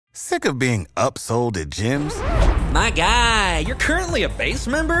Sick of being upsold at gyms? My guy, you're currently a base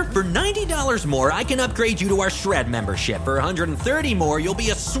member? For $90 more, I can upgrade you to our Shred membership. For $130 more, you'll be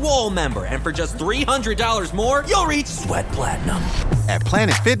a Swole member. And for just $300 more, you'll reach Sweat Platinum. At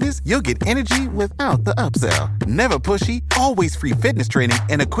Planet Fitness, you'll get energy without the upsell. Never pushy, always free fitness training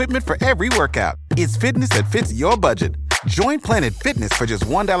and equipment for every workout. It's fitness that fits your budget. Join Planet Fitness for just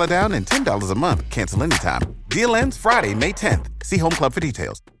 $1 down and $10 a month. Cancel anytime. Deal ends Friday, May 10th. See Home Club for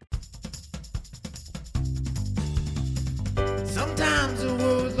details. Sometimes the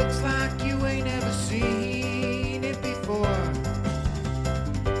world looks like you ain't ever seen it before.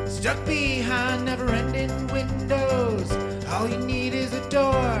 Stuck behind never-ending windows, all you need is a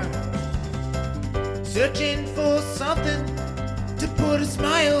door. Searching for something to put a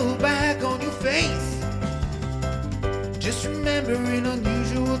smile back on your face. Just remember, in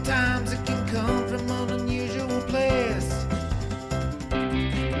unusual times, it can come from an unusual place.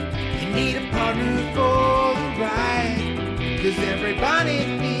 You need a partner for the ride, 'cause everybody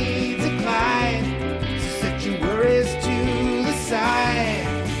needs a Clyde. So set your worries to the side.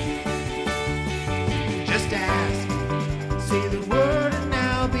 Just ask, say the word and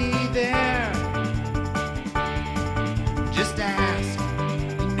I'll be there. Just ask,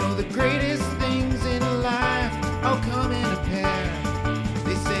 you know the greatest things in life all come in a pair.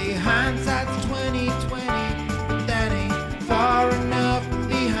 They say hindsight's 20/20, but that ain't far enough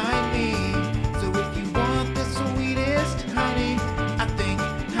behind me. So if you want the sweetest honey, I think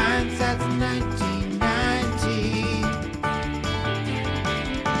hindsight's 1990.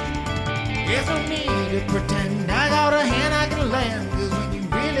 There's no need to pretend I got a hand I can lend, 'cause when you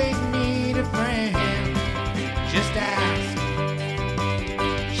really need a friend, just ask.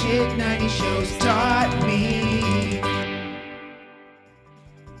 Shit 90 shows taught me.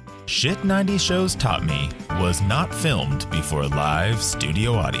 Shit 90 Shows Taught Me was not filmed before a live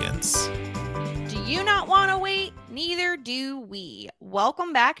studio audience. Do you not want to wait? Neither do we.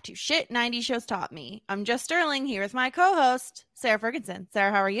 Welcome back to Shit 90 Shows Taught Me. I'm Jess Sterling here with my co-host, Sarah Ferguson.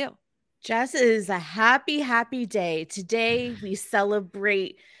 Sarah, how are you? Jess, it is a happy, happy day. Today we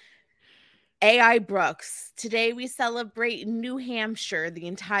celebrate AI Brooks. Today we celebrate New Hampshire, the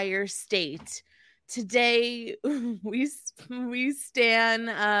entire state. Today we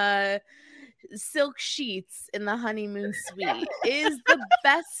stand silk sheets in the honeymoon suite. It is the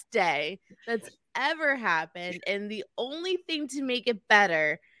best day that's ever happened, and the only thing to make it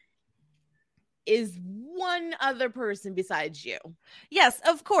better is one other person besides you. Yes,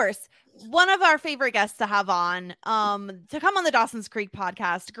 of course. One of our favorite guests to have on, to come on the Dawson's Creek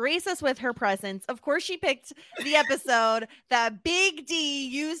podcast, grace us with her presence. Of course, she picked the episode that Big D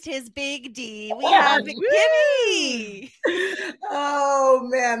used his Big D. We have Kimmy. Oh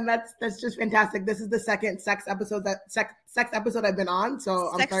man, that's just fantastic. This is the second sex episode I've been on, so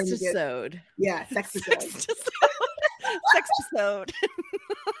I'm starting to get sex episode. Sex episode.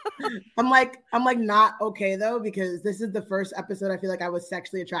 I'm like not okay though, because this is the first episode I feel like I was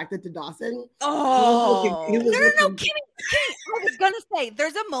sexually attracted to Dawson. Oh, no, Kimmy. I was gonna say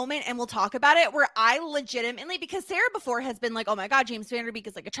there's a moment, and we'll talk about it, where I legitimately, because Sarah before has been like, oh my god, James Van Der Beek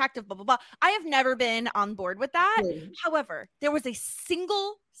is like attractive, blah blah blah. I have never been on board with that. However, there was a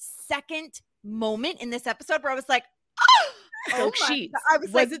single second moment in this episode where I was like, silk sheets. I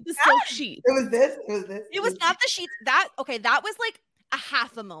was like, it the silk sheet? It was this. It was not the sheets. That was like a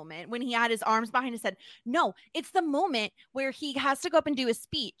half a moment when he had his arms behind his head. No, it's the moment where he has to go up and do a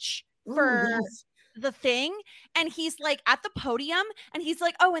speech for the thing, and he's like at the podium, and he's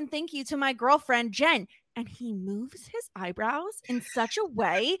like, oh, and thank you to my girlfriend Jen, and he moves his eyebrows in such a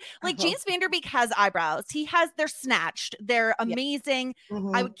way, like James Van Der Beek has eyebrows. They're snatched, they're amazing.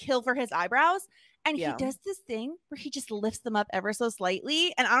 I would kill for his eyebrows. And he does this thing where he just lifts them up ever so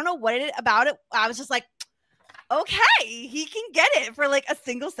slightly. And I don't know what about it. I was just like, okay, he can get it for like a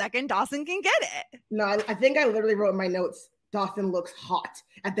single second. Dawson can get it. No, I think I literally wrote in my notes, Dawson looks hot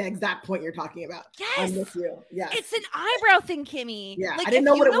at the exact point you're talking about. Yes. I'm with you. Yes. It's an eyebrow thing, Kimmy. Yeah. Like, I didn't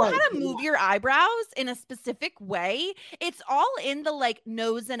know what it was. If you know how to move your eyebrows in a specific way, it's all in the like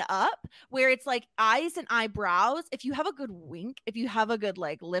nose and up, where it's like eyes and eyebrows. If you have a good wink, if you have a good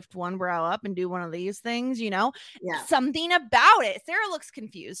like lift one brow up and do one of these things, something about it. Sarah looks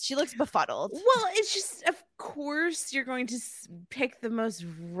confused. She looks befuddled. Well, it's just, of course, you're going to pick the most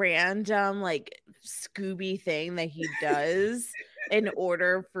random like Scooby thing that he does in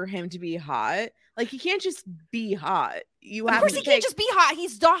order for him to be hot. Like, he can't just be hot. Of course he can't just be hot.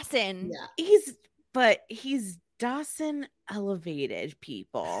 He's Dawson. Yeah. He's Dawson elevated,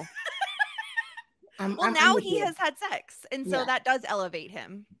 people. Now he has had sex, and so that does elevate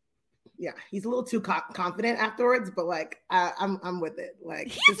him. Yeah, he's a little too confident afterwards, but like I'm with it. Like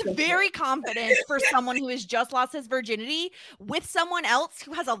he's very confident for someone who has just lost Virginity with someone else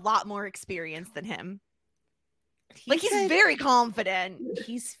who has a lot more experience than him. He's very confident.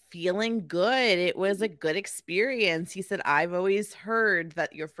 He's feeling good. It was a good experience. He said, I've always heard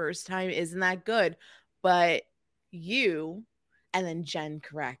that your first time isn't that good, but you, and then Jen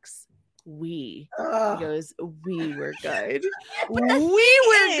corrects, we. He goes, we were good. We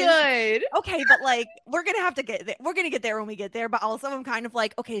were good. Okay, but like we're gonna have to get there. We're gonna get there when we get there. But also, I'm kind of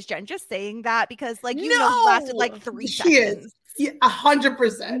like, okay, is Jen just saying that because like you know he lasted like 3 seconds? She is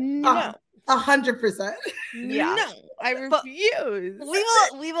 100%. No. 100%. Yeah. No, I refuse.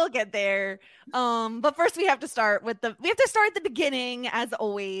 We will get there. But first we have to start at the beginning, as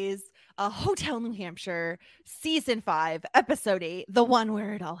always. Hotel New Hampshire, season 5, episode 8, the one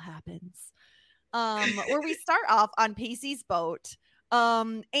where it all happens. Where we start off on Pacey's boat.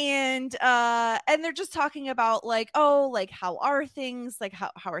 And they're just talking about like, oh, like how are things? Like how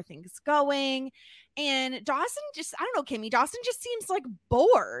are things going? And Dawson just, I don't know, Kimmy, Dawson just seems like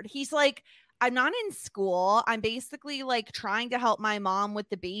bored. He's like, I'm not in school. I'm basically like trying to help my mom with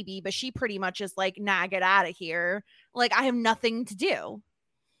the baby, but she pretty much is like, nah, get out of here. Like I have nothing to do.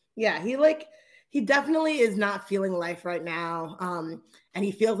 Yeah, he definitely is not feeling life right now. And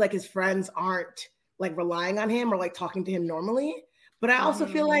he feels like his friends aren't like relying on him or like talking to him normally. But I also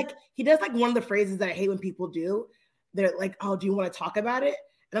feel like he does like one of the phrases that I hate when people do. They're like, oh, do you want to talk about it?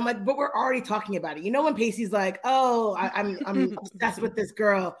 And I'm like, but we're already talking about it. You know, when Pacey's like, oh, I'm obsessed with this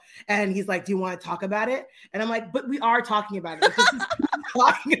girl. And he's like, do you want to talk about it? And I'm like, but we are talking about it.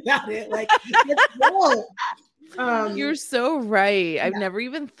 Talking about it. Like, you're so right. I've never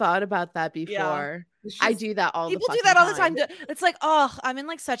even thought about that before. I do that all the time. People do that all the time. It's like, oh, I'm in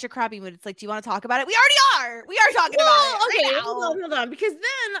like such a crappy mood. It's like, do you want to talk about it? We already are. We are talking about it. Okay, hold on. Because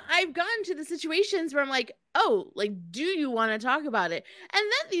then I've gotten to the situations where I'm like, oh, like, do you want to talk about it? And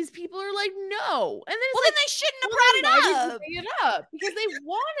then these people are like, no. And then it's then they shouldn't have brought it up because they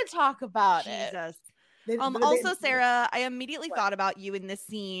want to talk about it. Also, Sarah, I immediately thought about you in this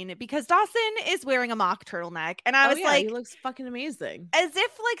scene because Dawson is wearing a mock turtleneck, and I was like, he looks fucking amazing. As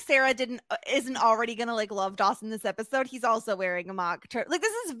if like Sarah isn't already gonna like love Dawson this episode. He's also wearing a mock turtle. Like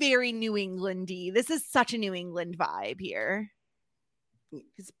this is very New England-y. This is such a New England vibe here.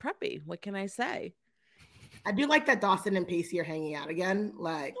 He's preppy. What can I say? I do like that Dawson and Pacey are hanging out again.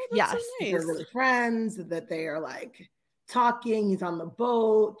 Like, yes, so nice. They're really friends. That they are like talking. He's on the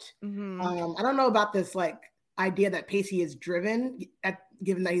boat. Mm-hmm. I don't know about this like idea that Pacey is driven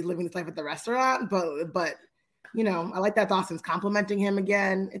given that he's living his life at the restaurant, but you know, I like that Dawson's complimenting him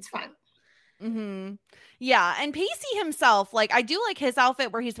again. It's fine. Mm-hmm. Yeah, and Pacey himself, like I do like his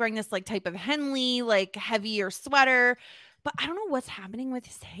outfit where he's wearing this like type of Henley like heavier sweater, but I don't know what's happening with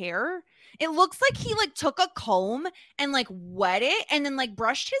his hair. It looks like he like took a comb and like wet it and then like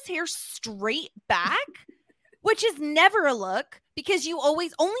brushed his hair straight back. Which is never a look because only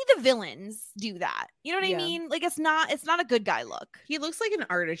the villains do that. You know what I mean? Like it's not a good guy look. He looks like an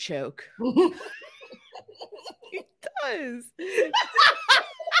artichoke. He does. Sorry.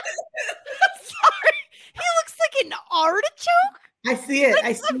 He looks like an artichoke? I see it. Like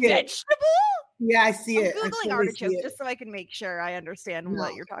I see it. Vegetable? Yeah, I see it. I'm Googling artichoke just so I can make sure I understand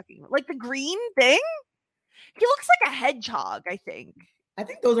what you're talking about. Like the green thing? He looks like a hedgehog, I think. I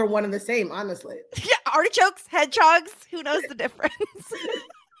think those are one and the same, honestly. Yeah, artichokes, hedgehogs, who knows the difference?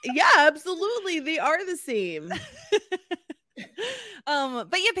 Yeah, absolutely. They are the same.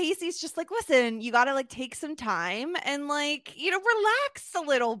 But yeah, Pacey's just like, listen, you gotta like take some time and like, you know, relax a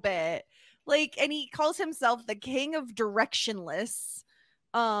little bit. Like, and he calls himself the king of directionless.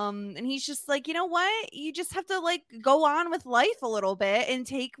 And he's just like, you know what? You just have to like go on with life a little bit and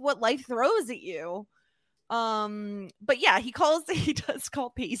take what life throws at you. But yeah, he does call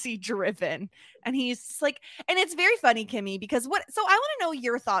Pacey driven, and he's like, and it's very funny, Kimmy, because so I want to know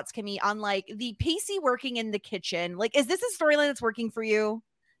your thoughts, Kimmy, on like the Pacey working in the kitchen. Like, is this a storyline that's working for you?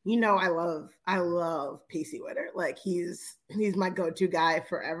 You know, I love Pacey Witter. Like he's my go-to guy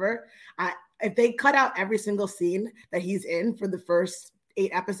forever. If they cut out every single scene that he's in for the first 8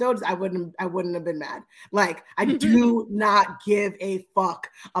 episodes, I wouldn't have been mad. Like I do not give a fuck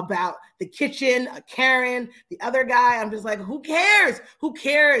about the kitchen, Karen, the other guy. I'm just like, who cares? Who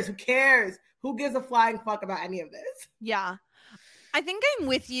gives a flying fuck about any of this? Yeah. I think I'm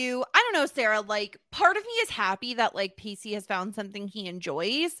with you. I don't know, Sarah, like part of me is happy that like Pacey has found something he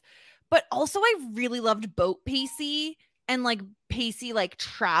enjoys, but also I really loved Boat Pacey. and like Pacey like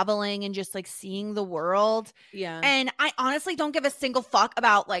traveling and just like seeing the world. Yeah. And I honestly don't give a single fuck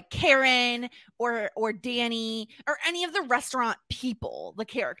about like Karen or Danny or any of the restaurant people, the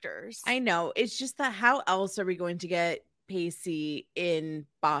characters. I know. It's just that how else are we going to get Pacey in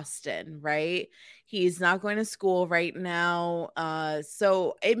Boston, right? He's not going to school right now.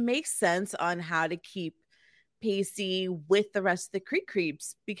 So it makes sense on how to keep Pacey with the rest of the Creek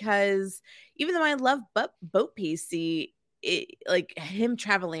Creeps, because even though I love Boat Pacey, like him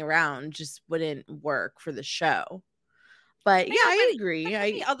traveling around just wouldn't work for the show. But yeah, I agree. There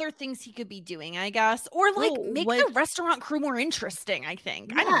could be other things he could be doing, I guess, or like make the restaurant crew more interesting. I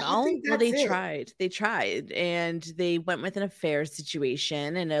think. I don't know. Well, they tried, and they went with an affair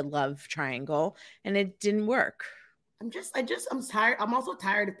situation and a love triangle, and it didn't work. I'm tired. I'm also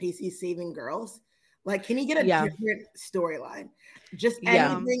tired of Pacey saving girls. Like, can he get a different storyline? Just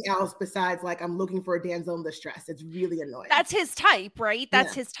anything else besides like, I'm looking for a damsel in distress. It's really annoying. That's his type, right?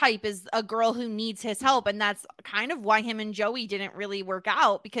 That's his type, is a girl who needs his help. And that's kind of why him and Joey didn't really work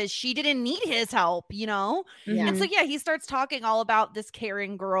out, because she didn't need his help, you know? Yeah. And so, he starts talking all about this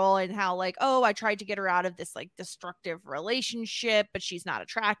Karen girl and how like, oh, I tried to get her out of this like destructive relationship, but she's not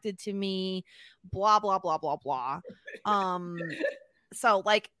attracted to me, blah, blah, blah, blah, blah. So,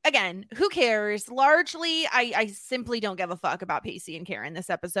 like, again, who cares? Largely, I simply don't give a fuck about Pacey and Karen this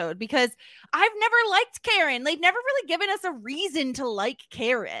episode, because I've never liked Karen. They've never really given us a reason to like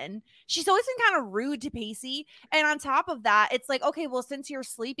Karen. She's always been kind of rude to Pacey. And on top of that, it's like, okay, well, since you're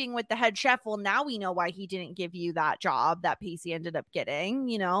sleeping with the head chef, well, now we know why he didn't give you that job that Pacey ended up getting.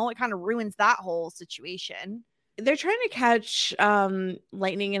 You know, it kind of ruins that whole situation. They're trying to catch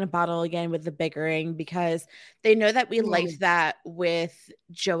lightning in a bottle again with the bickering, because they know that we liked that with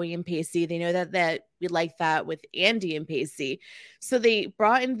Joey and Pacey. They know that we like that with Andy and Pacey. So they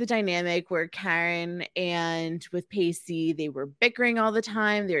brought in the dynamic where Karen and with Pacey, they were bickering all the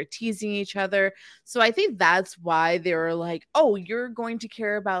time. They were teasing each other. So I think that's why they were like, oh, you're going to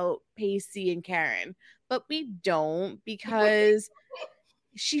care about Pacey and Karen. But we don't, because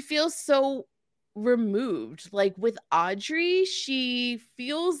she feels so removed. Like with Audrey, she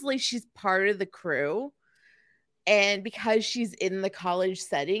feels like she's part of the crew, and because she's in the college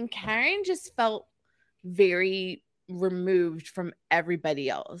setting, Karen just felt very removed from everybody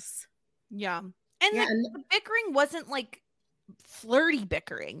else. And the bickering wasn't like flirty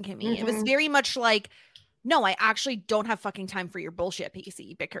bickering, Kimmy. It was very much like, no, I actually don't have fucking time for your bullshit,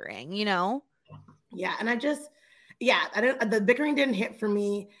 Pacey bickering, you know? And the bickering didn't hit for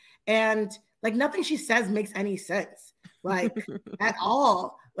me, and like nothing she says makes any sense, like at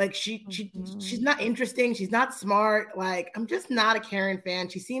all. Like she's not interesting. She's not smart. Like, I'm just not a Karen fan.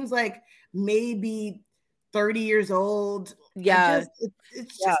 She seems like maybe 30 years old. Yeah.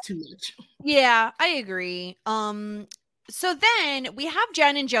 It's just too much. Yeah, I agree. So then we have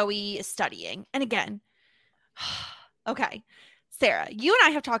Jen and Joey studying. And again, okay, Sarah, you and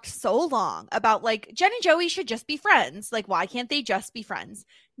I have talked so long about like Jen and Joey should just be friends. Like, why can't they just be friends?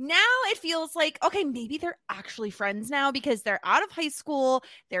 Now it feels like, okay, maybe they're actually friends now, because they're out of high school.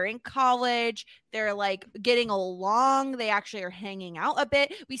 They're in college. They're like getting along. They actually are hanging out a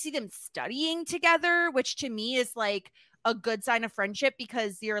bit. We see them studying together, which to me is like a good sign of friendship,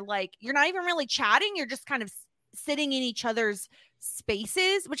 because you're not even really chatting. You're just kind of sitting in each other's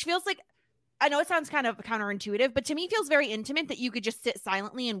spaces, which feels like, I know it sounds kind of counterintuitive, but to me feels very intimate that you could just sit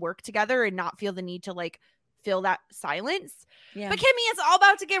silently and work together and not feel the need to like fill that silence. Yeah. But Kimmy, it's all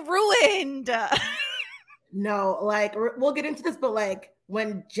about to get ruined. No, like we'll get into this, but like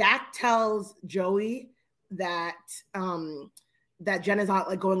when Jack tells Joey that that Jen is not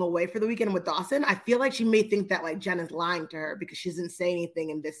like going away for the weekend with Dawson, I feel like she may think that like Jen is lying to her because she doesn't say anything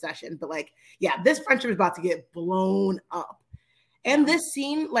in this session. But like, yeah, this friendship is about to get blown up. And this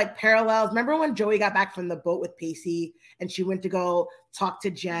scene like parallels. Remember when Joey got back from the boat with Pacey and she went to go talk to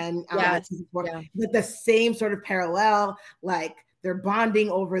Jen? Like the same sort of parallel. Like they're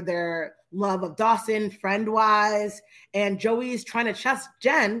bonding over their love of Dawson, friend wise, and Joey's trying to trust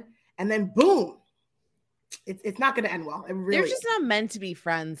Jen, and then boom, it's not going to end well. They're just not meant to be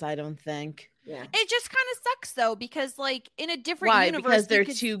friends, I don't think. Yeah, it just kind of sucks though, because like in a different universe, because they're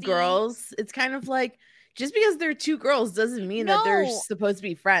two girls. It's kind of like, just because they're two girls doesn't mean that they're supposed to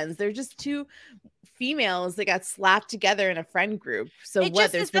be friends. They're just two females that got slapped together in a friend group. So It what?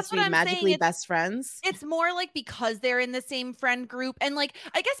 just They're is- supposed that's to what be I'm magically saying. best friends? It's more like because they're in the same friend group. And like,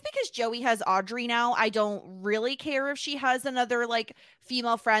 I guess because Joey has Audrey now, I don't really care if she has another like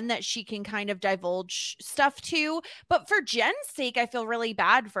female friend that she can kind of divulge stuff to. But for Jen's sake, I feel really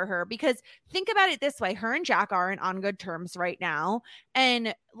bad for her because think about it this way. Her and Jack aren't on good terms right now.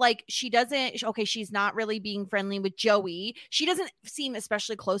 And like, she's not really being friendly with Joey. She doesn't seem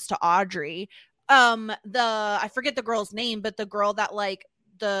especially close to Audrey. I forget the girl's name, but the girl that like,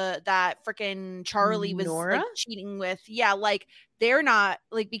 that freaking Charlie was Nora? like cheating with. Yeah, like they're not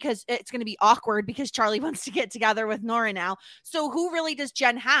like, because it's going to be awkward because Charlie wants to get together with Nora now. So who really does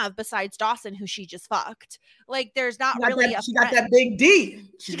Jen have besides Dawson, who she just fucked? Like there's not really she got that big D.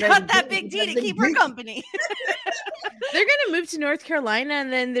 She got that big D to keep her company. They're gonna move to North Carolina,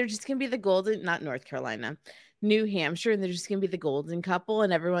 and then they're just gonna be New Hampshire, and they're just gonna be the golden couple,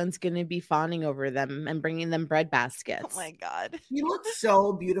 and everyone's gonna be fawning over them and bringing them bread baskets. Oh my god, she looked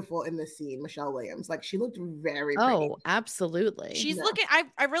so beautiful in the scene, Michelle Williams. Like she looked very pretty. Oh, absolutely. She's looking.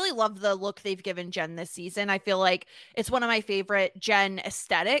 I really love the look they've given Jen this season. I feel like it's one of my favorite Jen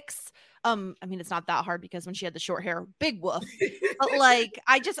aesthetics. I mean, it's not that hard because when she had the short hair, big woof. But like,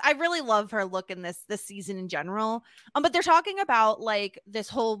 I really love her look in this season in general. But they're talking about like this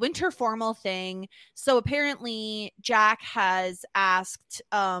whole winter formal thing. So apparently Jack has asked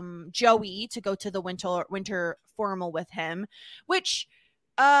Joey to go to the winter formal with him, which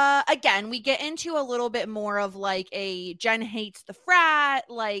again, we get into a little bit more of like a Jen hates the frat,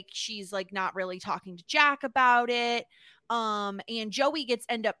 like she's like not really talking to Jack about it. And Joey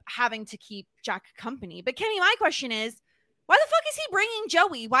end up having to keep Jack company. But Kenny, my question is, why the fuck is he bringing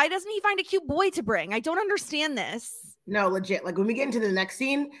Joey? Why doesn't he find a cute boy to bring? I don't understand this. No, legit. Like when we get into the next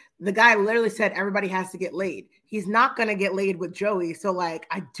scene, the guy literally said everybody has to get laid. He's not going to get laid with Joey. So like,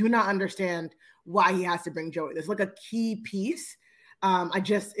 I do not understand why he has to bring Joey. There's like a key piece. I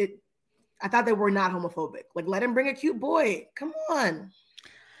thought they were not homophobic. Like let him bring a cute boy. Come on.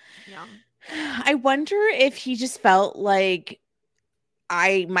 Yeah. I wonder if he just felt like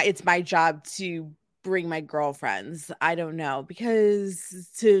it's my job to bring my girlfriends. I don't know, because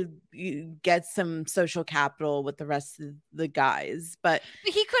to get some social capital with the rest of the guys. But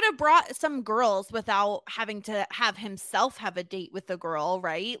he could have brought some girls without having to have himself have a date with the girl,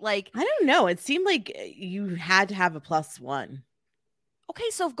 right? Like, I don't know. It seemed like you had to have a +1. Okay,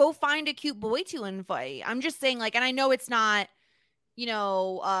 so go find a cute boy to invite. I'm just saying, like, and I know it's not,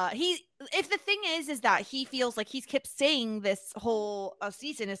 if the thing is that he feels like he's kept saying this whole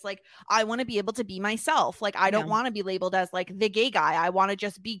season is like, I want to be able to be myself. Like, I don't want to be labeled as like the gay guy. I want to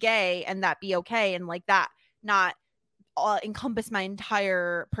just be gay and that be okay. And like that, not encompass my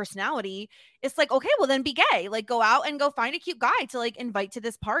entire personality. It's like, okay, well then be gay. Like go out and go find a cute guy to like invite to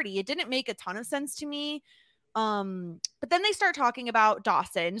this party. It didn't make a ton of sense to me. But then they start talking about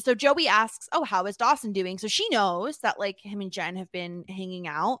Dawson. So Joey asks, oh, how is Dawson doing? So she knows that like him and Jen have been hanging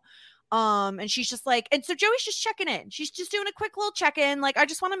out. And she's just like, and so Joey's just checking in. She's just doing a quick little check-in. Like, I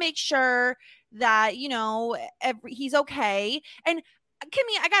just want to make sure that, he's okay. And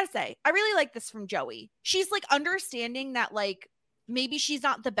Kimmy, I gotta say, I really like this from Joey. She's like understanding that like, maybe she's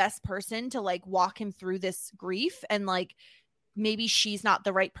not the best person to like walk him through this grief, and like, maybe she's not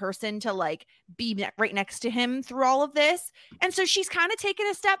the right person to like be right next to him through all of this. And so she's kind of taking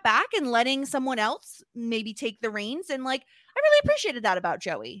a step back and letting someone else maybe take the reins. And like, I really appreciated that about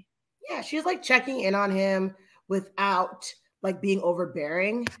Joey. Yeah, she's like checking in on him without like being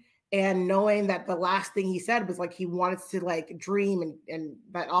overbearing, and knowing that the last thing he said was like he wanted to like dream and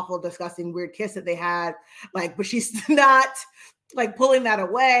that awful, disgusting, weird kiss that they had. Like, but she's not like pulling that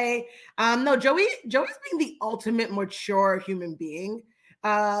away. No, Joey's being the ultimate mature human being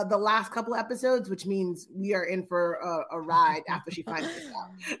the last couple of episodes, which means we are in for a ride after she finds this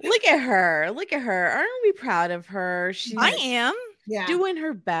out. Look at her. Aren't we proud of her? I am. Yeah. Doing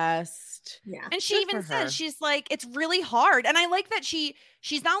her best. Yeah. And she even says, she's like, it's really hard. And I like that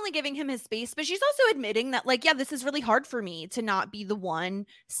she's not only giving him his space, but she's also admitting that like, yeah, this is really hard for me to not be the one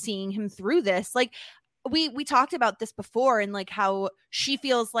seeing him through this. Like, we talked about this before, and like how she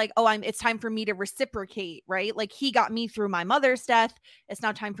feels like, oh, it's time for me to reciprocate, right? Like he got me through my mother's death. It's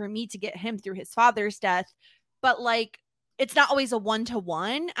now time for me to get him through his father's death. But like, it's not always a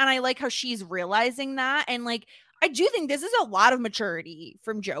 1-to-1. And I like how she's realizing that. And like, I do think this is a lot of maturity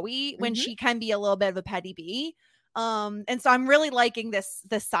from Joey when she can be a little bit of a petty bee. And so I'm really liking this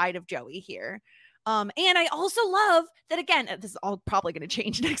side of Joey here. And I also love that, again, this is all probably going to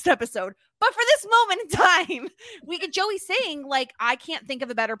change next episode, but for this moment in time, we get Joey saying, like, I can't think of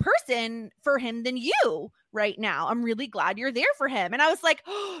a better person for him than you right now. I'm really glad you're there for him. And I was like,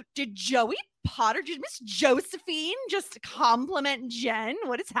 oh, did Joey Potter, did Miss Josephine just compliment Jen?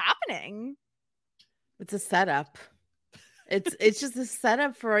 What is happening? It's a setup. It's just a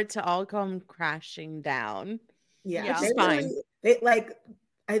setup for it to all come crashing down. Yeah, Which is fine.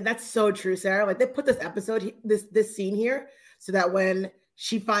 That's so true, Sarah. Like, they put this episode, this scene here, so that when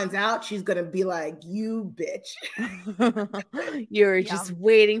she finds out, she's gonna be like, "You bitch." You're just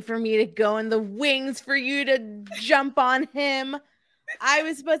waiting for me to go in the wings for you to jump on him. I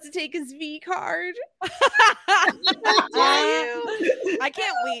was supposed to take his V card. I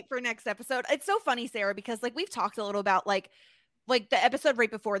can't wait for next episode. It's so funny, Sarah, because like we've talked a little about like the episode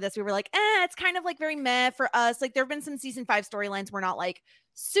right before this, we were like, it's kind of like very meh for us. Like there have been some season 5 storylines we're not like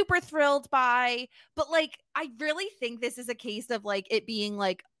super thrilled by, but like I really think this is a case of like it being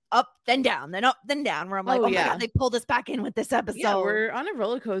like up then down, then up then down, where I'm like, my God, they pulled us back in with this episode. Yeah, we're on a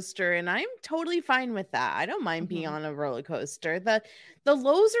roller coaster, and I'm totally fine with that. I don't mind being on a roller coaster. The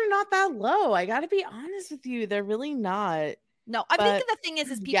lows are not that low. I gotta be honest with you, they're really not. No, I think the thing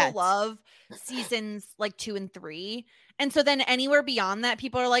is people love seasons like 2 and 3, and so then anywhere beyond that,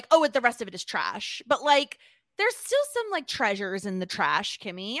 people are like, oh, the rest of it is trash. But like, there's still some like treasures in the trash,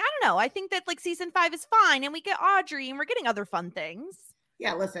 Kimmy. I don't know. I think that like season 5 is fine, and we get Audrey, and we're getting other fun things.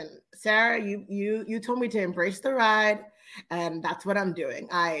 Yeah, listen, Sarah, you told me to embrace the ride, and that's what I'm doing.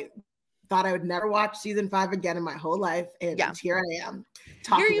 I thought I would never watch season 5 again in my whole life, and here I am.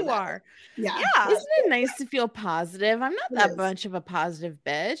 Here you are. Yeah. Isn't it nice to feel positive? I'm not that much of a positive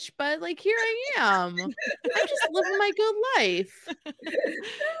bitch, but like here I am. I'm just living my good life.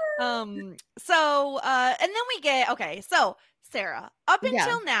 And then we get so Sarah, up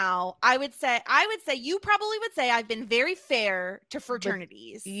until now, I would say you probably would say I've been very fair to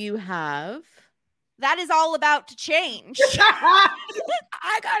fraternities. But you have. That is all about to change.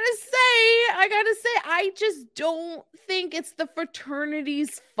 I gotta say, I just don't think it's the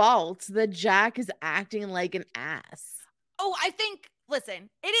fraternity's fault that Jack is acting like an ass. Oh, listen,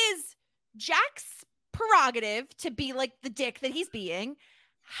 it is Jack's prerogative to be like the dick that he's being.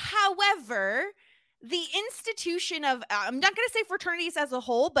 However, the institution of, I'm not going to say fraternities as a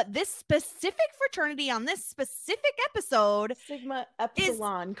whole, but this specific fraternity on this specific episode, Sigma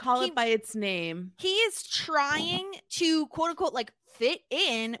Epsilon, call it by its name. He is trying to quote unquote like fit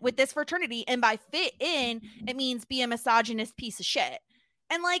in with this fraternity. And by fit in, it means be a misogynist piece of shit.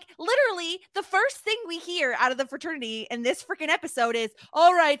 And like literally the first thing we hear out of the fraternity in this freaking episode is,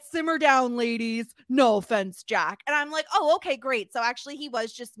 all right, simmer down, ladies. No offense, Jack. And I'm like, oh, okay, great. So actually he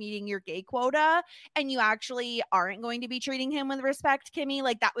was just meeting your gay quota and you actually aren't going to be treating him with respect, Kimmy.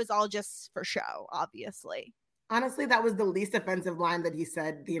 Like that was all just for show, obviously. Honestly, that was the least offensive line that he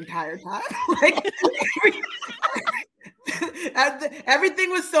said the entire time. Like everything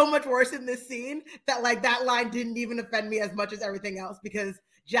was so much worse in this scene that like that line didn't even offend me as much as everything else, because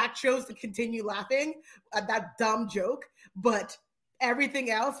Jack chose to continue laughing at that dumb joke, but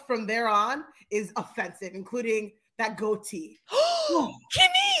everything else from there on is offensive, including that goatee.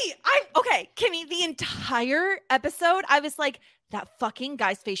 Kimmy, the entire episode, I was like, that fucking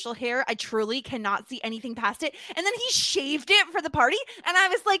guy's facial hair, I truly cannot see anything past it. And then he shaved it for the party. And I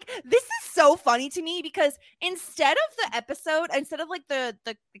was like, this is so funny to me, because instead of the episode, instead of like the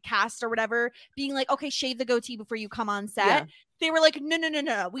cast or whatever being like, okay, shave the goatee before you come on set, they were like,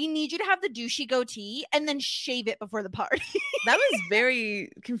 no. We need you to have the douchey goatee and then shave it before the party. That was very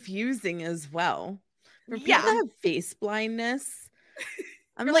confusing as well. For people that have face blindness.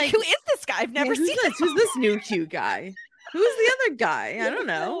 I'm like, who is this guy? I've never seen this. Who's this new cute guy? Who's the other guy? I don't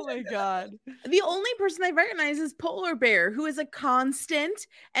know. Oh my God. The only person I recognize is Polar Bear, who is a constant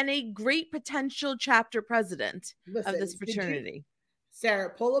and a great potential chapter president of this fraternity.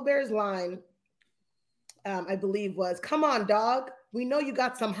 Sarah, Polar Bear's line, I believe, was, "Come on, dog. We know you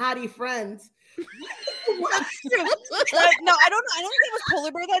got some hottie friends." No, I don't know. I don't think it was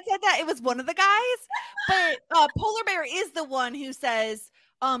Polar Bear that said that. It was one of the guys. But Polar Bear is the one who says,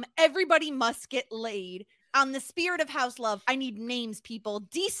 everybody must get laid. On the spirit of house love, I need names, people.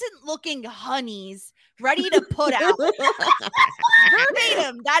 Decent looking honeys ready to put out.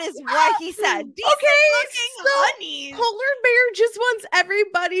 Verbatim, that is what he said. Decent looking honeys. Polar Bear just wants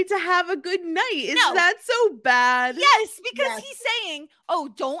everybody to have a good night. Is that so bad? Yes, because he's saying, oh,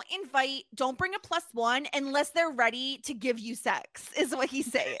 don't bring a +1 unless they're ready to give you sex, is what he's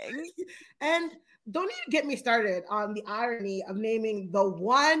saying. And don't even get me started on the irony of naming the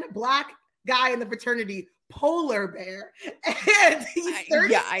one black guy in the fraternity Polar Bear, and he's 33.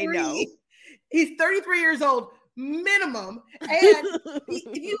 Yeah, I know. He's 33 years old minimum, and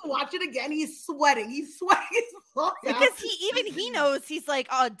if you watch it again, he's sweating. He's sweating his balls out. Because he knows, he's like,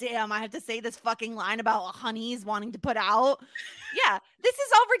 oh damn, I have to say this fucking line about honeys wanting to put out. Yeah, this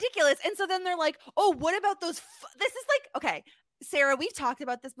is all ridiculous. And so then they're like, oh, what about those? This is like, okay, Sarah, we've talked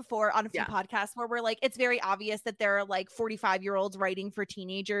about this before on a few podcasts where we're like, it's very obvious that there are like 45-year-olds writing for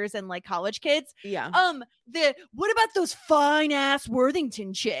teenagers and like college kids. Yeah. What about those fine ass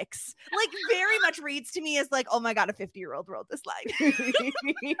Worthington chicks? Like, very much reads to me as like, oh my god, a 50-year-old wrote this line.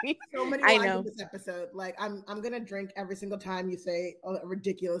 So many lines in this episode. Like, I'm gonna drink every single time you say a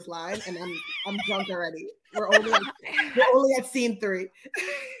ridiculous line, and I'm drunk already. We're only at scene 3.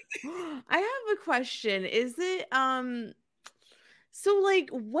 I have a question. Is it so like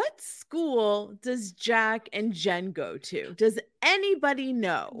what school does Jack and Jen go to? Does anybody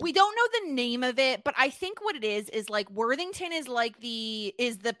know? We don't know the name of it, but I think what it is like Worthington is like the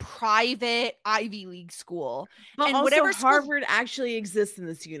private Ivy League school. But and also whatever Harvard actually exists in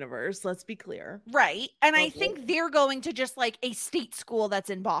this universe, let's be clear. Right. And I think they're going to just like a state school that's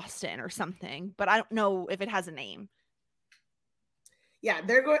in Boston or something, but I don't know if it has a name. Yeah,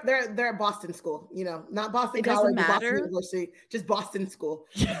 they're at Boston school, you know, not Boston it College, doesn't matter. Boston University, just Boston school.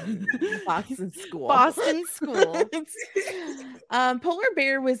 Boston school. Boston school. Polar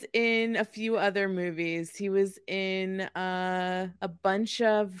Bear was in a few other movies. He was in a bunch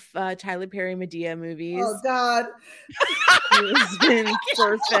of Tyler Perry Madea movies. Oh God. He was in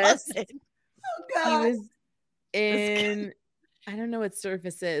Surface. Oh God. He was in I don't know what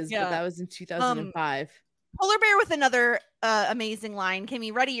Surface is, but that was in 2005. Polar Bear with another amazing line.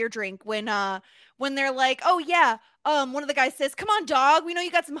 Kimmy, ready your drink when they're like, oh yeah, one of the guys says, come on dog, we know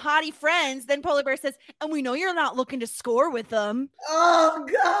you got some hottie friends. Then Polar Bear says, and we know you're not looking to score with them. Oh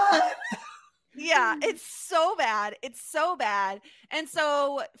God. Yeah, it's so bad. And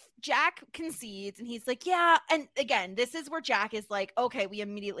so Jack concedes and he's like, yeah. And again, this is where Jack is like, okay, we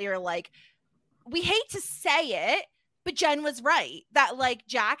immediately are like, we hate to say it, but Jen was right that like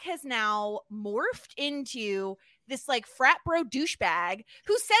Jack has now morphed into this like frat bro douchebag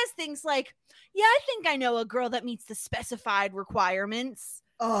who says things like, yeah, I think I know a girl that meets the specified requirements.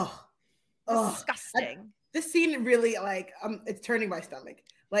 Oh, disgusting. This scene really like, it's turning my stomach.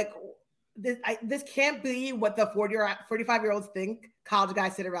 Like this can't be what the 45-year-olds think college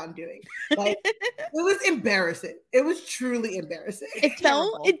guys sit around doing. Like, it was embarrassing. It was truly embarrassing.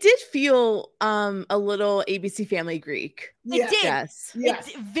 It did feel a little ABC Family Greek. It did. Yes.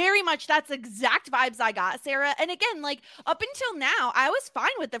 It's very much, that's exact vibes I got, Sarah. And again, like up until now, I was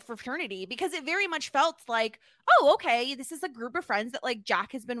fine with the fraternity because it very much felt like, oh, okay, this is a group of friends that like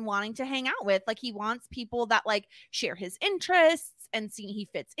Jack has been wanting to hang out with. Like he wants people that like share his interests and see he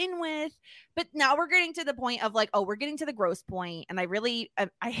fits in with. But now we're getting to the point of like, oh, we're getting to the gross point, and I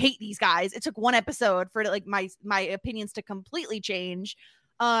hate these guys. It took one episode for like my opinions to completely change.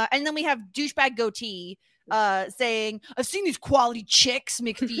 And then we have douchebag goatee saying, I've seen these quality chicks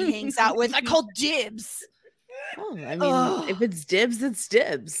McPhee hangs out with. I call dibs. Oh, I mean, if it's dibs, it's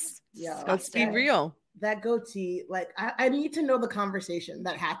dibs. Yeah, let's be real. That goatee, like I need to know the conversation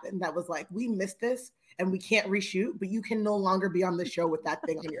that happened. That was like, we missed this and we can't reshoot, but you can no longer be on the show with that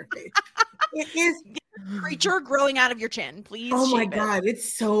thing on your face. It is creature growing out of your chin, please. Oh my God,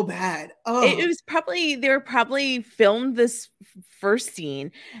 it's so bad. Oh, it was probably, they were probably filmed this first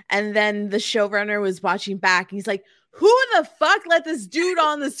scene, and then the showrunner was watching back and he's like, who the fuck let this dude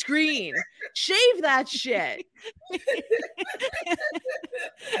on the screen? Shave that shit.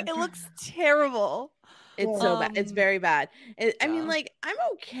 It looks terrible. It's so bad. It's very bad. I mean, like, I'm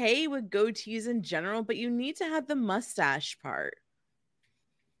okay with goatees in general, but you need to have the mustache part.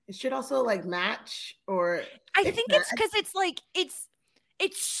 It should also like match, or I think it's because it's like it's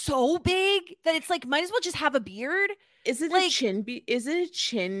so big that it's like might as well just have a beard. Is it like, a chin? Is it a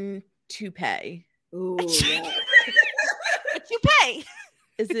chin toupee? Ooh, yeah. A toupee.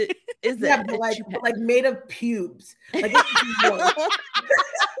 Is it? Yeah, but like made of pubes. Like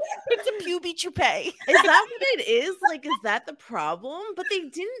it's a puby toupee. Is that what it is? Like, is that the problem? But they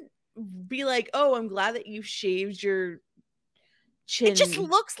didn't be like, oh, I'm glad that you shaved your chin. It just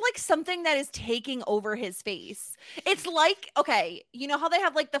looks like something that is taking over his face. It's like, okay, you know how they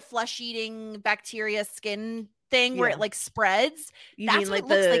have like the flesh-eating bacteria skin thing where it like spreads? That's what it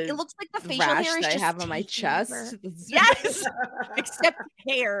looks like. It looks like the facial rash hair is that just I have on my chest. Yes, except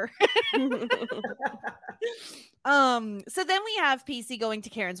hair. So then we have PC going to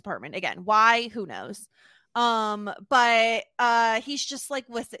Karen's apartment again. Why? Who knows? But he's just like,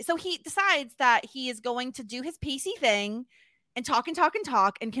 listen. So he decides that he is going to do his PC thing and talk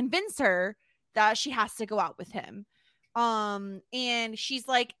and convince her that she has to go out with him. And she's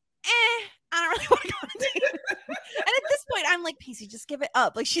like, I don't really want to go on a date. And at this point, I'm like, Pacey, just give it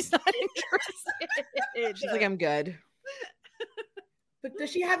up. Like, she's not interested. She's like, I'm good. But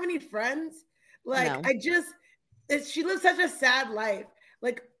does she have any friends? Like, No. She lives such a sad life.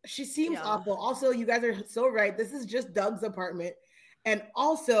 Like, she seems awful. Also, you guys are so right. This is just Doug's apartment. And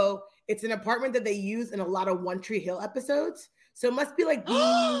also, it's an apartment that they use in a lot of One Tree Hill episodes. So it must be like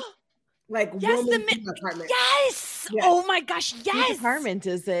the woman's apartment. Yes. Oh my gosh. Yes. Which apartment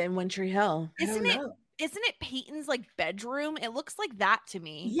is it in One Tree Hill? Isn't it Peyton's like bedroom? It looks like that to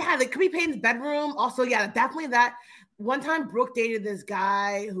me. Yeah, that could be Peyton's bedroom. Also, yeah, definitely that. One time Brooke dated this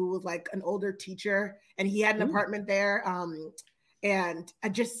guy who was like an older teacher, and he had an apartment there. And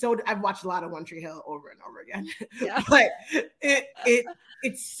I've watched a lot of One Tree Hill over and over again. Yeah. But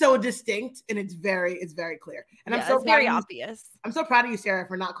it's so distinct and it's very clear. And I'm so very obvious. I'm so proud of you, Sarah,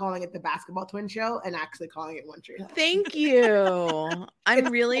 for not calling it the Basketball Twin Show and actually calling it One Tree Hill. Thank you. I'm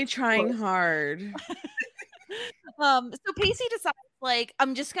really trying hard. So Pacey decides, like,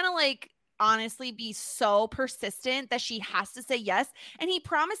 I'm just gonna like honestly be so persistent that she has to say yes, and he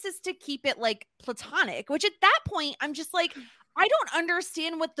promises to keep it like platonic, which at that point I'm just like, I don't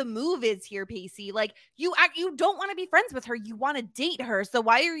understand what the move is here, Pacey. Like, you don't want to be friends with her, you want to date her, so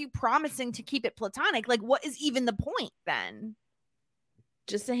why are you promising to keep it platonic? Like, what is even the point then?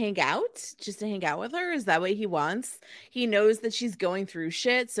 Just to hang out with her? Is that what he wants? He knows that she's going through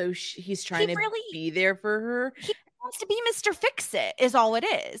shit, so he's trying to be there for her. He wants to be Mr. Fix-It is all it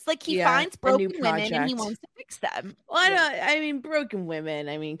is. Like, he finds broken women and he wants to fix them. Well, I mean, broken women.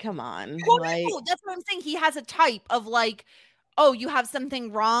 I mean, come on. Well, no, that's what I'm saying. He has a type of like, oh, you have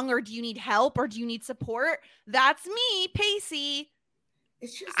something wrong, or do you need help, or do you need support? That's me, Pacey.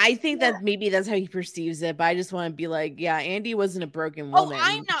 It's just, I think that maybe that's how he perceives it, but I just want to be like, yeah, Andy wasn't a broken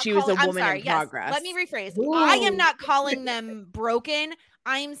woman. She was a woman in progress. Let me rephrase. Ooh. I am not calling them broken.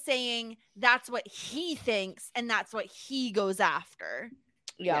 I'm saying that's what he thinks, and that's what he goes after.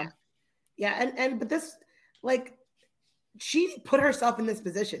 Yeah. But this, like, she put herself in this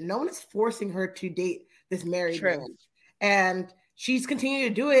position. No one is forcing her to date this married man. And she's continuing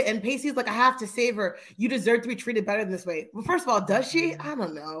to do it. And Pacey's like, I have to save her. You deserve to be treated better than this way. Well, first of all, does she? I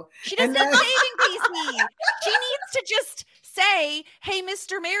don't know. She doesn't need saving, Pacey. She needs to just say, hey,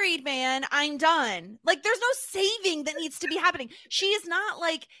 Mr. Married Man, I'm done. Like, there's no saving that needs to be happening. She is not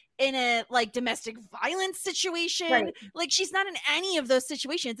like in a like domestic violence situation. Right. Like, she's not in any of those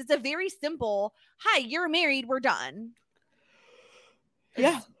situations. It's a very simple, hi, you're married, we're done.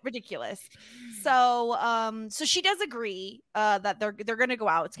 It's ridiculous. So so she does agree that they're gonna go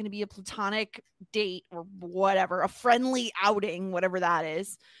out. It's gonna be a platonic date or whatever, a friendly outing, whatever that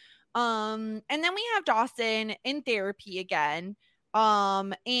is. And then we have Dawson in therapy again.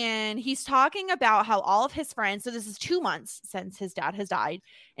 And he's talking about how all of his friends, so this is 2 months since his dad has died,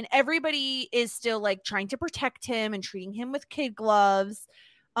 and everybody is still like trying to protect him and treating him with kid gloves.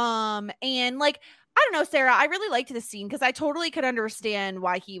 And like, I don't know, Sarah, I really liked this scene because I totally could understand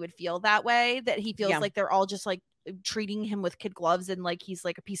why he would feel that way, that he feels like they're all just like treating him with kid gloves and like he's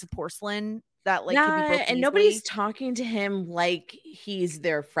like a piece of porcelain that like could be broken and nobody's talking to him like he's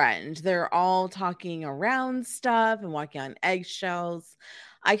their friend. They're all talking around stuff and walking on eggshells.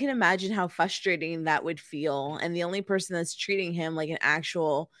 I can imagine how frustrating that would feel. And the only person that's treating him like an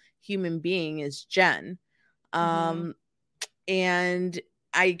actual human being is Jen. And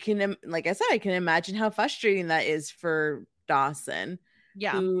I can, like I said, I can imagine how frustrating that is for Dawson,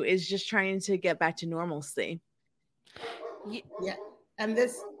 who is just trying to get back to normalcy. Yeah. And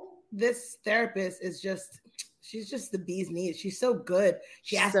this therapist is she's just the bee's knees. She's so good.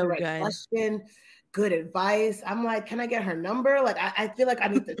 She asks the right question, good advice. I'm like, can I get her number? Like, I feel like I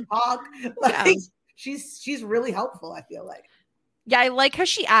need to talk. Like, she's really helpful, I feel like. Yeah, I like how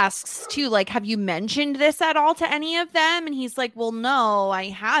she asks too, like, have you mentioned this at all to any of them? And he's like, well, no, I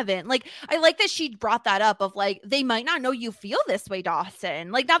haven't. Like, I like that she brought that up of like, they might not know you feel this way,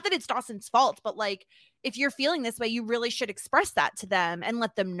 Dawson. Like, not that it's Dawson's fault, but like, if you're feeling this way, you really should express that to them and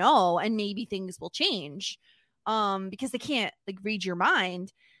let them know, and maybe things will change. Because they can't like read your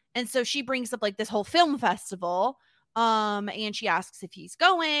mind. And so she brings up like this whole film festival. And she asks if he's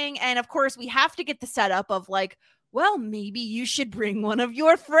going. And of course, we have to get the setup of like, well, maybe you should bring one of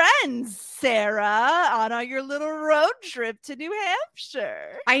your friends, Sarah, on your little road trip to New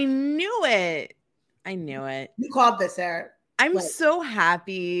Hampshire. I knew it. You called this, Sarah. I'm so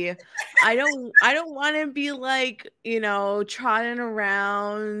happy. I don't want to be like, trotting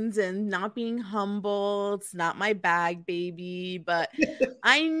around and not being humble. It's not my bag, baby. But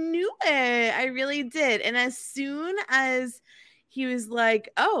I knew it. I really did. And as soon as he was like,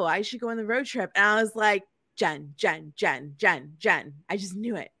 oh, I should go on the road trip. And I was like, Jen. I just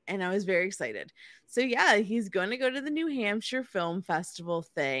knew it. and I was very excited. So yeah, he's going to go to the New Hampshire Film Festival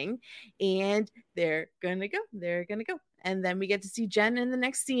thing, and they're gonna go. And then we get to see Jen in the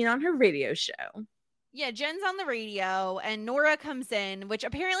next scene on her radio show. Yeah, Jen's on the radio and Nora comes in, which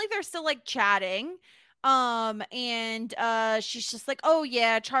apparently they're still like chatting. And she's just like, oh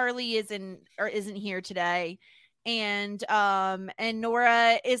yeah, Charlie isn't here today. And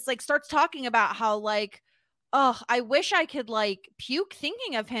Nora is like starts talking about how like, oh, I wish I could like puke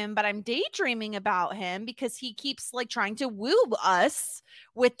thinking of him, but I'm daydreaming about him because he keeps like trying to woo us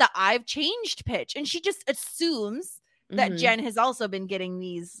with the I've changed pitch. And she just assumes that Jen has also been getting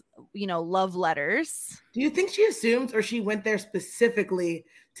these, love letters. Do you think she assumes, or she went there specifically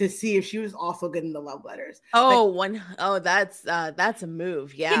to see if she was also getting the love letters? That's a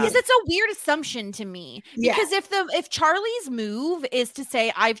move. Yeah. Because it's a weird assumption to me. Because if Charlie's move is to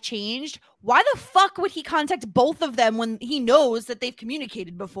say I've changed, why the fuck would he contact both of them when he knows that they've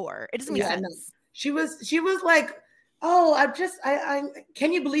communicated before? It doesn't make sense. No. She was like, oh, I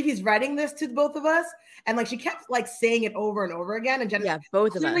can you believe he's writing this to both of us? And like she kept like saying it over and over again. And Jen,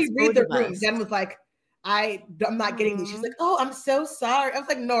 both of us. Read the room. Jen was like, I'm not getting these. She's like, oh, I'm so sorry. I was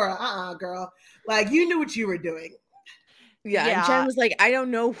like, Nora, girl. Like, you knew what you were doing. Yeah. And Jen was like, I don't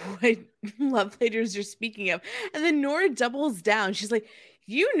know what love letters you're speaking of. And then Nora doubles down. She's like,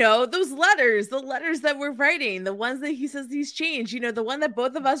 those letters, the letters that we're writing, the ones that he says he's changed, the one that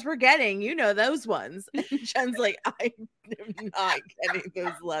both of us were getting, those ones. And Jen's like, I am not getting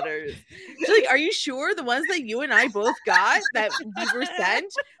those letters. She's like, are you sure the ones that you and I both got that we were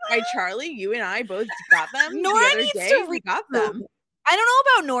sent by Charlie, you and I both got them? Nora needs to read them. I don't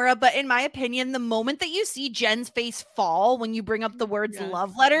know about Nora, but in my opinion, the moment that you see Jen's face fall when you bring up the words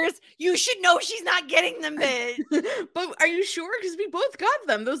love letters, you should know she's not getting them, bitch. But are you sure? Because we both got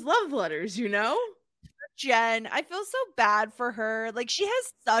them, those love letters, Jen, I feel so bad for her. Like, she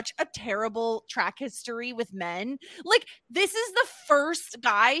has such a terrible track history with men. Like, this is the first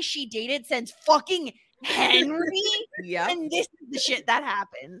guy she dated since fucking Henry. Yeah. And this is the shit that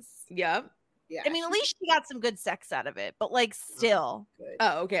happens. Yep. Yeah. I mean, at least she got some good sex out of it, but like still.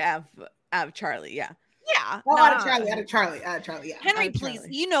 Oh, okay. Out of Charlie, yeah. Yeah. Oh, out of Charlie, yeah. Henry, please.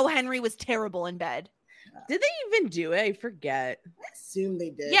 Henry was terrible in bed. Did they even do it? I forget. I assume they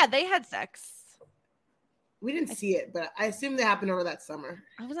did. Yeah, they had sex. We didn't see it, but I assume they happened over that summer.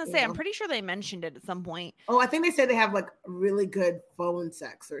 I was gonna say, I'm pretty sure they mentioned it at some point. Oh, I think they said they have like really good phone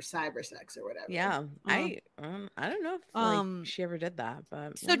sex or cyber sex or whatever. Yeah, I don't know if she ever did that,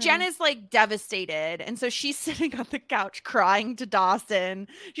 but so Jen is like devastated, and so she's sitting on the couch crying to Dawson.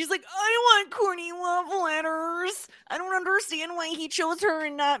 She's like, I want corny love letters. I don't understand why he chose her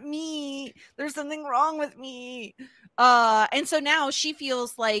and not me. There's something wrong with me. And so now she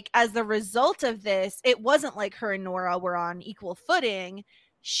feels like as the result of this, it wasn't like her and Nora were on equal footing.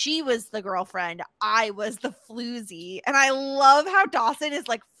 She was the girlfriend. I was the floozy. And I love how Dawson is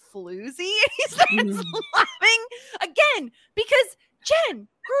like floozy. And he starts laughing again because Jen,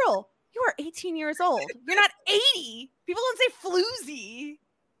 girl, you are 18 years old. You're not 80. People don't say floozy.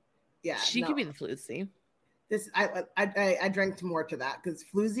 Yeah, she could be the floozy. I drank more to that because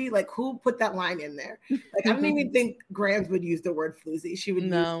floozy, like who put that line in there? Like I don't even think Grams would use the word floozy. She would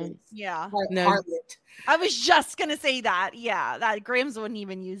use harlot. I was just gonna say that. Yeah, that Grams wouldn't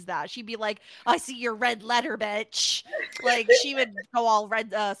even use that. She'd be like, I see your red letter, bitch. Like she would go all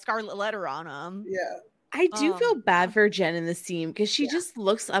red scarlet letter on him. Yeah. I do feel bad for Jen in the scene because she just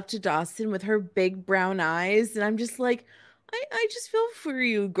looks up to Dawson with her big brown eyes, and I'm just like, I just feel for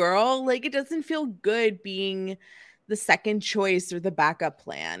you, girl. Like, it doesn't feel good being the second choice or the backup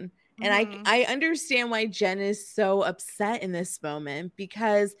plan. And I understand why Jen is so upset in this moment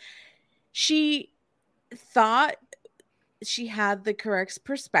because she thought she had the correct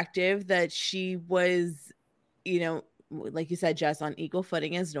perspective that she was, like you said, Jess, on equal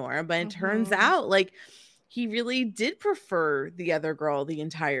footing as Nora. But it turns out, like, he really did prefer the other girl the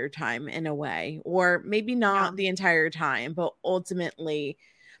entire time in a way, or maybe not the entire time, but ultimately.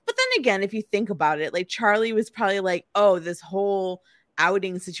 But then again, if you think about it, like Charlie was probably like, oh, this whole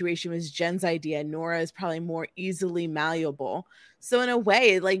outing situation was Jen's idea. Nora is probably more easily malleable. So in a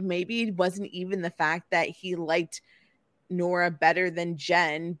way, like maybe it wasn't even the fact that he liked Nora better than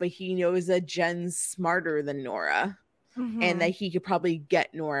Jen, but he knows that Jen's smarter than Nora and that he could probably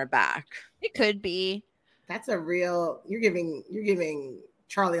get Nora back. It could be. That's a real. You're giving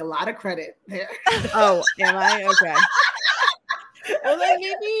Charlie a lot of credit there. Oh, am I? Okay. Well, then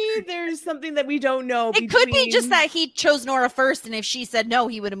maybe there's something that we don't know. It could be just that he chose Nora first, and if she said no,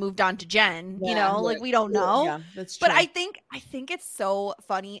 he would have moved on to Jen. Like we don't know. Yeah, that's true. But I think it's so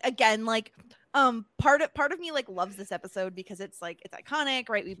funny. Again, like Part of me like loves this episode because it's iconic,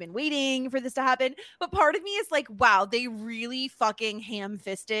 right? We've been waiting for this to happen. But part of me is like, wow, they really fucking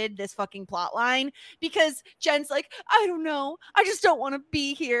ham-fisted this fucking plot line, because Jen's like, I don't know, I just don't want to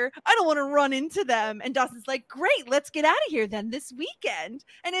be here. I don't want to run into them. And Dawson's like, great, let's get out of here then this weekend.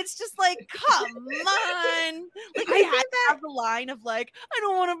 And it's just like, come on. Like, they had to have the line of like, I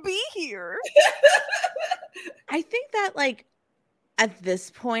don't want to be here. I think that like at this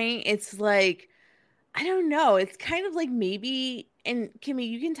point, it's like, I don't know. It's kind of like maybe, and Kimmy,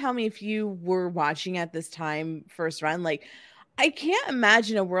 you can tell me if you were watching at this time, first run, like, I can't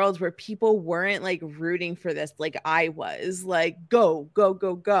imagine a world where people weren't like rooting for this like I was, like, go, go,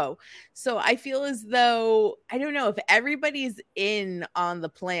 go, go. So I feel as though, I don't know, if everybody's in on the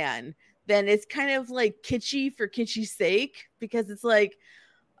plan, then it's kind of like kitschy for kitschy's sake, because it's like,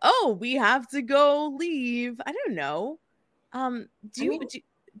 oh, we have to go leave. I don't know. I feel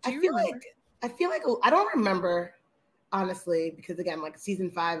like I don't remember, honestly, because again, like season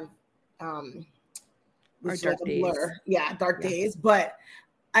 5 was Dark like a Days. blur. Yeah, Dark Days. But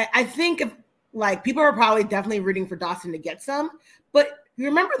I think if, like, people are probably definitely rooting for Dawson to get some. But you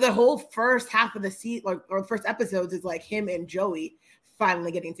remember the whole first half of the season, or the first episodes, is like him and Joey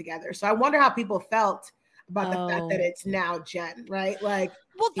finally getting together. So I wonder how people felt about the fact that it's now Jen, right? Like,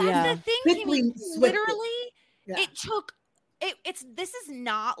 well, that's the thing, Kimmy. Literally, yeah. it took. This is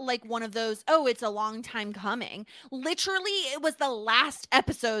not like one of those, oh, it's a long time coming. Literally, it was the last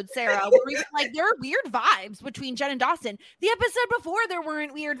episode, Sarah, where we were like, there are weird vibes between Jen and Dawson. The episode before, there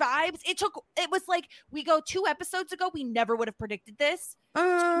weren't weird vibes. It was like, we go 2 episodes ago, we never would have predicted this.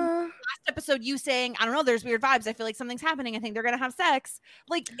 Last episode, you saying, I don't know, there's weird vibes. I feel like something's happening. I think they're going to have sex.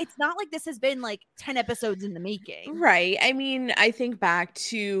 Like, it's not like this has been like 10 episodes in the making. Right. I mean, I think back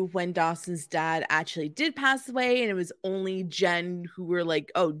to when Dawson's dad actually did pass away, and it was only Jen who were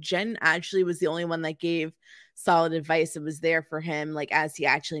like, oh, Jen actually was the only one that gave solid advice. It was there for him, like, as he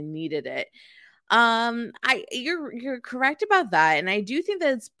actually needed it. You're correct about that. And I do think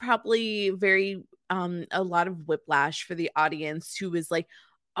that it's probably very a lot of whiplash for the audience, who is like,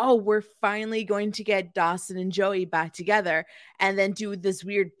 oh, we're finally going to get Dawson and Joey back together, and then do this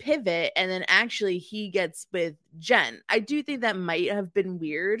weird pivot, and then actually he gets with Jen. I do think that might have been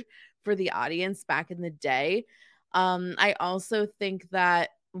weird for the audience back in the day. I also think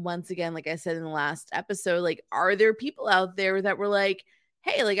that, once again, like I said in the last episode, like, are there people out there that were like,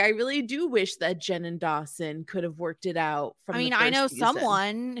 hey, like, I really do wish that Jen and Dawson could have worked it out from I know season.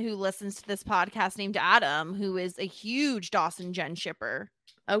 someone who listens to this podcast named Adam, who is a huge Dawson Jen shipper.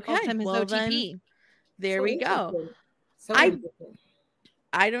 Okay, him his well, OTP. then, there we go. I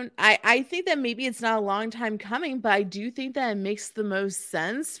think that maybe it's not a long time coming, but I do think that it makes the most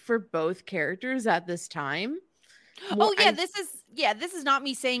sense for both characters at this time. This is not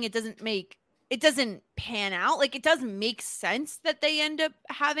me saying it doesn't pan out. Like, it does make sense that they end up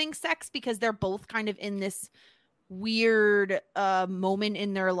having sex, because they're both kind of in this weird moment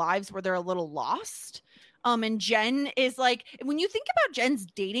in their lives where they're a little lost. And Jen is like, when you think about Jen's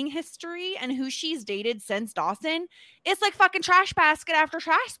dating history and who she's dated since Dawson, it's like fucking trash basket after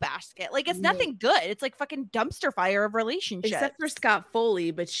trash basket. Like, it's nothing good. It's like fucking dumpster fire of relationships. Except for Scott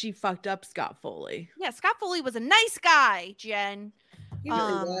Foley, but she fucked up Scott Foley. Yeah, Scott Foley was a nice guy, Jen. He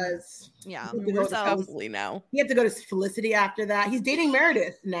really was. Yeah. Scott Foley now. He had to go to Felicity after that. He's dating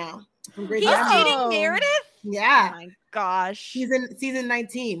Meredith now. From Grey's He's Anatomy. dating Meredith? Yeah. Oh my gosh. He's in season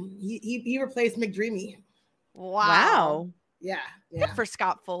 19. He replaced McDreamy. Wow. Yeah. Good for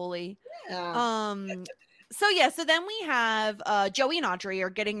Scott Foley. Yeah. So then we have Joey and Audrey are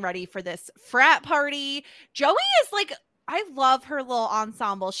getting ready for this frat party. Joey is like, I love her little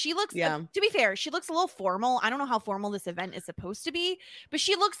ensemble. She looks, to be fair, she looks a little formal. I don't know how formal this event is supposed to be, but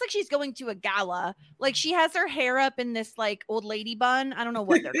she looks like she's going to a gala. Like, she has her hair up in this like old lady bun. I don't know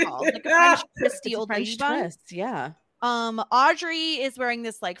what they're called. Like a French twisty old lady bun. Twist, yeah. Audrey is wearing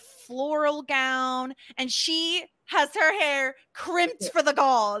this like floral gown, and she has her hair crimped for the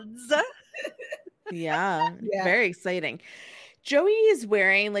gods. Yeah, very exciting. Joey is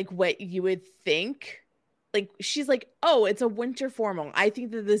wearing like what you would think. Like, she's like, oh, it's a winter formal. I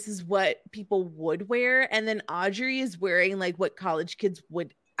think that this is what people would wear. And then Audrey is wearing like what college kids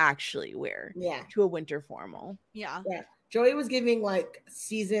would actually wear to a winter formal. Yeah. Joey was giving like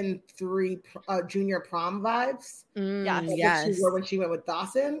season 3 junior prom vibes. Yes. She wore when she went with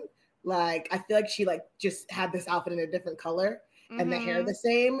Dawson. Like, I feel like she like just had this outfit in a different color and the hair the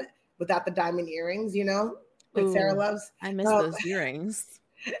same without the diamond earrings, you know, like Sarah loves. I miss those earrings.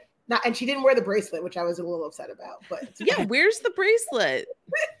 And she didn't wear the bracelet, which I was a little upset about. But yeah, where's the bracelet?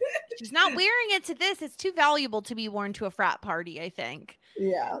 She's not wearing it to this. It's too valuable to be worn to a frat party, I think.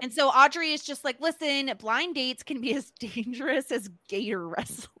 Yeah. And so Audrey is just like, listen, blind dates can be as dangerous as gator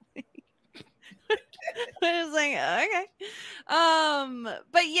wrestling. I was like, okay.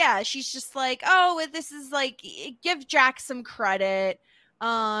 But yeah, she's just like, oh, this is like, give Jack some credit.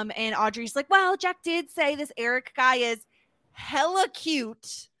 And Audrey's like, well, Jack did say this Eric guy is hella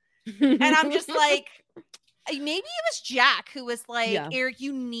cute. And I'm just like, maybe it was Jack who was like, Eric,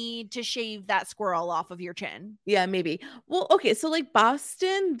 you need to shave that squirrel off of your chin. Yeah, maybe. Well, okay, so like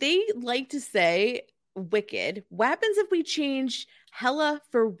Boston, they like to say wicked. What happens if we change hella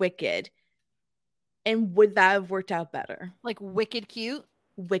for wicked? And would that have worked out better? Like wicked cute?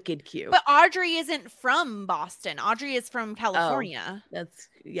 Wicked cute. But Audrey isn't from Boston. Audrey is from California. That's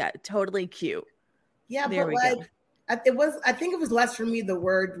totally cute. Yeah, there but like I think it was less for me the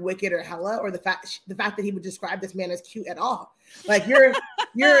word wicked or hella, or the fact that he would describe this man as cute at all. Like you're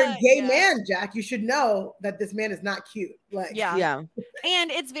a gay man, Jack. You should know that this man is not cute. Like yeah.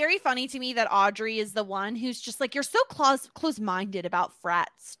 And it's very funny to me that Audrey is the one who's just like, you're so close-minded about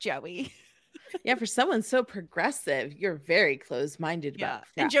frats, Joey. Yeah, for someone so progressive, you're very close-minded about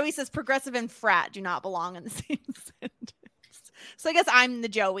frats. And Joey says progressive and frat do not belong in the same sentence. So I guess I'm the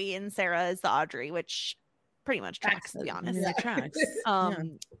Joey and Sarah is the Audrey, which pretty much tracks, to be honest. Yeah, tracks.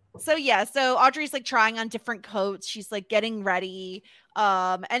 So Audrey's like trying on different coats. She's like getting ready.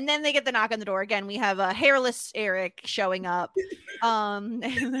 And then they get the knock on the door again. We have a hairless Eric showing up. And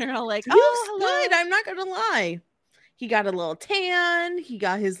they're all like, "Oh, good. I'm not gonna lie. He got a little tan. He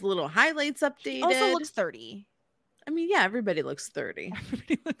got his little highlights updated. Also looks 30. I mean, yeah, everybody looks 30.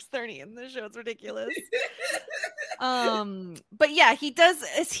 Everybody looks 30 in this show. It's ridiculous. But yeah, he does.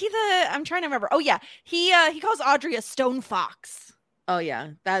 Is he the? I'm trying to remember. Oh yeah, he calls Audrey a stone fox. Oh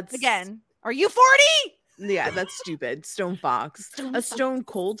yeah, that's again. Are you 40? Yeah, that's stupid. Stone fox. Stone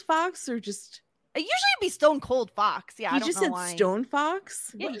cold fox, or just? It usually be stone cold fox. Yeah, he just said stone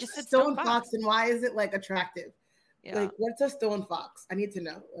fox. Yeah, he just said stone fox. And why is it like attractive? Yeah. Like, what's a stone fox? I need to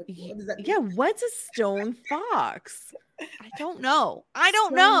know. Like, what does that mean? Yeah, what's a stone fox? I don't know.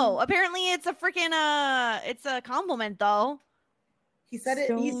 Apparently it's a freaking it's a compliment though. He said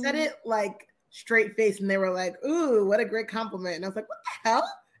it like straight face, and they were like, ooh, what a great compliment. And I was like, what the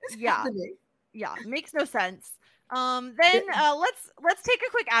hell is happening? Yeah, makes no sense. Then let's take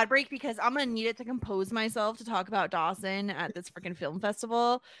a quick ad break because I'm gonna need it to compose myself to talk about Dawson at this freaking film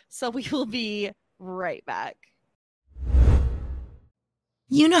festival. So we will be right back.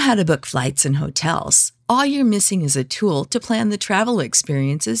 You know how to book flights and hotels. All you're missing is a tool to plan the travel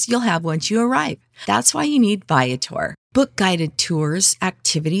experiences you'll have once you arrive. That's why you need Viator. Book guided tours,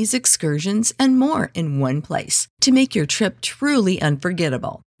 activities, excursions, and more in one place to make your trip truly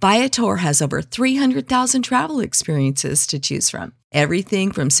unforgettable. Viator has over 300,000 travel experiences to choose from.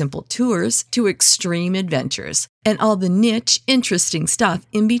 Everything from simple tours to extreme adventures and all the niche, interesting stuff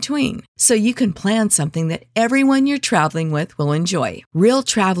in between. So you can plan something that everyone you're traveling with will enjoy. Real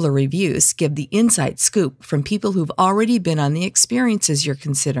traveler reviews give the inside scoop from people who've already been on the experiences you're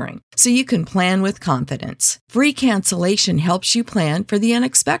considering. So you can plan with confidence. Free cancellation helps you plan for the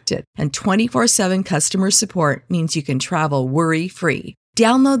unexpected. And 24/7 customer support means you can travel worry-free.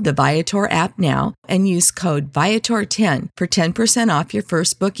 Download the Viator app now and use code Viator10 for 10% off your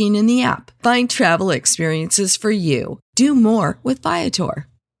first booking in the app. Find travel experiences for you. Do more with Viator.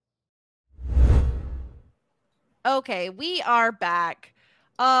 Okay, we are back.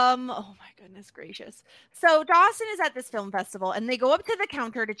 Oh my goodness gracious. So Dawson is at this film festival and they go up to the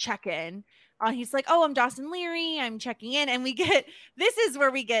counter to check in. He's like, oh, I'm Dawson Leary. I'm checking in. And this is where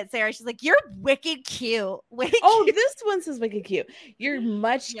we get Sarah. She's like, you're wicked cute. Cute. This one says wicked cute. You're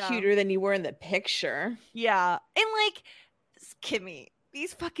much cuter than you were in the picture. Yeah. And like, Kimmy,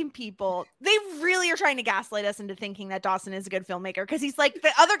 these fucking people, they really are trying to gaslight us into thinking that Dawson is a good filmmaker. Cause he's like,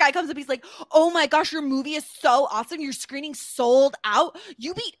 the other guy comes up, he's like, oh my gosh, your movie is so awesome. Your screening sold out.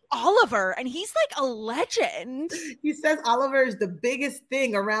 You beat Oliver. And he's like a legend. He says Oliver is the biggest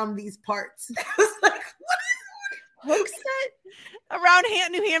thing around these parts. I was like, what is Hooksett?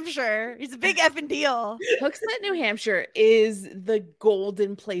 Around New Hampshire. He's a big effing deal. Hooksett, New Hampshire is the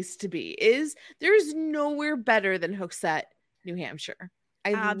golden place to be. There's nowhere better than Hooksett, New Hampshire.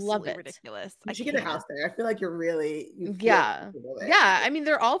 I love it. Ridiculous. You should get a house there. I feel like you're really yeah. I mean,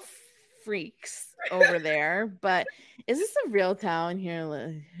 they're all freaks over there, but is this a real town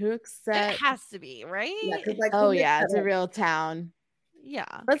here? Hooksett. It has to be, right? Yeah, it's a real town.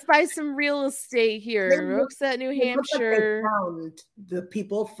 Yeah. Let's buy some real estate here. Hooksett, New Hampshire. Like they found the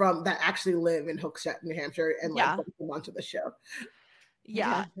people that actually live in Hooksett, New Hampshire, and brought them onto the show.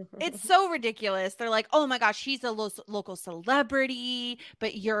 Yeah, it's so ridiculous. They're like, oh my gosh, he's a local celebrity,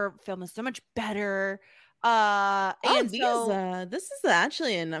 but your film is so much better. This is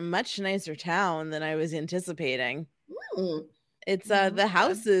actually in a much nicer town than I was anticipating. It's the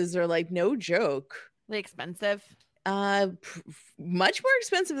houses are like no joke. They expensive. Much more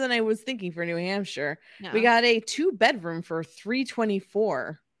expensive than I was thinking for New Hampshire. Yeah. We got a 2-bedroom for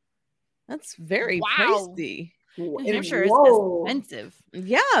 $324. That's very pricey. New Hampshire is expensive.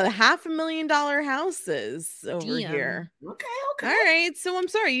 Yeah, $500,000 houses over here. Okay. All right, so I'm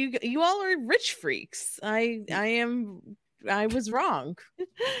sorry, you all are rich freaks. I was wrong.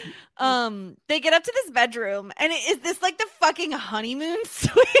 They get up to this bedroom, and is this like the fucking honeymoon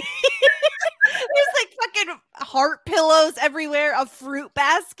suite? There's like fucking heart pillows everywhere, a fruit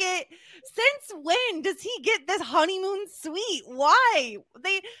basket. Since when does he get this honeymoon suite? Why?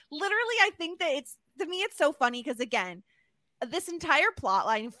 They literally, I think that it's so funny because again, this entire plot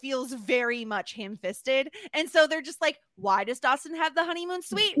line feels very much ham-fisted, and so they're just like, why does Dawson have the honeymoon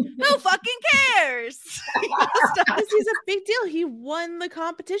suite? Who fucking cares? Because he's a big deal. He won the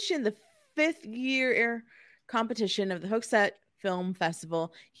competition, the 5th year competition of the Hooksett Film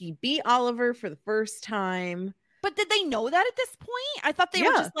Festival. He beat Oliver for the first time. But did they know that at this point? I thought they were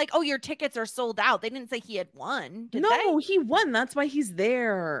just like, oh, your tickets are sold out. They didn't say he had won. Did they? He won. That's why he's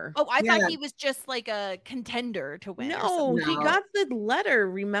there. Oh, I thought he was just like a contender to win. No, he got the letter.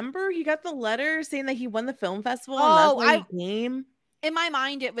 Remember? He got the letter saying that he won the film festival. And that's why he came. In my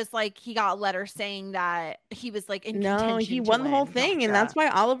mind, it was like he got a letter saying that he was like in contention. No, he won the whole thing, and that's why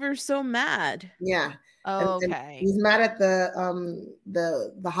Oliver's so mad. Yeah. Oh, and okay. He's mad at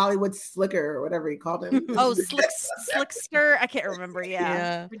the Hollywood slicker or whatever he called him. Oh, slickster. I can't remember.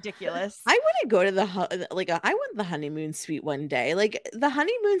 Yeah. Ridiculous. I want to go to I want the honeymoon suite one day. Like the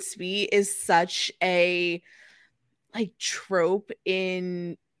honeymoon suite is such a like trope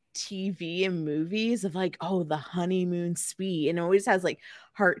in TV and movies of like, oh, the honeymoon suite, and it always has like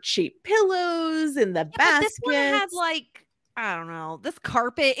heart-shaped pillows and the baskets. This one had like, I don't know, this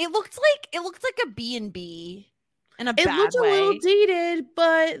carpet. It looked like a B&B in a bad way. It looked a little dated,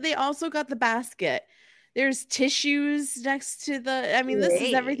 but they also got the basket. There's tissues next to this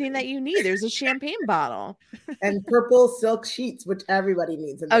is everything that you need. There's a champagne bottle. And purple silk sheets, which everybody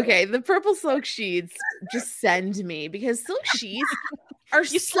needs. Okay, the purple silk sheets, just send me, because silk sheets are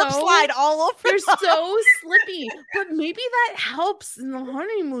slide all over. They're so slippy. But maybe that helps in the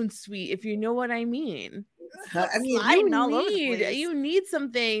honeymoon suite, if you know what I mean. I mean, you need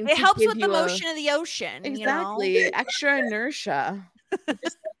something. It helps with the motion of the ocean. Exactly. You know? Extra inertia.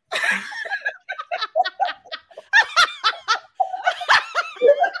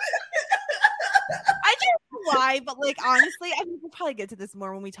 I don't know why, but like honestly, I mean, we'll probably get to this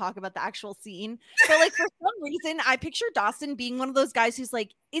more when we talk about the actual scene. But like for some reason, I picture Dawson being one of those guys who's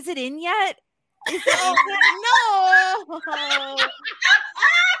like, "Is it in yet? Is it in yet? No."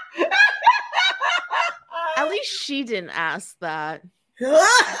 At least she didn't ask that.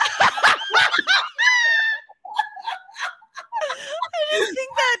 I just think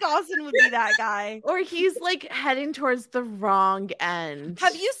that Dawson would be that guy. Or he's like heading towards the wrong end.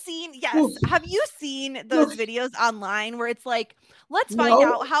 Have you seen those videos online where it's like, let's find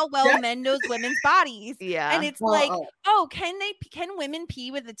out how well men knows women's bodies? Yeah. And it's like, oh, can women pee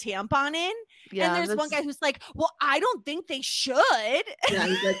with a tampon in? Yeah, and there's one guy who's like, well, I don't think they should. Yeah,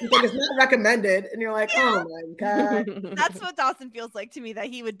 he's like, it's not recommended. And you're like, oh my God. That's what Dawson feels like to me, that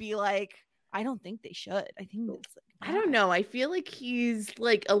he would be like, I don't think they should. I think it's like, I don't know. I feel like he's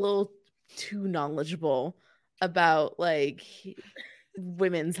like a little too knowledgeable about like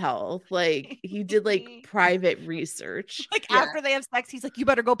women's health. Like he did like private research. Like after they have sex, he's like, you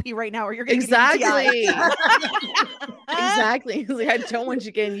better go pee right now or you're gonna exactly. get an UTI. Exactly. He's like, I don't want you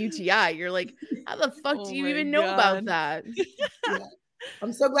to get an UTI. You're like, how the fuck do you even know about that? Yeah.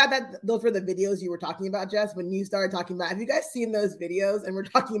 I'm so glad that those were the videos you were talking about, Jess, when you started talking about, have you guys seen those videos? And we're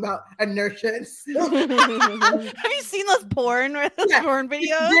talking about inertia. Have you seen those porn videos?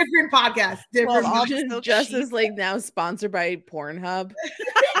 Different podcasts. Jess is like now sponsored by Pornhub.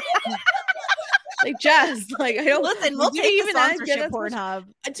 Like Jess, like I don't listen. We'll take even sponsorship Pornhub.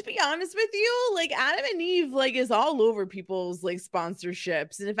 To be honest with you, like Adam and Eve, like is all over people's like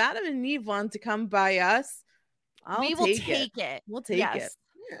sponsorships, and if Adam and Eve want to come by us, we will take it. We'll take it.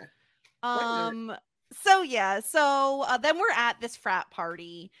 Yeah. So then we're at this frat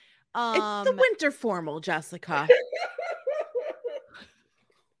party. It's the winter formal, Jessica.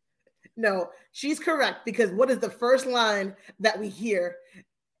 No, she's correct, because what is the first line that we hear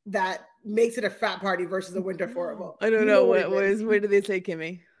that makes it a frat party versus a winter formal? I don't know what did they say,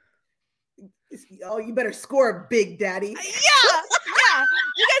 Kimmy? Oh, you better score, Big Daddy. Yeah.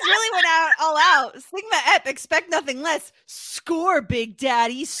 You guys really went all out. Sigma Ep, expect nothing less. Score, Big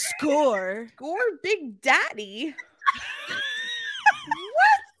Daddy, score. Score, Big Daddy.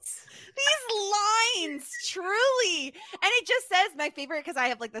 These lines, truly. And it just says, my favorite, because I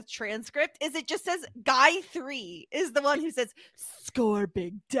have like the transcript, is it just says Guy 3 is the one who says, score,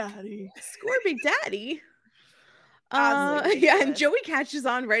 Big Daddy. Score, Big Daddy. Absolutely Yeah, and ridiculous. Joey catches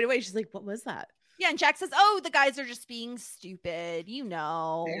on right away. She's like, what was that? Yeah, and Jack says, oh, the guys are just being stupid, you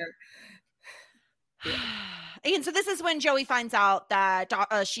know. And so this is when Joey finds out that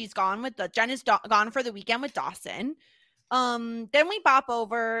she's gone with Jen is gone for the weekend with Dawson. Then we bop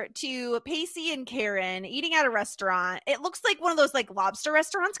over to Pacey and Karen eating at a restaurant. It looks like one of those like lobster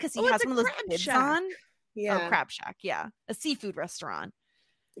restaurants because he has one of those Crab bibs Shack. on. Yeah. Oh, Crab Shack, yeah, a seafood restaurant.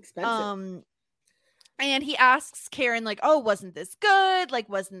 Expensive. And he asks Karen, like, oh, wasn't this good? Like,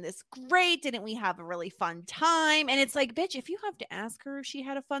 wasn't this great? Didn't we have a really fun time? And it's like, bitch, if you have to ask her if she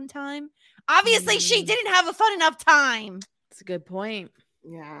had a fun time, obviously she didn't have a fun enough time. That's a good point.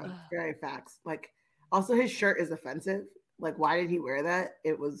 Yeah, very facts. Like, also his shirt is offensive. Like, why did he wear that?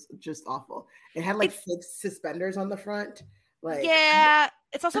 It was just awful. It had like fake suspenders on the front. Like, Yeah,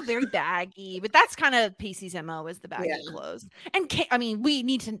 it's also very baggy, but that's kind of Pacey's MO is the baggy clothes. And I mean, we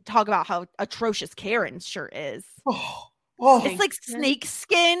need to talk about how atrocious Karen's shirt is. It's like snake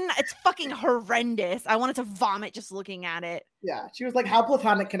skin. It's fucking horrendous. I wanted to vomit just looking at it. Yeah, she was like, "How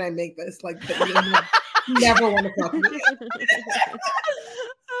platonic can I make this? Like, never want to fuck me."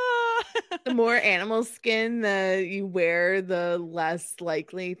 The more animal skin that you wear, the less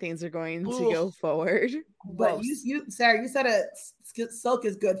likely things are going to go forward. But you, Sarah, you said silk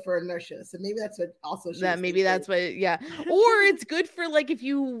is good for inertia, so maybe that's what also. That's what, yeah. Or it's good for like if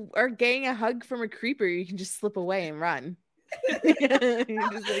you are getting a hug from a creeper, you can just slip away and run. You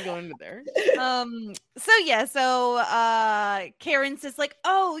just like go into there. So Karen says like,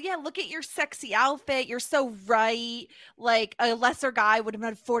 oh yeah, look at your sexy outfit, you're so right, like a lesser guy would have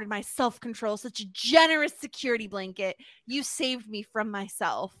afforded my self-control, such a generous security blanket, you saved me from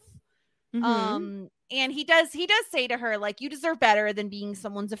myself. And he does say to her like, you deserve better than being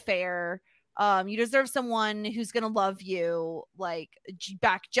someone's affair. You deserve someone who's going to love you like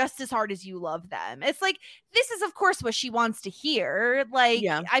back just as hard as you love them. It's like, this is of course what she wants to hear. Like,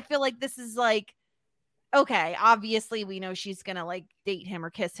 I feel like this is like, okay, obviously we know she's going to like date him or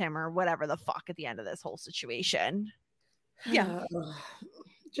kiss him or whatever the fuck at the end of this whole situation. Yeah.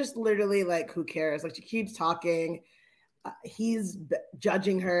 Just literally like, who cares? Like, she keeps talking. He's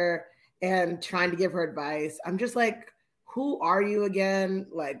judging her and trying to give her advice. I'm just like, who are you again?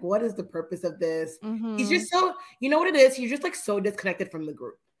 Like, what is the purpose of this? He's just so, you know what it is? He's just like so disconnected from the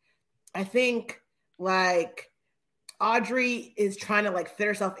group. I think like Audrey is trying to like fit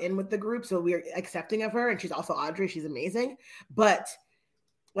herself in with the group. So we're accepting of her. And she's also Audrey. She's amazing. But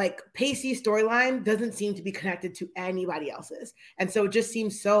like Pacey's storyline doesn't seem to be connected to anybody else's. And so it just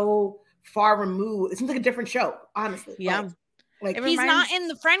seems so far removed. It seems like a different show, honestly. Yeah. Like he's not in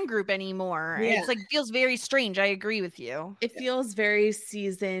the friend group anymore. Yeah. It's like feels very strange. I agree with you. It feels very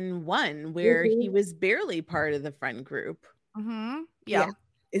season 1 where he was barely part of the friend group. Yeah,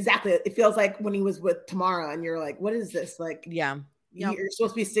 exactly. It feels like when he was with Tamara and you're like, what is this? Like, yeah, you're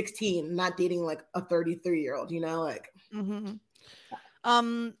supposed to be 16, not dating like a 33-year-old, you know, like.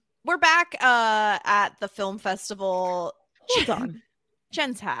 We're back at the film festival. Hold on.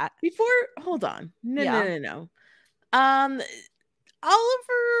 Jen's hat. Hold on. No.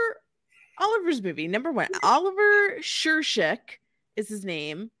 Oliver's movie, number 1, Oliver Shurshik is his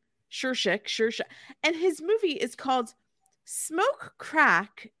name. Shurshik. And his movie is called Smoke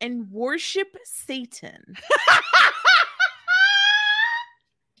Crack and Worship Satan.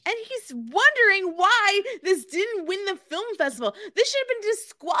 And he's wondering why this didn't win the film festival. This should have been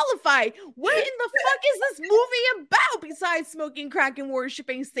disqualified. What in the fuck is this movie about besides smoking crack and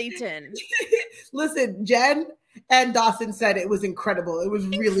worshiping Satan? Listen, Jen and Dawson said it was incredible. It was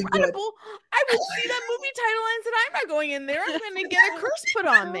really good. I would see that movie title and said, I'm not going in there. I'm going to get a curse put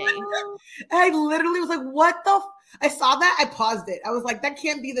on me. I literally was like, what the I saw that. I paused it. I was like, that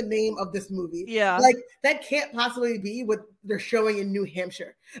can't be the name of this movie. Yeah. Like, that can't possibly be what they're showing in New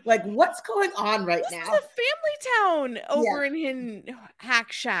Hampshire. Like, what's going on right now? This is a family town over in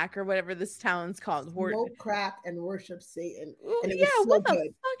Hack Shack or whatever this town's called. Smoke Crack and Worship Satan. And it yeah, was so what the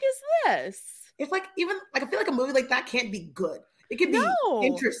good. fuck is this? It's like, even, like, I feel like a movie like that can't be good. It could be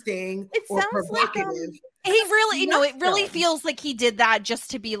interesting or provocative. He really, it really feels like he did that just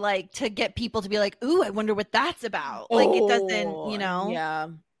to be like, to get people to be like, ooh, I wonder what that's about. Like, it doesn't, Yeah.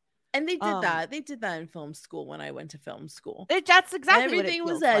 And they did that. They did that in film school when I went to film school. That's exactly and everything what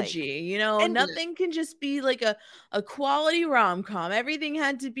it was feels edgy. like. You know, And- nothing can just be like a quality rom-com. Everything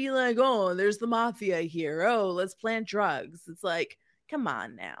had to be like, oh, there's the mafia here. Oh, let's plant drugs. It's like, come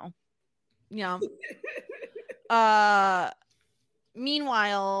on now. Yeah.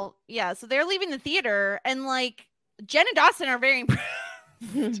 Meanwhile, yeah, so they're leaving the theater, and like Jen and Dawson are very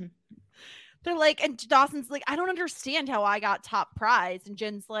impressed. They're like, and Dawson's like, I don't understand how I got top prize. And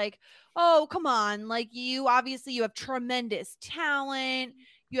Jen's like, oh, come on. Like, you obviously you have tremendous talent.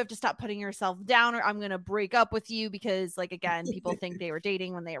 You have to stop putting yourself down, or I'm going to break up with you because, like, again, people think they were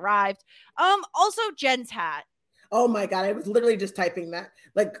dating when they arrived. Also Jen's hat. Oh my God. I was literally just typing that.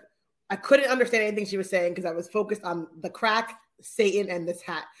 Like, I couldn't understand anything she was saying because I was focused on the crack, Satan, and this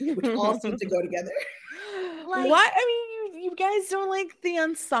hat, which all seem to go together. Like, what? I mean, you guys don't like the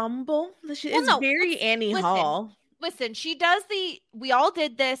ensemble? It's very Annie Hall. Listen, she does we all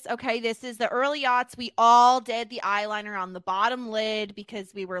did this. Okay. This is the early aughts. We all did the eyeliner on the bottom lid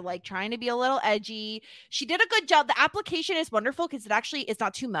because we were like trying to be a little edgy. She did a good job. The application is wonderful because it actually is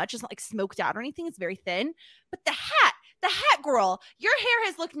not too much. It's not like smoked out or anything. It's very thin. But the hat girl, your hair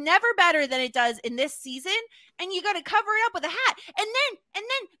has looked never better than it does in this season. And you got to cover it up with a hat. And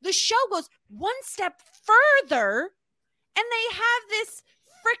then the show goes one step further. And they have this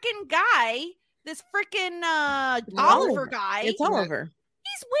freaking guy, this freaking Oliver guy. It's Oliver.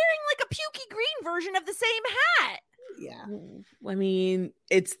 He's wearing like a pukey green version of the same hat. Yeah. I mean,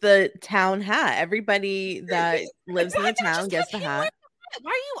 it's the town hat. Everybody that lives in the town gets the hat.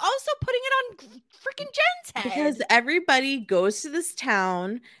 Why are you also putting it on freaking Jen's head? Because everybody goes to this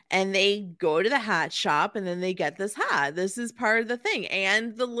town and they go to the hat shop and then they get this hat. This is part of the thing.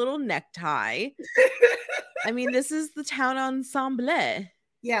 And the little necktie. I mean, this is the town ensemble.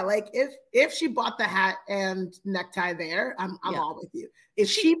 Yeah, like if she bought the hat and necktie there, I'm all with you. If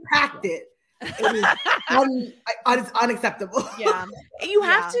she packed it, it's unacceptable. Yeah. You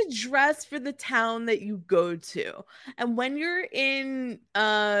have to dress for the town that you go to. And when you're in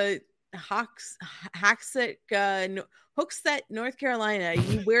Hooksett, North Carolina,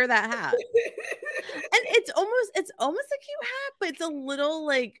 you wear that hat. And it's almost a cute hat, but it's a little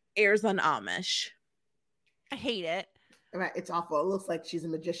like airs on Amish. I hate it. Right, it's awful. It looks like she's a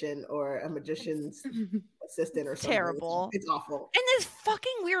magician or a magician's assistant or something. Terrible. It's awful. And this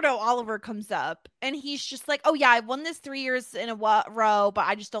fucking weirdo Oliver comes up and he's just like, oh yeah, I've won this 3 years in a row, but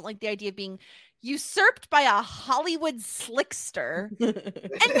I just don't like the idea of being usurped by a Hollywood slickster.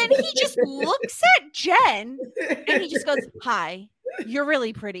 And then he just looks at Jen and he just goes, hi, you're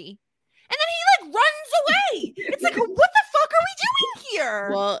really pretty. And then he like runs away. It's like, what the fuck are we doing here?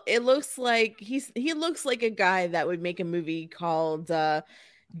 Well, it looks like he looks like a guy that would make a movie called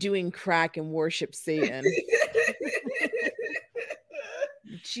Doing Crack and Worship Satan.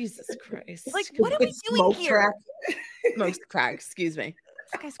 Jesus Christ. Like, what are we doing here? Most crack, excuse me.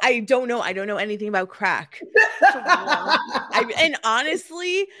 I don't know anything about crack. And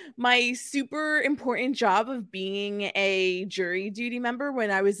honestly, my super important job of being a jury duty member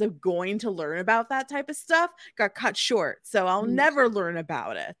when I was going to learn about that type of stuff got cut short. So I'll never learn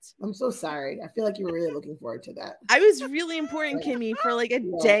about it. I'm so sorry. I feel like you were really looking forward to that. I was really important, Kimmy, for like a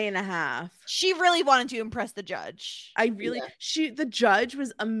day and a half. She really wanted to impress the judge. The judge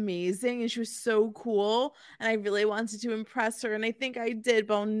was amazing and she was so cool. And I really wanted to impress her. And I think I did,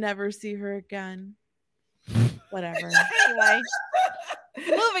 but I'll never see her again. Whatever. Anyway,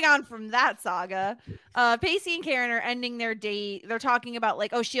 moving on from that saga, Pacey and Karen are ending their date. They're talking about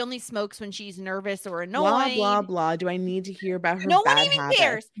like, oh, she only smokes when she's nervous or annoyed. Blah, blah, blah. Do I need to hear about her No bad one even habits?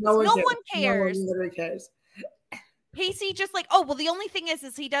 cares. No one cares. No one literally cares. Pacey just like, oh, well, the only thing is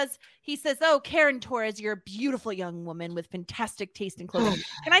he says, oh, Karen Torres, you're a beautiful young woman with fantastic taste in clothing.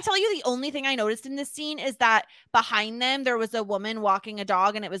 Can I tell you the only thing I noticed in this scene is that behind them, there was a woman walking a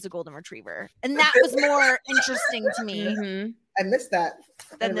dog and it was a golden retriever. And that was more interesting to me. Mm-hmm. I missed that.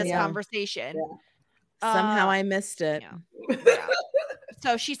 Than this conversation. Yeah. Somehow I missed it. Yeah.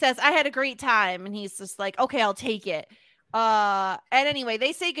 So she says, I had a great time. And he's just like, okay, I'll take it. And anyway,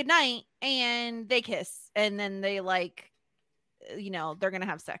 they say goodnight and they kiss. And then they like, they're going to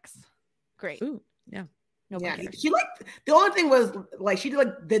have sex. Great. Ooh, yeah. Nobody cares. She the only thing was like she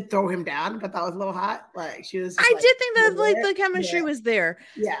did throw him down, but that was a little hot. Like she was. I did think that like the chemistry was there.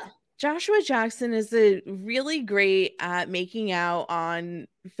 Yeah. Joshua Jackson is really great at making out on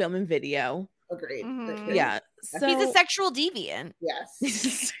film and video. Agreed. Mm-hmm. Yeah. So he's a sexual deviant.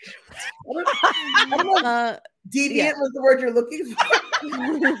 Yes. Deviant was the word you're looking for.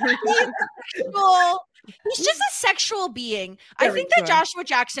 Well, he's just a sexual being. I think that Joshua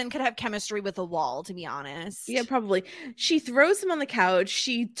Jackson could have chemistry with a wall, to be honest. Yeah, probably. She throws him on the couch.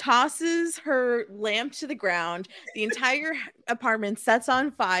 She tosses her lamp to the ground. The entire apartment sets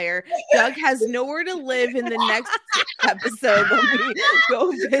on fire. Doug has nowhere to live in the next episode when we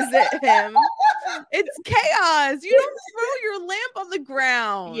go visit him. It's chaos. You don't throw your lamp on the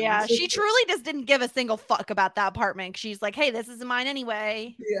ground. Yeah, she truly just didn't give a single fuck about that apartment. She's like, hey, this isn't mine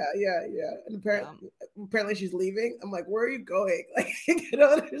anyway. Yeah. And apparently she's leaving. I'm like, where are you going? Like, I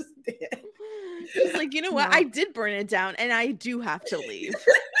don't understand. She's like, you know what? I did burn it down and I do have to leave.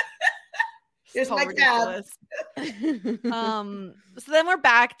 It's so ridiculous. So then we're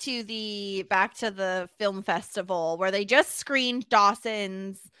back to the film festival where they just screened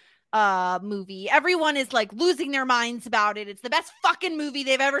Dawson's movie. Everyone is like losing their minds about it. It's the best fucking movie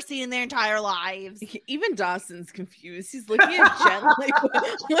they've ever seen in their entire lives. Even Dawson's confused. He's looking at Jen like, what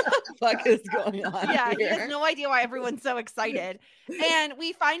the fuck is going on? Yeah, here? He has no idea why everyone's so excited. And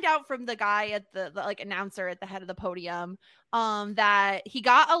we find out from the guy at the like announcer at the head of the podium that he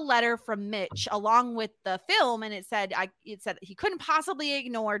got a letter from Mitch along with the film, and it said he couldn't possibly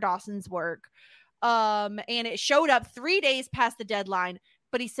ignore Dawson's work. And it showed up 3 days past the deadline.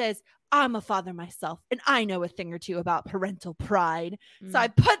 But he says, I'm a father myself, and I know a thing or two about parental pride. So I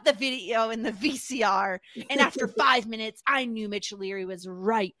put the video in the VCR, and after 5 minutes, I knew Mitch Leary was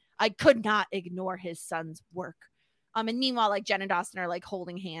right. I could not ignore his son's work. And meanwhile, like Jen and Dawson are like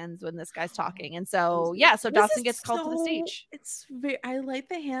holding hands when this guy's talking. And so, so Dawson gets called to the stage. I like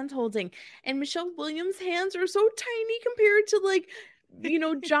the hand holding. And Michelle Williams' hands are so tiny compared to like,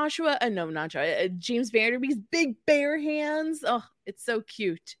 Joshua, James Vanderbeek's big bare hands. Oh, it's so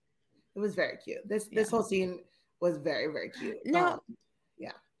cute. It was very cute. This whole scene was very, very cute. Now,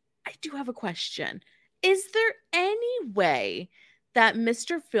 I do have a question. Is there any way that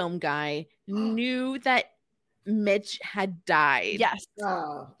Mr. Film Guy knew that Mitch had died? Yes.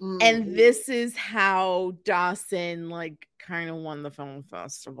 And this is how Dawson like kind of won the film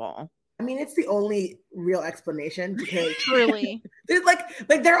festival. I mean, it's the only real explanation because truly, there's like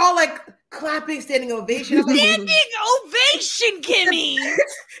they're all like clapping, standing ovation. Standing ovation, Kimmy.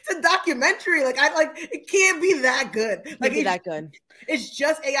 It's a documentary. Like it can't be that good. Like It's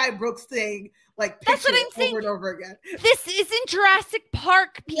just AI Brooks saying like that's what I'm saying over and over again. This isn't Jurassic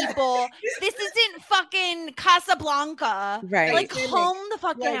Park, people. This isn't fucking Casablanca. Right? Like calm the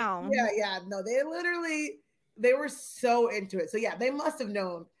fuck down. Yeah. No, they were so into it. So yeah, they must have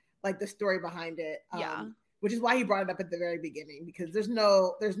known like the story behind it. Which is why he brought it up at the very beginning, because there's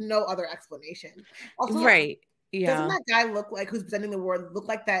no other explanation. Also, right. Yeah. Doesn't that guy who's presenting the award look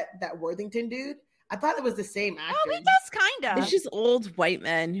like that Worthington dude? I thought it was the same actor. Oh, he does kind of. It's just old white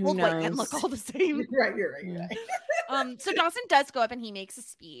men. Who knows? White men look all the same. You're right. So Dawson does go up and he makes a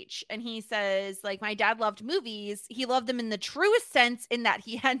speech and he says, like, my dad loved movies. He loved them in the truest sense, in that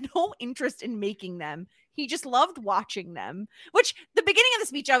he had no interest in making them. He just loved watching them, which the beginning of the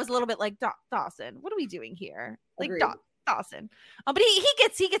speech, I was a little bit like, Dawson, what are we doing here? Like, Dawson. But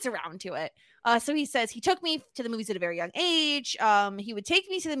he gets around to it. So he says he took me to the movies at a very young age. He would take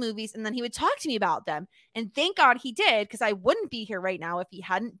me to the movies and then he would talk to me about them. And thank God he did, because I wouldn't be here right now if he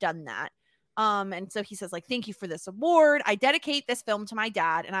hadn't done that. And so he says, like, thank you for this award. I dedicate this film to my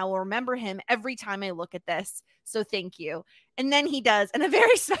dad, and I will remember him every time I look at this. So thank you. And then he does, and a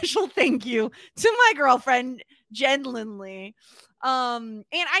very special thank you to my girlfriend, Jen Lindley. And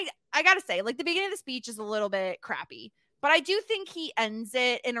I gotta say, like, the beginning of the speech is a little bit crappy, but I do think he ends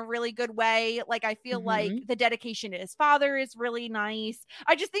it in a really good way. Like, I feel like the dedication to his father is really nice.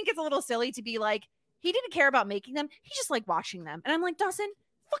 I just think it's a little silly to be like, he didn't care about making them. He just liked watching them. And I'm like, Dawson,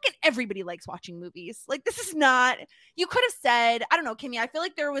 fucking everybody likes watching movies. Like, this is not, you could have said, I don't know, Kimmy, I feel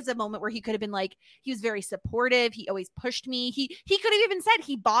like there was a moment where he could have been like, he was very supportive. He always pushed me. He could have even said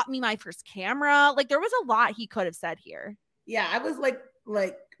he bought me my first camera. Like, there was a lot he could have said here. Yeah, I was like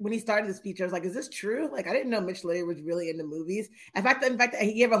when he started the speech, I was like, is this true? Like, I didn't know Mitch Leary was really into movies. In fact,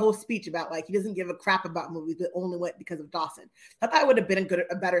 he gave a whole speech about like he doesn't give a crap about movies, but only went because of Dawson. I thought it would have been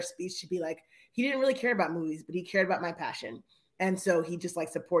a better speech to be like, he didn't really care about movies, but he cared about my passion. And so he just like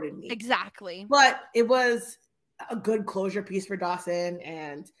supported me. Exactly. But it was a good closure piece for Dawson,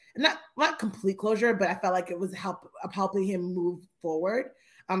 and not complete closure, but I felt like it was helping him move forward.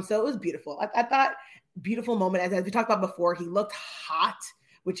 So it was beautiful. I thought beautiful moment. As we talked about before, he looked hot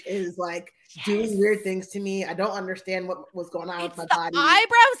which is like doing weird things to me. I don't understand what was going on with my body.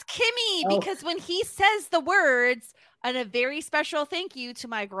 Eyebrows, Kimmy, because when he says the words, and a very special thank you to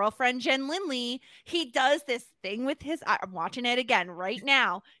my girlfriend Jen Lindley, he does this thing with his I'm watching it again right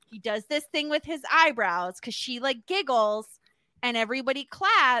now. He does this thing with his eyebrows because she like giggles and everybody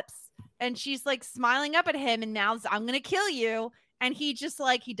claps and she's like smiling up at him and mouths, I'm gonna kill you. And he just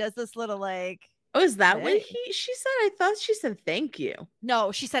like he does this little like, oh, is that what she said? I thought she said thank you.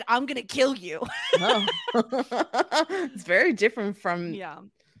 No, she said I'm gonna kill you. Oh. It's very different from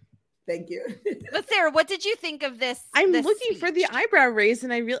thank you. But Sarah, what did you think of this? I'm this looking speech? for the eyebrow raise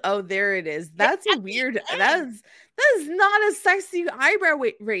and I real oh, there it is. That's a weird that is not a sexy eyebrow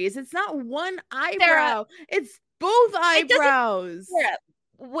raise. It's not one eyebrow. Sarah, it's both eyebrows.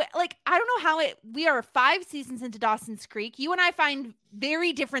 Like I don't know how we are 5 seasons into Dawson's Creek. You and I find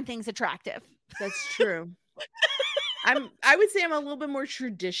very different things attractive. That's true. I would say I'm a little bit more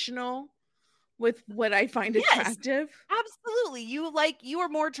traditional with what I find attractive. Absolutely. You are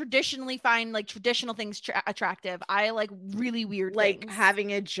more traditionally find like traditional things attractive. I like really weird like things.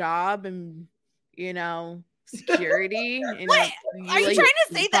 Having a job and security. And what? Are you trying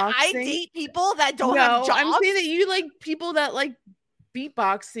to say that I date people that don't have jobs? I'm saying that you like people that like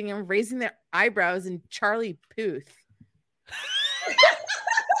beatboxing and raising their eyebrows and Charlie Puth.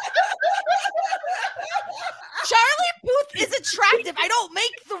 Charlie Puth is attractive. I don't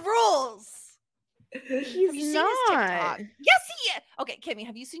make the rules. He's not. Yes, he is. Okay, Kimmy,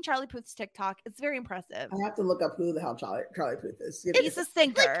 have you seen Charlie Puth's TikTok? It's very impressive. I have to look up who the hell Charlie Puth is. He's a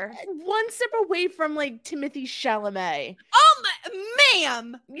singer. Like one step away from like Timothy Chalamet.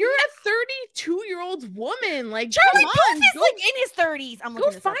 Ma'am, you're a 32-year-old woman. Like Charlie Puth is like in his 30s. I'm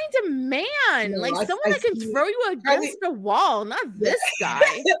go find a man, like someone that can throw you against the wall, not this guy.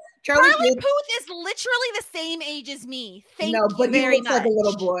 Charlie Puth is literally the same age as me. Thank you but very he looks much. like a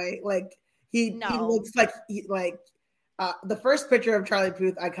little boy. Like he looks like the first picture of Charlie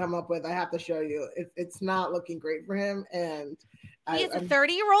Puth I come up with. I have to show you. It's not looking great for him, and he is a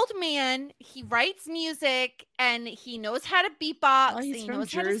 30-year-old man. He writes music and he knows how to beatbox. And he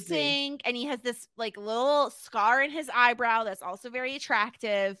knows how to sing. And he has this like little scar in his eyebrow that's also very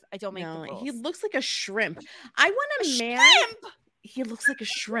attractive. I don't make the rules. He looks like a shrimp. I want a man. Shrimp? He looks like a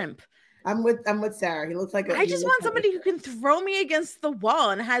shrimp. I'm with Sarah. He looks like I just want somebody who can throw me against the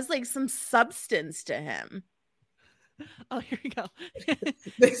wall and has like some substance to him. Oh, here we go.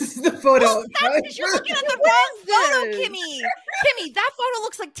 This is the photo. You're looking at the wrong photo, Kimmy. Kimmy, that photo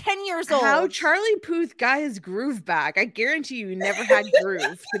looks like 10 years old. How Charlie Puth got his groove back. I guarantee you never had groove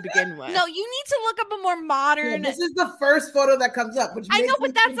to begin with. No, you need to look up a more modern. Yeah, this is the first photo that comes up. Which I know,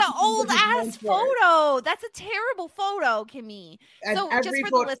 but that's an old ass photo. That's a terrible photo, Kimmy. So just for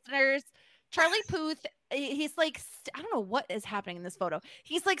the listeners, Charlie Puth, he's like, I don't know what is happening in this photo.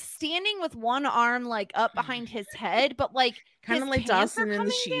 He's like standing with one arm like up behind his head, but like kind of like Dawson in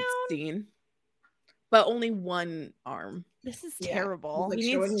the Sheets scene, but only one arm. This is terrible. Like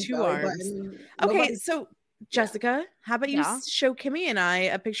he needs 2 arms. Okay, so Jessica, how about you show Kimmy and I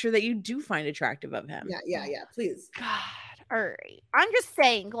a picture that you do find attractive of him? Yeah, please. God, all right. I'm just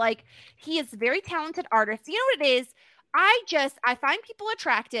saying, like, he is a very talented artist. You know what it is? I find people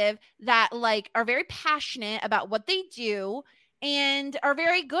attractive that like are very passionate about what they do and are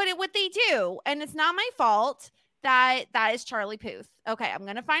very good at what they do. And it's not my fault that is Charlie Puth. Okay, I'm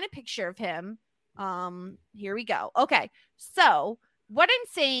going to find a picture of him. Here we go. Okay. So what I'm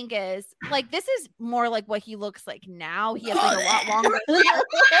saying is like, this is more like what he looks like now. He has like a lot longer hair.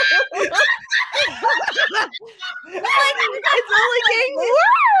 Like, it's only getting worse.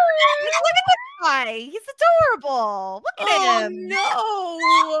 Look at this guy. He's adorable. Look at him.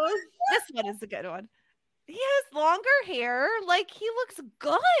 No. This one is a good one. He has longer hair. Like, he looks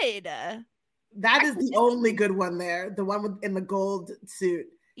good. That is the only good one there. The one in the gold suit.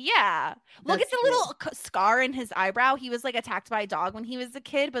 Yeah. Look at the little scar in his eyebrow. He was like attacked by a dog when he was a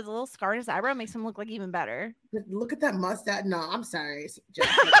kid, but the little scar in his eyebrow makes him look like even better. Look at that mustache. No, I'm sorry.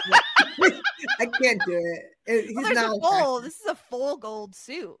 I can't do it. This is a full gold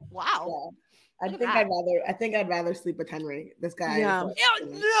suit. Wow. Yeah. I think I'd rather sleep with Henry. This guy. Yeah.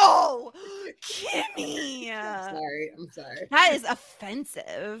 No, Kimmy. I'm sorry. That is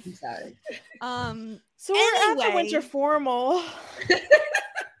offensive. I'm sorry. So we're at the winter formal.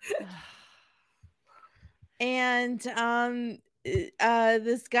 And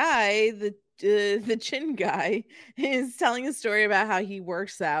this guy, the chin guy, is telling a story about how he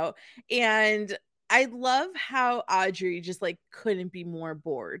works out, and I love how Audrey just like couldn't be more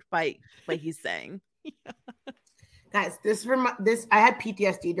bored by what he's saying. Guys, this I had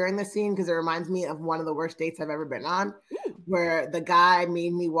PTSD during this scene because it reminds me of one of the worst dates I've ever been on. where the guy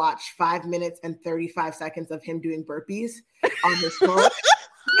made me watch 5 minutes and 35 seconds of him doing burpees on his phone.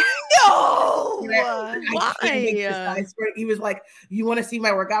 No, why? He was like, "You want to see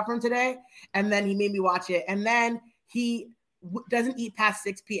my workout from today?" And then he made me watch it. And then he doesn't eat past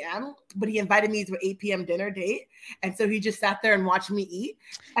 6 p.m., but he invited me to an 8 p.m. dinner date. And so he just sat there and watched me eat.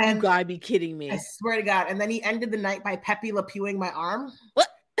 And you gotta be kidding me. I swear to God. And then he ended the night by Pepe Le Pewing my arm. What?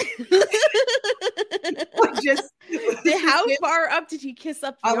 How How far up did he kiss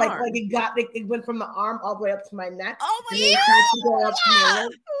up the arm? Like it went from the arm all the way up to my neck. Oh my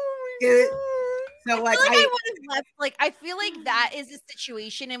God. So like I feel like that is a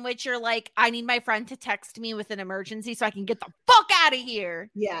situation in which you're like, I need my friend to text me with an emergency so I can get the fuck out of here.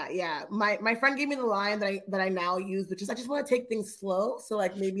 Yeah. My friend gave me the line that I now use, which is I just want to take things slow. So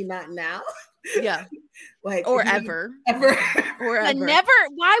like maybe not now. Yeah. Like or ever. Or ever. Never.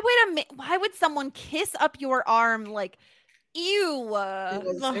 Why would someone kiss up your arm? Like, ew.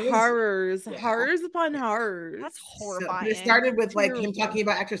 Horrors upon horrors. That's horrifying. So it started with like him talking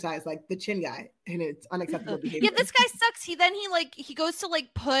about exercise, like the chin guy, and it's unacceptable behavior. Yeah, this guy sucks. He goes to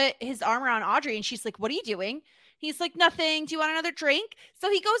like put his arm around Audrey, and she's like, "What are you doing?" He's like, "Nothing. Do you want another drink?" So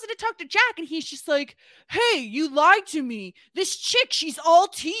he goes in to talk to Jack, and he's just like, "Hey, you lied to me. This chick, she's all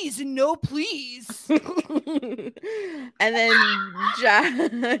tease and no please." And then Jack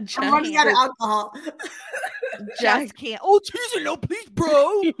I'm running out of alcohol. Jack can't. Oh, tease and no please,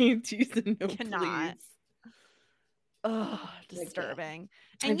 bro. Tease and no cannot. Please. Oh, disturbing.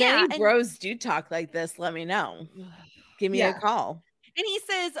 And if any bros do talk like this, let me know. Give me a call. And he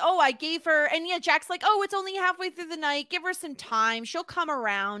says, "Oh, I gave her," and yeah, Jack's like, "Oh, it's only halfway through the night. Give her some time. She'll come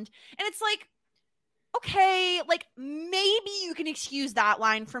around." And it's like, okay, like maybe you can excuse that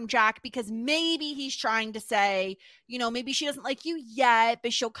line from Jack because maybe he's trying to say, you know, maybe she doesn't like you yet,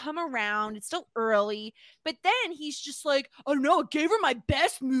 but she'll come around. It's still early. But then he's just like, "Oh no, I gave her my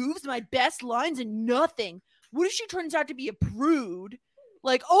best moves, my best lines, and nothing. What if she turns out to be a prude?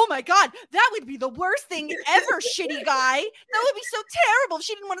 Like, oh my God, that would be the worst thing ever, shitty guy. That would be so terrible if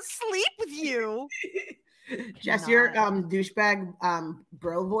she didn't want to sleep with you." Jess, your douchebag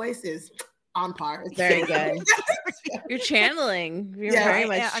bro voice is on par. It's very good. You're channeling. You're very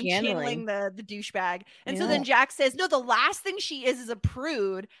much I'm channeling the douchebag. And so then Jack says, "No, the last thing she is a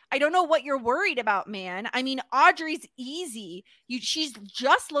prude. I don't know what you're worried about, man. I mean, Audrey's easy. She's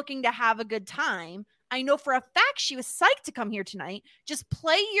just looking to have a good time. I know for a fact she was psyched to come here tonight. Just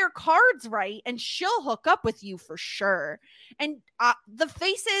play your cards right and she'll hook up with you for sure." And the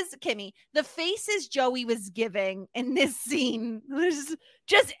faces Joey was giving in this scene was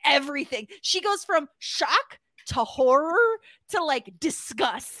just everything. She goes from shock to horror to like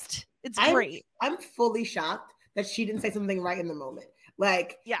disgust. It's great. I'm fully shocked that she didn't say something right in the moment.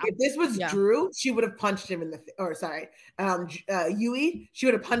 Like, if this was Drew, she would have punched him in the Yui, she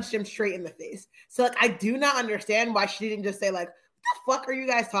would have punched him straight in the face. So, like, I do not understand why she didn't just say, like, "What the fuck are you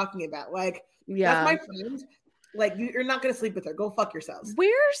guys talking about?" Like, that's my friend. Like, you're not gonna sleep with her. Go fuck yourselves.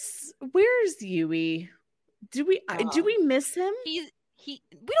 Where's Yui? Do we miss him? We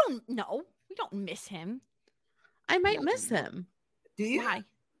don't know. We don't miss him. I might miss him. Do you? Why?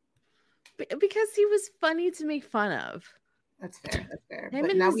 Because he was funny to make fun of. That's fair.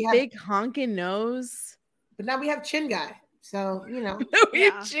 Him and his big honking nose. But now we have Chin Guy. So, you know. We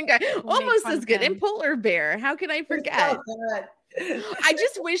have Chin Guy. Almost as good. And Polar Bear. How can I forget? I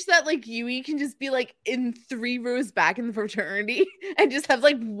just wish that like Yui can just be like in 3 rows back in the fraternity and just have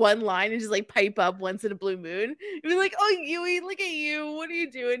like one line and just like pipe up once in a blue moon. And be like, "Oh, Yui, look at you. What are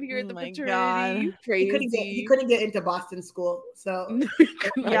you doing here at the fraternity? You crazy." He couldn't get into Boston school. So he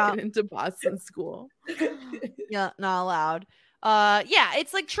could not get into Boston school. Yeah, not allowed.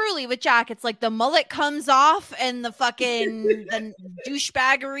 It's like truly with Jack, it's like the mullet comes off and the fucking the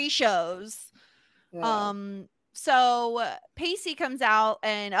douchebaggery shows. So Pacey comes out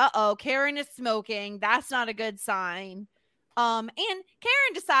and Karen is smoking. That's not a good sign. And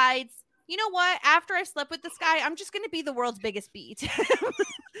Karen decides, you know what? After I slept with this guy, I'm just going to be the world's biggest beat.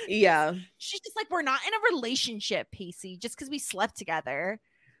 Yeah. She's just like, we're not in a relationship, Pacey, just because we slept together.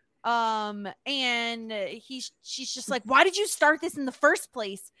 And she's just like, why did you start this in the first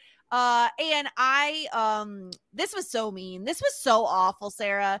place? And this was so mean. This was so awful,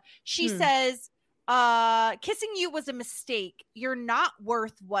 Sarah. She says, kissing you was a mistake. You're not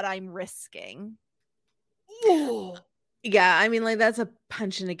worth what I'm risking. Ooh. Yeah, I mean, like that's a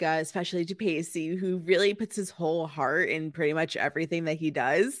punch in the gut, especially to Pacey, who really puts his whole heart in pretty much everything that he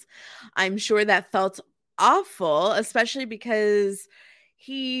does. I'm sure that felt awful, especially because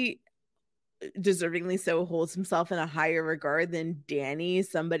he deservingly so holds himself in a higher regard than Danny,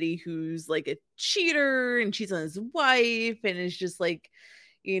 somebody who's like a cheater and cheats on his wife and is just like,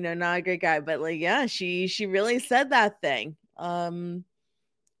 not a great guy. But like, yeah, she really said that thing. And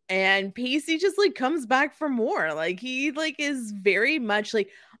Pacey just like comes back for more. Like he like is very much like,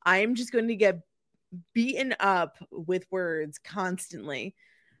 I'm just going to get beaten up with words constantly,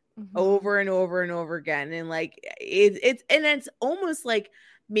 over and over and over again. And like it's almost like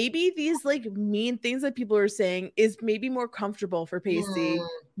maybe these like mean things that people are saying is maybe more comfortable for Pacey,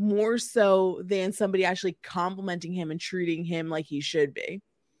 more so than somebody actually complimenting him and treating him like he should be.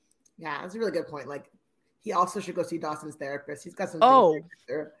 Yeah, that's a really good point. Like, he also should go see Dawson's therapist. He's got some.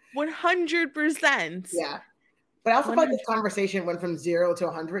 100%. Yeah, but I also feel like this conversation went from 0 to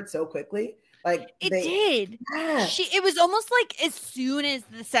 100 so quickly. Like it did. Yeah. It was almost like as soon as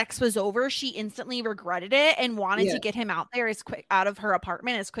the sex was over, she instantly regretted it and wanted to get him out of her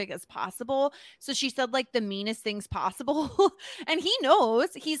apartment as quick as possible. So she said like the meanest things possible. And he knows.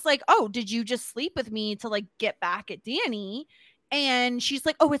 He's like, oh, did you just sleep with me to like get back at Danny? And she's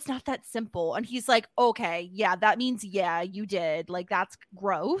like, oh, it's not that simple. And he's like, okay, yeah, that means, yeah, you did. Like, that's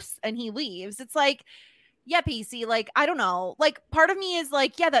gross. And he leaves. It's like, yeah, Pacey, like, I don't know. Like, part of me is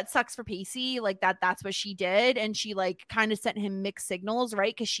like, yeah, that sucks for Pacey. Like, that's what she did. And she, like, kind of sent him mixed signals,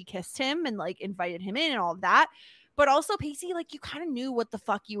 right? Because she kissed him and, like, invited him in and all of that. But also, Pacey, like, you kind of knew what the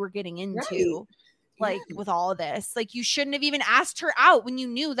fuck you were getting into, like, with all of this. Like, you shouldn't have even asked her out when you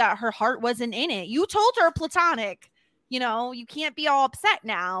knew that her heart wasn't in it. You told her platonic. You can't be all upset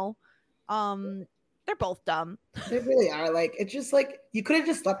now. They're both dumb. They really are. Like, it's just like, you could have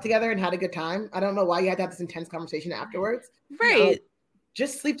just slept together and had a good time. I don't know why you had to have this intense conversation afterwards. Right.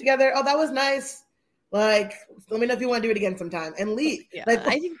 Just sleep together. Oh, that was nice. Like, let me know if you want to do it again sometime and leave. Yeah, like,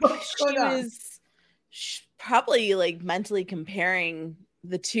 I think she was probably like mentally comparing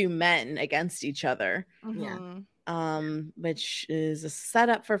the two men against each other. Which is a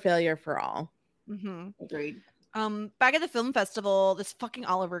setup for failure for all. Agreed. Back at the film festival, this fucking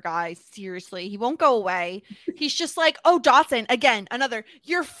Oliver guy, seriously, he won't go away. He's just like, oh, Dawson, again, another,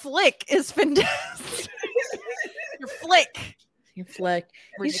 your flick is fantastic. Your flick. Ridiculous.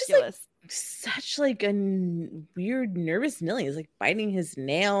 He's just like such like a weird nervous Millie. He's like biting his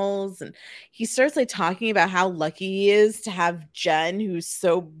nails, and he starts like talking about how lucky he is to have Jen, who's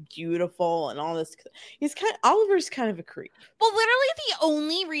so beautiful and all this. Oliver's kind of a creep. Well, literally the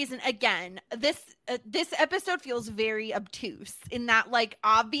only reason, again, this episode feels very obtuse in that, like,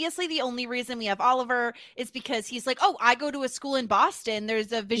 obviously the only reason we have Oliver is because he's like, oh, I go to a school in Boston.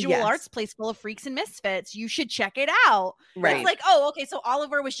 There's a visual arts place full of freaks and misfits. You should check it out. Right. It's like, oh, okay, so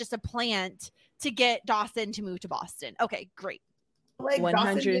Oliver was just a plant to get Dawson to move to Boston. Okay, great. Like,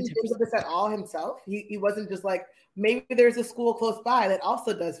 Dawson didn't think of this at all himself. He wasn't just like, maybe there's a school close by that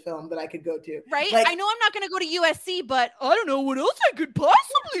also does film that I could go to. Right? Like, I know I'm not going to go to USC, but I don't know what else I could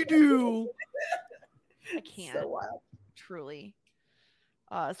possibly do. I can't. So wild. Truly.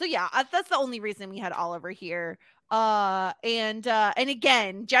 So yeah, that's the only reason we had Oliver here. And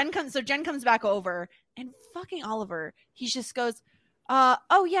again, Jen comes back over, and fucking Oliver, he just goes,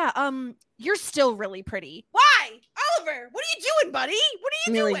 oh yeah, you're still really pretty. Why? Oliver, what are you doing, buddy? What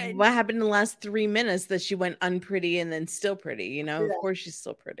are you doing? Like, what happened in the last 3 minutes that she went unpretty and then still pretty? Of course she's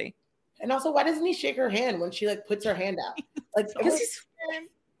still pretty. And also, why doesn't he shake her hand when she like puts her hand out? Like, because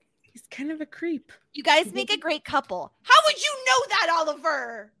he's kind of a creep. You guys make a great couple. How would you know that,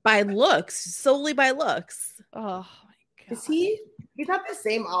 Oliver? By looks, solely by looks. Oh my god. Is he? He's not the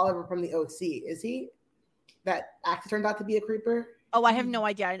same Oliver from the OC, is he? That actor turned out to be a creeper. Oh, I have no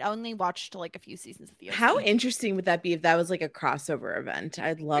idea. I only watched like a few seasons of the OC. How interesting would that be if that was like a crossover event?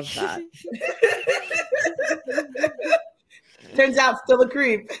 I'd love that. Turns out still a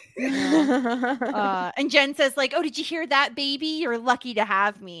creep. And Jen says like, oh, did you hear that, baby? You're lucky to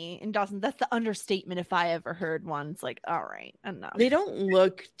have me. And Dawson, that's the understatement if I ever heard one. It's like, all right, enough. They don't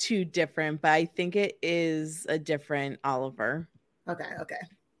look too different, but I think it is a different Oliver. Okay.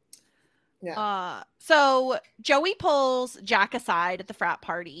 Yeah. So Joey pulls Jack aside at the frat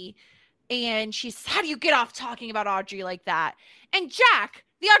party, and she's, how do you get off talking about Audrey like that? And Jack,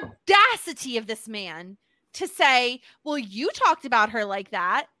 the audacity of this man to say, well, you talked about her like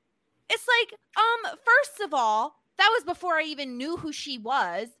that. It's like, first of all, that was before I even knew who she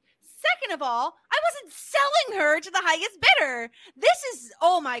was. Second of all, I wasn't selling her to the highest bidder. This is,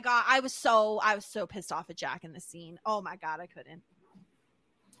 oh my God. I was so pissed off at Jack in the scene. Oh my God, I couldn't.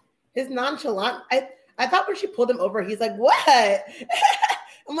 His nonchalant, I thought when she pulled him over, he's like, what?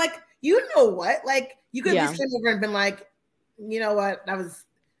 I'm like, you know what? Like, you could have just come over and been like, you know what?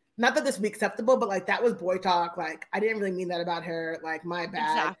 not that this would be acceptable, but like that was boy talk. Like I didn't really mean that about her. Like my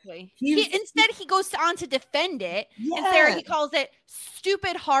bad. Exactly. Instead, he goes on to defend it. Yeah. And Sarah, he calls it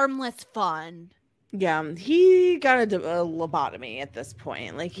stupid, harmless fun. Yeah, he got a lobotomy at this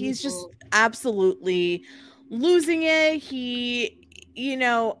point. Like he's just absolutely losing it. He, you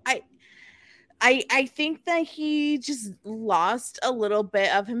know, I think that he just lost a little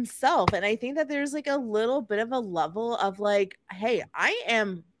bit of himself. And I think that there's like a little bit of a level of like, hey, I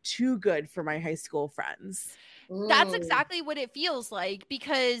am too good for my high school friends. That's exactly what it feels like,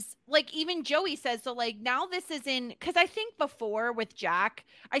 because like even Joey says, so like now this is in, because I think before with Jack,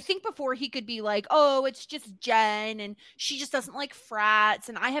 I think before he could be like, oh, it's just Jen and she just doesn't like frats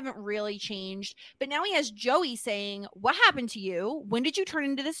and I haven't really changed. But now he has Joey saying, what happened to you? When did you turn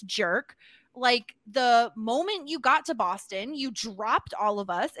into this jerk? Like the moment you got to Boston, you dropped all of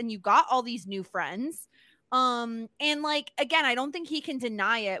us and you got all these new friends. And like again, I don't think he can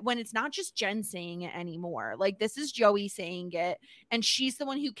deny it when it's not just Jen saying it anymore. Like this is Joey saying it, and she's the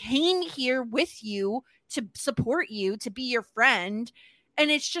one who came here with you to support you, to be your friend. And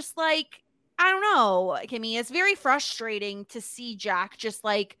it's just like, I don't know, Kimmy, it's very frustrating to see Jack just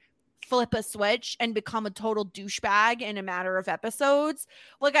like flip a switch and become a total douchebag in a matter of episodes.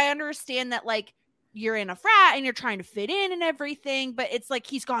 Like I understand that like you're in a frat and you're trying to fit in and everything, but it's like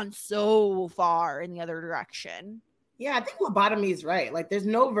he's gone so far in the other direction. Yeah, I think lobotomy is right. Like there's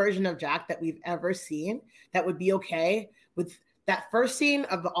no version of Jack that we've ever seen that would be okay with that first scene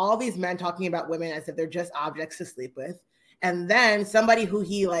of all these men talking about women as if they're just objects to sleep with. And then somebody who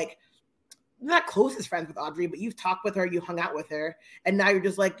he like, not closest friends with Audrey, but you've talked with her, you hung out with her, and now you're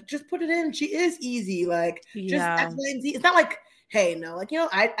just like, just put it in. She is easy. Like just X, Y, and Z. It's not like, hey, no, like, you know,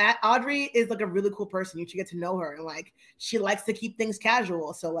 Audrey is like a really cool person. You should get to know her. And like, she likes to keep things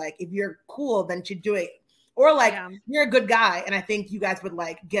casual. So like, if you're cool, then she'd do it. Or like, you're a good guy. And I think you guys would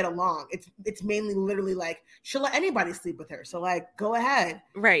like get along. It's mainly literally like, she'll let anybody sleep with her. So like, go ahead.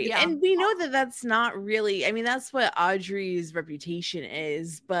 Right. Yeah. And we know that that's not really, I mean, that's what Audrey's reputation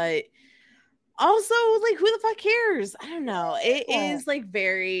is, but also like, who the fuck cares? I don't know. It is like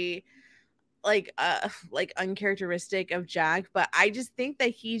very like uncharacteristic of Jack, but I just think that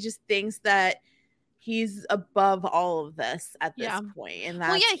he just thinks that he's above all of this at this point, and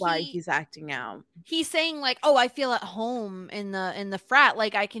that's why he's acting out. He's saying like, oh, I feel at home in the frat,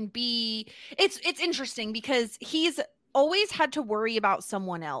 like I can be. It's interesting because he's always had to worry about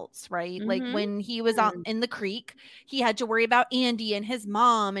someone else, right? Mm-hmm. Like when he was out in the creek, he had to worry about Andy and his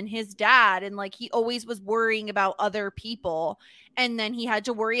mom and his dad, and like he always was worrying about other people. And then he had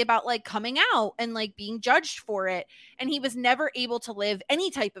to worry about like coming out and like being judged for it. And he was never able to live any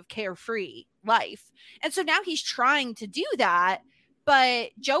type of carefree life. And so now he's trying to do that. But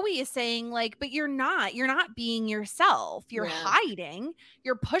Joey is saying like, but you're not being yourself. You're hiding.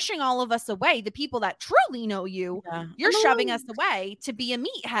 You're pushing all of us away. The people that truly know you, you're shoving us away to be a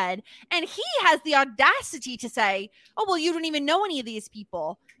meathead. And he has the audacity to say, oh, well, you don't even know any of these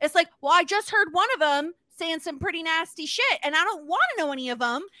people. It's like, well, I just heard one of them saying some pretty nasty shit and I don't want to know any of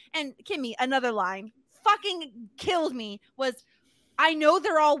them. And Kimmy, another line fucking killed me was, I know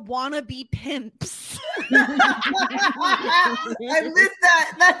they're all wannabe pimps. I missed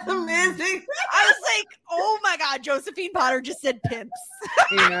that. That's amazing. I was like, oh my God, Josephine Potter just said pimps.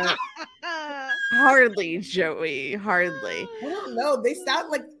 Yeah. Hardly, Joey. Hardly. I don't know. They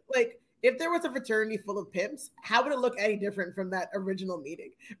sound like if there was a fraternity full of pimps, how would it look any different from that original meeting?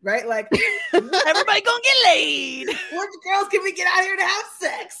 Right? Like everybody gonna get laid. What girls can we get out here to have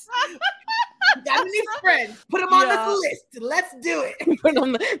sex? Got any friends? Put them on this list. Let's do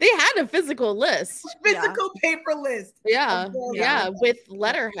it. They had a physical list. Paper list. Yeah. With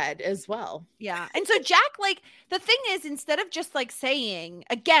letterhead as well. Yeah. And so Jack, like, the thing is, instead of just like saying,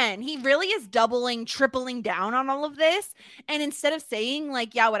 again, he really is doubling, tripling down on all of this. And instead of saying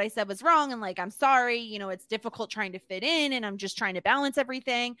like, yeah, what I said was wrong. And like, I'm sorry, you know, it's difficult trying to fit in and I'm just trying to balance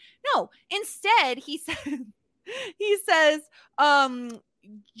everything. No, instead he says,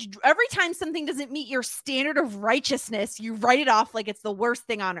 every time something doesn't meet your standard of righteousness, you write it off like it's the worst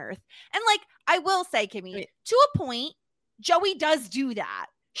thing on earth. And like, I will say, Kimmy, to a point, Joey does do that.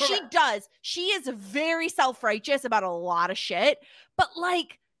 Correct. She does. She is very self-righteous about a lot of shit, but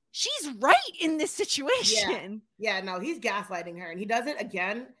like, she's right in this situation. Yeah, no, he's gaslighting her and he does it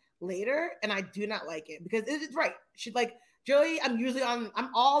again later. And I do not like it because it's right. She's like, Joey, I'm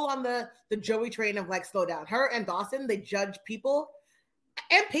all on the Joey train of like, slow down. Her and Dawson, they judge people.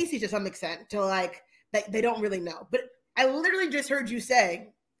 And Pacey to some extent to like that they don't really know. But I literally just heard you say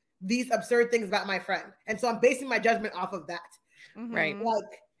these absurd things about my friend. And so I'm basing my judgment off of that. Mm-hmm. Right.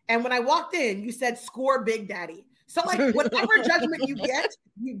 Like, and when I walked in, you said score Big Daddy. So like whatever judgment you get.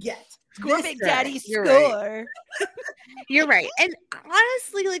 Score, Big Daddy, You're score. Right. You're right. And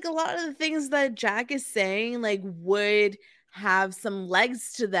honestly, like a lot of the things that Jack is saying, like would have some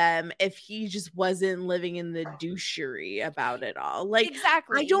legs to them if he just wasn't living in the douchery about it all. Like,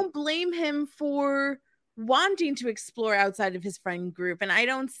 exactly. I don't blame him for wanting to explore outside of his friend group, and I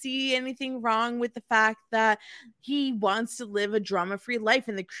don't see anything wrong with the fact that he wants to live a drama-free life,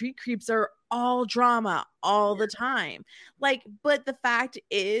 and the creeps are all drama all the time. Like, but the fact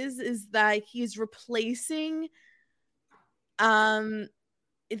is that he's replacing the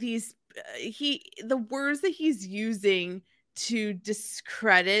words that he's using to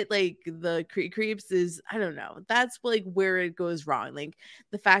discredit like the creeps is, I don't know, that's like where it goes wrong. Like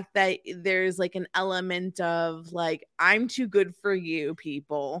the fact that there's like an element of like, I'm too good for you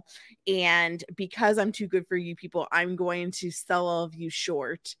people, and because I'm too good for you people, I'm going to sell all of you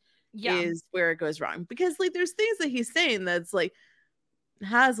short. Is where it goes wrong, because like there's things that he's saying that's like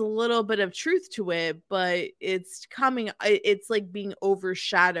has a little bit of truth to it, but it's like being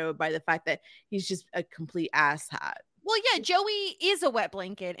overshadowed by the fact that he's just a complete asshat. Well, yeah, Joey is a wet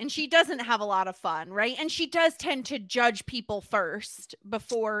blanket and she doesn't have a lot of fun, right? And she does tend to judge people first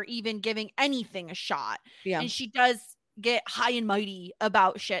before even giving anything a shot. Yeah. And she does get high and mighty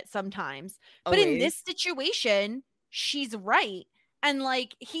about shit sometimes. Always. But in this situation, she's right. And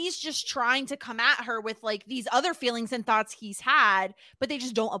like, he's just trying to come at her with like these other feelings and thoughts he's had, but they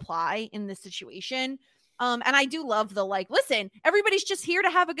just don't apply in this situation. And I do love the like, listen, everybody's just here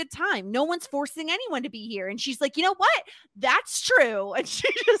to have a good time. No one's forcing anyone to be here. And she's like, you know what? That's true. And she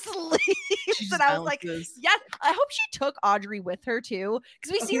just leaves. And I was like, yes, I hope she took Audrey with her too.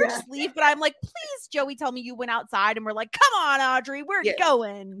 Because we see her just leave. But I'm like, please, Joey, tell me you went outside. And we're like, come on, Audrey, we're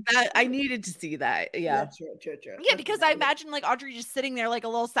going. I needed to see that. Yeah. True. Yeah, because I imagine like Audrey just sitting there like a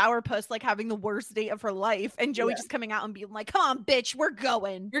little sourpuss, like having the worst date of her life. And Joey just coming out and being like, come on, bitch, we're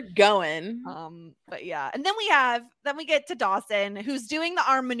going. You're going. But yeah. And then we get to Dawson, who's doing the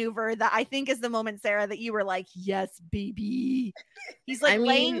arm maneuver that I think is the moment, Sarah, that you were like, yes, baby. He's like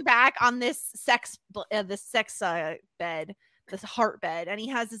laying back on this sex bed, this heart bed, and he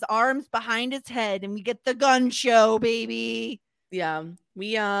has his arms behind his head, and we get the gun show, baby. Yeah,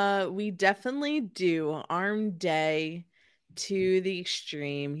 we definitely do arm day to the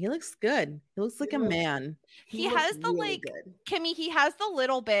extreme. He looks good. He looks like a man. He has the really like good. Kimmy, he has the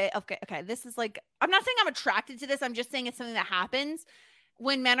little bit of okay, this is like, I'm not saying I'm attracted to this, I'm just saying it's something that happens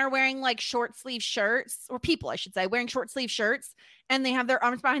when men are wearing like short sleeve shirts, or people I should say wearing short sleeve shirts, and they have their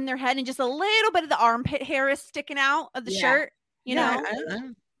arms behind their head and just a little bit of the armpit hair is sticking out of the shirt, you know.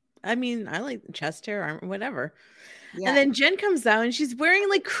 I mean, I like chest hair, arm, whatever. And then Jen comes out and she's wearing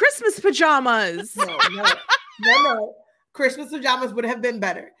like Christmas pajamas. No. Christmas pajamas would have been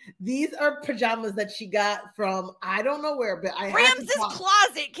better. These are pajamas that she got from I don't know where, but I Rams's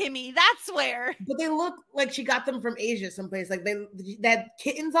closet, Kimmy. That's where. But they look like she got them from Asia someplace. Like they had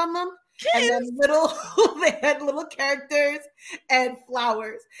kittens on them, and then they had little characters and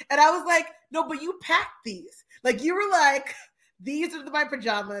flowers. And I was like, no, but you packed these. Like you were like, these are my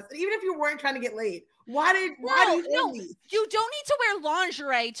pajamas. And even if you weren't trying to get laid, why do you these? You don't need to wear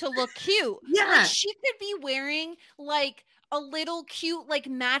lingerie to look cute. Like, she could be wearing like a little cute like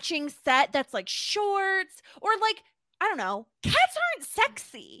matching set that's like shorts, or like, I don't know, cats aren't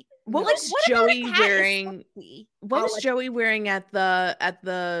sexy. What was Joey wearing? What was Joey wearing at the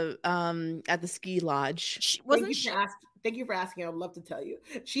ski lodge? Thank you for asking. I would love to tell you.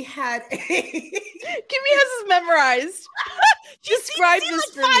 She had Kimmy has this memorized. Describe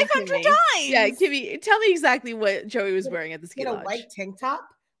this like 500 times. Yeah, Kimmy, tell me exactly what Joey was wearing at the ski lodge. A white tank top,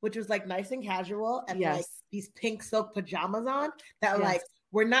 which was like nice and casual, and like these pink silk pajamas on that like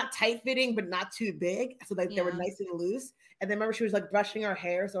were not tight fitting but not too big, so like they were nice and loose. And then remember she was like brushing her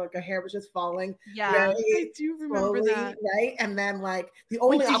hair, so like her hair was just falling. Yeah, I do remember that. Right, and then like the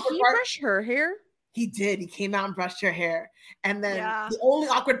only awkward part, brush her hair. He did. He came out and brushed her hair. And then the only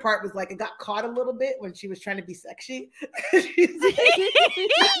awkward part was like it got caught a little bit when she was trying to be sexy. Kimmy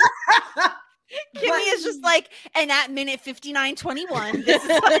is just like, and at minute 59:21, this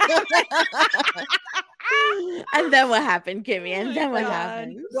is and then what happened, Kimmy? And then what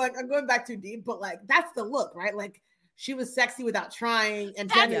happened? Like, I'm going back too deep, but like that's the look, right? Like she was sexy without trying. And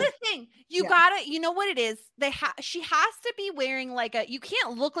that's the thing. You gotta, you know what it is? She has to be wearing like you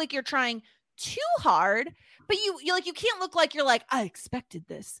can't look like you're trying too hard, but you can't look like you're like, I expected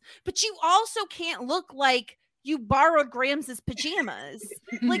this, but you also can't look like you borrowed Grams's pajamas.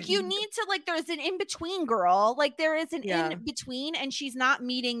 Like you need to, like, there's an in-between, girl. Like there is an in-between, and she's not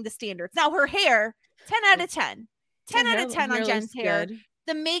meeting the standards. Now her hair, 10 out of 10 out of 10 on Jen's hair.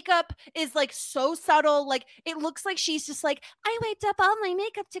 The makeup is like so subtle. Like it looks like she's just like, I wiped up all my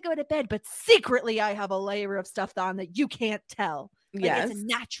makeup to go to bed, but secretly I have a layer of stuff on that you can't tell. Like, Yes. it's a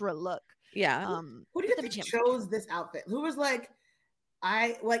natural look. Yeah. Who do you think chose this outfit? Who was like,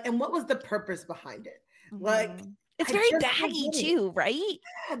 and what was the purpose behind it? Like, it's very baggy too, right?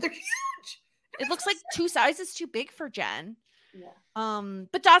 Yeah, they're huge. It looks like 2 sizes too big for Jen. Yeah.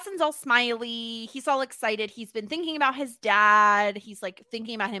 But Dawson's all smiley. He's all excited. He's been thinking about his dad. He's like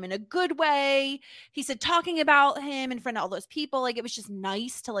thinking about him in a good way. He said talking about him in front of all those people. Like it was just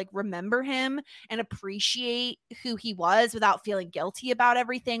nice to like remember him and appreciate who he was without feeling guilty about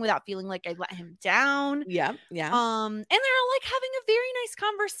everything, without feeling like I let him down. Yeah. Yeah. And they're like having a very nice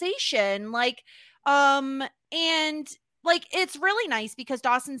conversation. And like, it's really nice because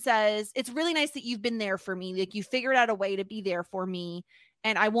Dawson says, it's really nice that you've been there for me. Like you figured out a way to be there for me.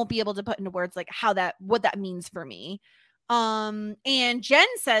 And I won't be able to put into words like what that means for me. And Jen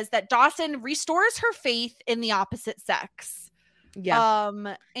says that Dawson restores her faith in the opposite sex. Yeah.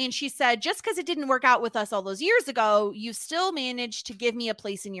 And she said, just because it didn't work out with us all those years ago, you still managed to give me a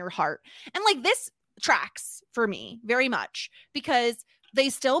place in your heart. And like this tracks for me very much because they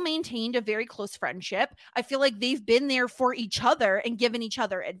still maintained a very close friendship. I feel like they've been there for each other and given each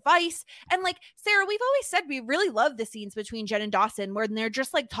other advice. And like, Sarah, we've always said we really love the scenes between Jen and Dawson where they're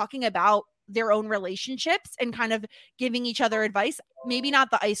just like talking about their own relationships and kind of giving each other advice. Maybe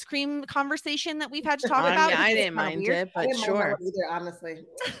not the ice cream conversation that we've had to talk about. I didn't mind it, but sure. Either, honestly.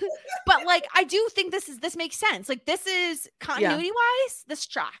 But like, I do think this makes sense. Like this is continuity wise, this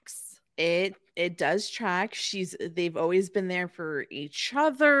tracks. It does track. They've always been there for each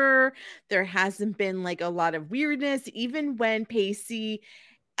other. There hasn't been like a lot of weirdness, even when Pacey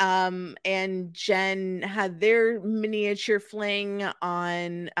and Jen had their miniature fling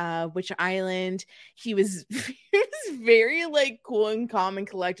on Witch Island. He was very like cool and calm and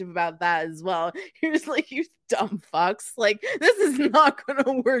collective about that as well. He was like, you dumb fucks, like this is not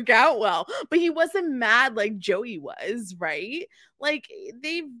gonna work out well. But he wasn't mad like Joey was, right? Like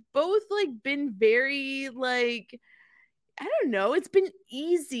they've both like been very like, I don't know, it's been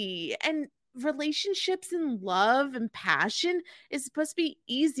easy. And relationships and love and passion is supposed to be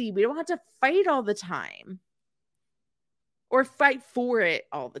easy. We don't have to fight all the time or fight for it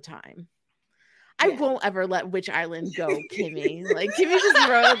all the time. I won't ever let Witch Island go, Kimmy. Like Kimmy just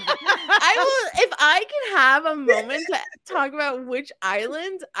wrote, I will, if I can have a moment to talk about Witch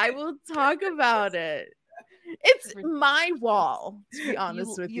Island, I will talk about it. It's my wall, to be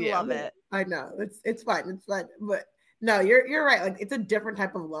honest with you. You love it. I know. It's fine. It's fine. But no, you're right. Like it's a different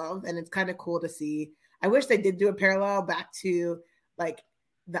type of love, and it's kind of cool to see. I wish they did do a parallel back to like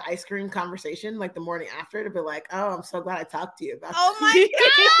the ice cream conversation, like the morning after, to be like, "Oh, I'm so glad I talked to you about." Oh my god,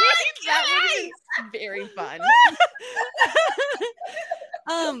 that was very fun.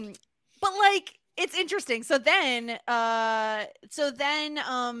 But like it's interesting. So then Dawson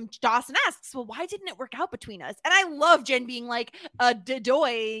asks, well, why didn't it work out between us? And I love Jen being like,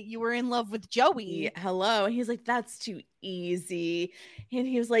 Dodoy, you were in love with Joey. Hello. And he's like, that's too easy. And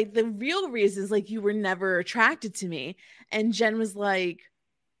he was like, the real reason is like, you were never attracted to me. And Jen was like,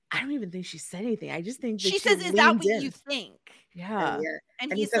 I don't even think she said anything. I just think that she says, is that what you think? Yeah.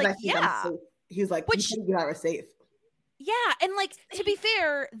 And he's like, yeah. He was like, you think you are safe. Yeah, and like to be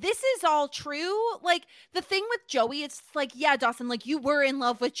fair, this is all true. Like the thing with Joey, it's like, yeah, Dawson, like you were in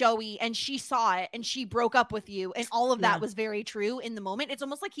love with Joey and she saw it and she broke up with you and all of that was very true in the moment. It's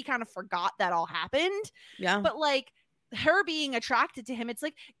almost like he kind of forgot that all happened. Yeah. But like her being attracted to him, it's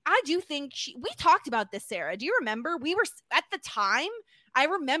like, I do think we talked about this, Sarah. Do you remember? We were at the time, I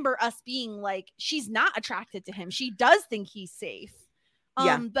remember us being like, she's not attracted to him. She does think he's safe.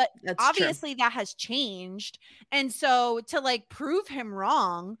 But obviously that has changed. And so to like prove him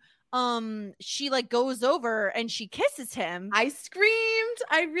wrong, she like goes over and she kisses him. I screamed.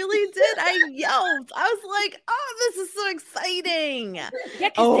 I really did. I yelled. I was like, oh, this is so exciting. Yeah,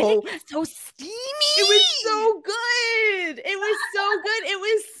 because it's so steamy. It was so good. It was so good. It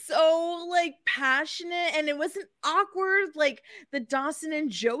was so like passionate and it wasn't awkward like the Dawson and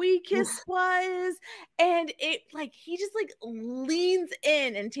Joey kiss was. And it like he just like leans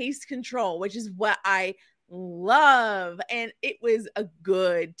in and takes control, which is what I love. And it was a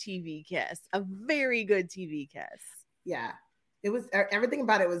good TV kiss, a very good TV kiss. Yeah, it was, everything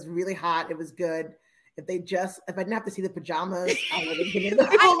about it was really hot. It was good. if I didn't have to see the pajamas, I would have been in I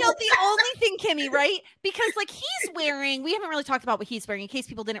know the only thing, Kimmy, right? Because like he's wearing, we haven't really talked about what he's wearing in case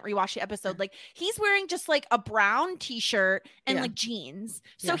people didn't rewatch the episode. Like he's wearing just like a brown t-shirt and like jeans.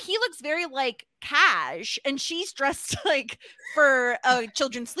 So he looks very like cash, and she's dressed like for a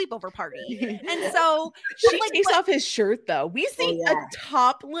children's sleepover party. And so she takes off his shirt though. We see a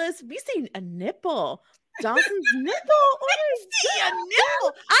topless, we see a nipple. Dawson's nipple. A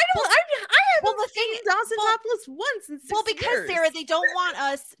nipple. I haven't seen Dawson topless once in 6 years. Well, because Sarah, they don't want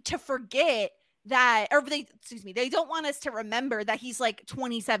us to forget that, or they don't want us to remember that he's like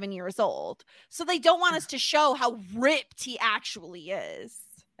 27 years old. So they don't want us to show how ripped he actually is.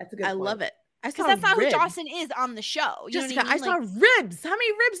 That's a good point. I love it. Because that's not who Dawson is on the show. You Jessica, know what I mean? I saw ribs. How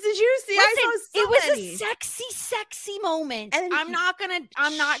many ribs did you see? Listen, I saw so it was many. a sexy moment. And I'm not gonna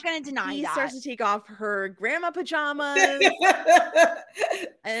deny he that. starts to take off her grandma pajamas,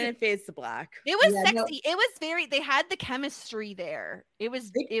 and it fades to black. It was sexy. It was very. They had the chemistry there. It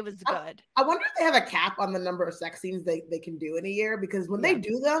was good. I wonder if they have a cap on the number of sex scenes they can do in a year, because when they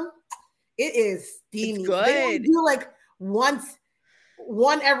do them, it is steamy. It's good. They only do like one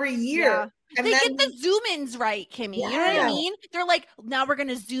every year. Yeah. And they then, get the zoom ins right, Kimmy. You know what I mean? They're like, now we're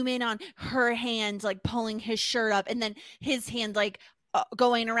gonna zoom in on her hand, like pulling his shirt up, and then his hand like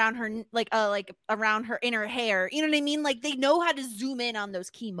going around her, like around her inner hair. You know what I mean? Like they know how to zoom in on those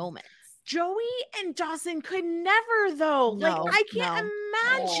key moments. Joey and Dawson could never, though. No, like I can't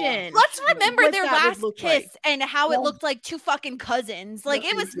imagine. Let's remember their last kiss like. and how it looked like two fucking cousins. Like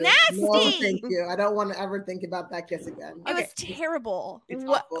it was nasty. No, thank you. I don't want to ever think about that kiss again. It was terrible.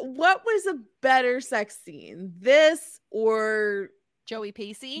 What was a better sex scene? This or Joey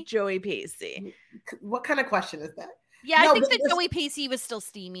Pacey? Joey Pacey. What kind of question is that? Yeah, I think that Joey Pacey was still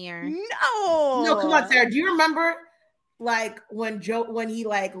steamier. No, come on, Sarah. Do you remember? Like when he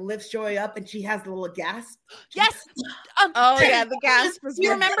like lifts Joey up and she has the little gasp. Yes. The gasp was. Do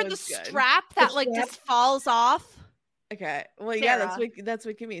you remember the strap that just falls off? Okay. Well, Sarah. yeah, that's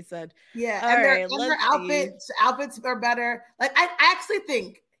what Kimmy said. Yeah, and their outfits are better. Like I actually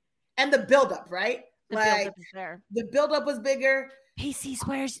think, and the buildup, right? The like buildup is there. The buildup was bigger. Pacey's,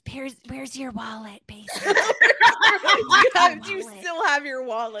 where's your wallet, Pacey? You still have your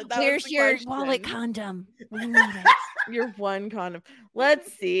wallet. Where's your wallet condom? We need it. Your one condom.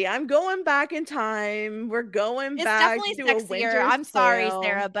 Let's see. I'm going back in time. We're going back to definitely sexier. A winter I'm sorry, sale.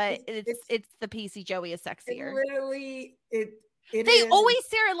 Sarah, but it's the Pacey Joey is sexier. They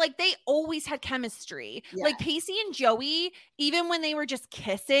always had chemistry. Yeah. Like Pacey and Joey, even when they were just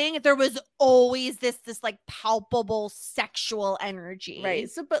kissing, there was always this like palpable sexual energy. Right.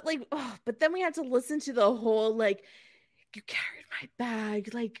 So, but then we had to listen to the whole like, you carried my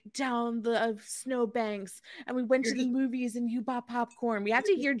bag like down the snowbanks, and we went to the movies, and you bought popcorn. We had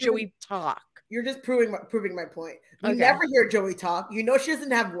to hear Joey talk. You're just proving my point. We never hear Joey talk. You know she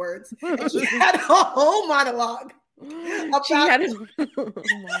doesn't have words, and she had a whole monologue. She had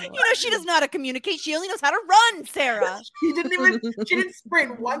she doesn't know how to communicate. She only knows how to run, Sarah. She didn't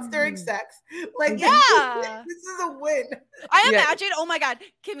sprint once during sex. Like, this is a win. I imagine, oh my God,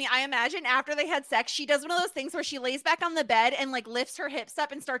 Kimmy, I imagine after they had sex, she does one of those things where she lays back on the bed and like lifts her hips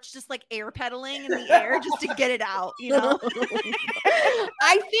up and starts just like air pedaling in the air just to get it out, you know?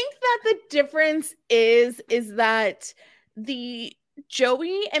 I think that the difference is that the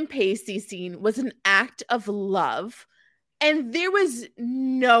Joey and Pacey scene was an act of love, and there was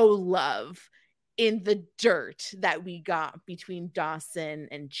no love in the dirt that we got between Dawson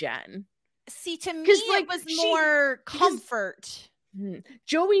and Jen. See, to me, it was more comfort.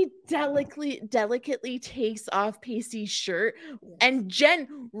 Joey delicately takes off Pacey's shirt, and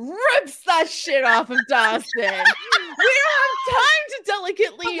Jen rips that shit off of Dawson. We don't have time to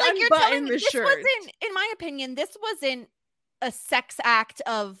delicately unbutton the shirt. In my opinion, this wasn't a sex act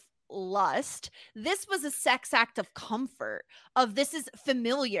of lust. This was a sex act of comfort. Of this is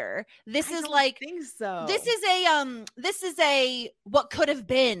familiar. This is like think so. This is a what could have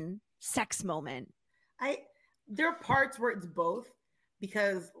been sex moment. There are parts where it's both,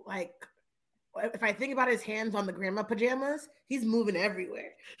 because like if I think about his hands on the grandma pajamas, he's moving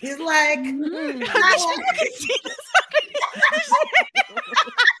everywhere. He's like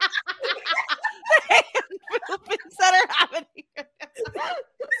that are happening.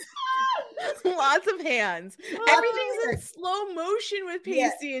 Lots of hands. Everything's in slow motion with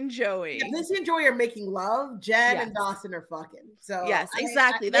Pacey and Joey. Yeah, Pacey and Joey are making love. Jen and Dawson are fucking. So yes,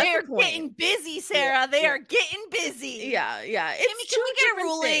 exactly. That's they are the point. getting busy, Sarah. They are getting busy. Yeah. Can we get a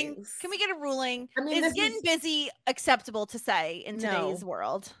ruling? Things. Can we get a ruling? I mean, is getting busy acceptable to say in today's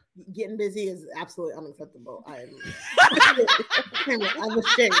world? Getting busy is absolutely unacceptable. I'm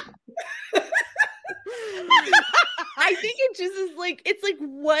ashamed. I think it just is like, it's like,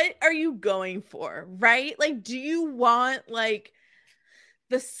 what are you going for, right? Like, do you want like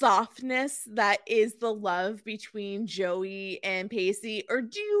the softness that is the love between Joey and Pacey, or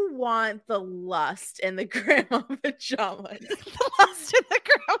do you want the lust and the grandma pajamas? The lust and the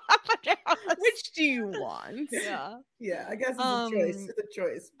grandma pajamas. Which do you want? Yeah, I guess it's a choice. It's a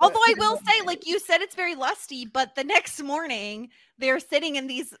choice. Although I will say, like you said, it's very lusty, but the next morning they're sitting in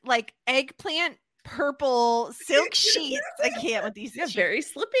these like eggplant purple silk sheets. I can't with these. Yeah, very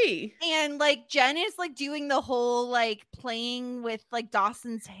slippy. And like Jen is like doing the whole like playing with like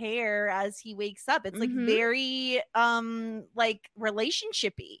Dawson's hair as he wakes up. It's like very like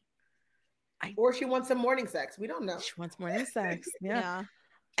relationshipy. Or she wants some morning sex. We don't know. She wants morning sex. Yeah.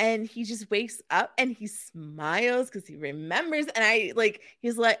 And he just wakes up and he smiles because he remembers. And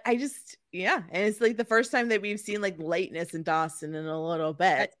he's like, and it's like the first time that we've seen like lightness in Dawson in a little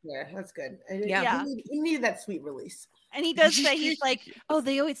bit. That's fair. That's good. Yeah. He needed that sweet release. And he does say, he's like, oh,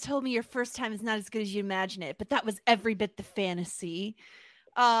 they always told me your first time is not as good as you imagine it, but that was every bit the fantasy.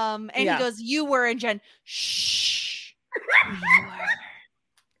 And he goes, you were, and Jen, shh.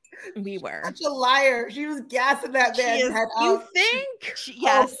 We were. Such a liar. She was gassing that man's head You out. think?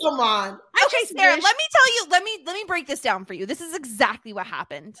 Yes. Oh, come on. Okay, Sarah, let me tell you, let me break this down for you. This is exactly what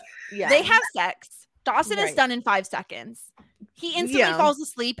happened. Yeah. They have sex. Dawson is done in 5 seconds. He instantly falls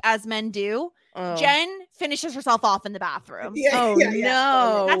asleep, as men do. Oh. Jen finishes herself off in the bathroom.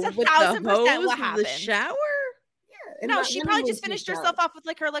 No. That's 1,000% what happened. The shower? Yeah. No, she probably just finished herself off with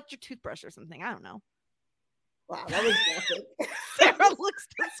like her electric toothbrush or something. I don't know. Wow, that was gassing. Sarah looks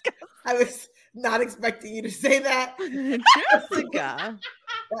disgusting. I was not expecting you to say that. Jessica.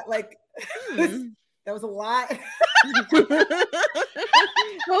 That was a lot.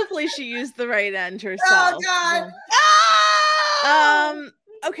 Hopefully she used the right end herself. Oh God.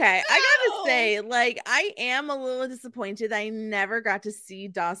 Okay, I gotta say, like, I am a little disappointed I never got to see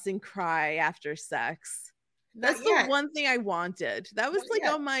Dawson cry after sex. That's the one thing I wanted. That was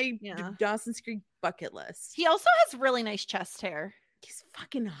on my Dawson's Creek bucket list. He also has really nice chest hair. He's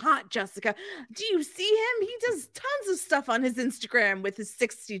fucking hot, Jessica. Do you see him? He does tons of stuff on his Instagram with his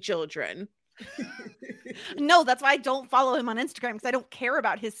 60 children. No, that's why I don't follow him on Instagram, because I don't care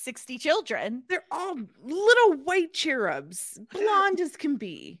about his 60 children. They're all little white cherubs, blonde as can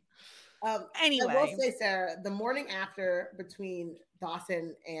be. Anyway, I will say, Sarah, the morning after between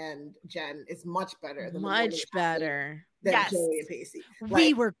Dawson and Jen is much better. Much better than Joey and Pacey.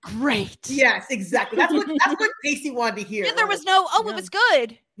 We were great. Yes, exactly. That's what Pacey wanted to hear. Yeah, there was no. It was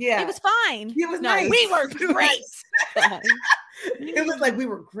good. Yeah, it was fine. It was nice. We were great. It was like we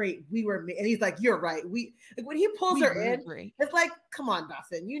were great. We were, and he's like, "You're right." Like when he pulls her in, it's like, "Come on,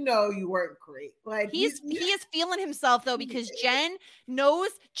 Dawson. You know you weren't great." Like he is feeling himself though, because Jen knows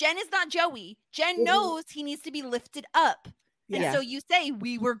Jen is not Joey. Jen knows he needs to be lifted up. And so you say,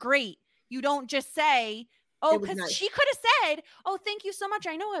 "We were great." You don't just say, "Oh," because she could have said, "Oh, thank you so much.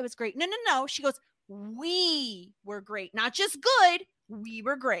 I know I was great." No. She goes, "We were great. Not just good. We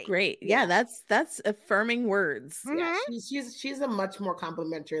were great." Great. Yeah, that's affirming words. Yeah, she's a much more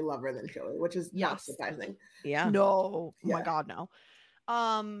complimentary lover than Joey, which is not surprising. Yeah. No. Oh my God, no.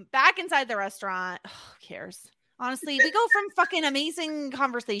 Back inside the restaurant, who cares? Honestly, we go from fucking amazing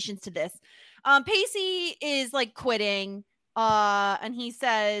conversations to this. Pacey is like quitting. And he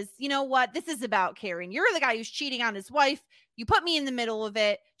says, "You know what? This is about Karen. You're the guy who's cheating on his wife. You put me in the middle of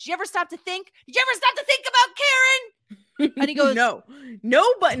it. Did you ever stop to think? Did you ever stop to think about Karen?" And he goes,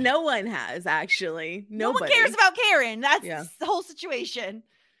 No, but no one has actually. No one cares about Karen. That's the whole situation.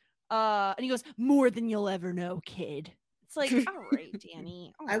 And he goes, "More than you'll ever know, kid." It's like, all right,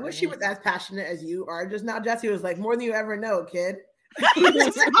 Danny. I wish he was as passionate as you are. Just now, Jesse was like, "More than you ever know, kid."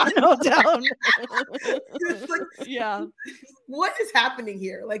 No down. Like, yeah. What is happening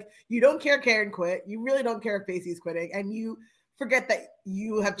here? Like, you don't care Karen quit. You really don't care if Pacey's quitting, and you forget that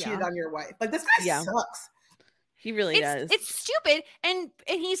you have cheated on your wife. Like, this guy sucks. He really does. It's stupid. And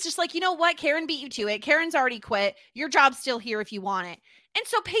he's just like, "You know what? Karen beat you to it. Karen's already quit. Your job's still here if you want it." And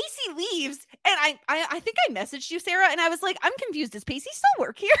so Pacey leaves. And I think I messaged you, Sarah, and I was like, "I'm confused. Does Pacey still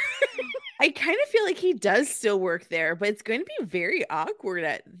work here?" I kind of feel like he does still work there, but it's going to be very awkward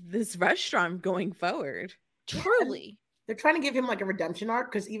at this restaurant going forward. Truly. They're trying to give him like a redemption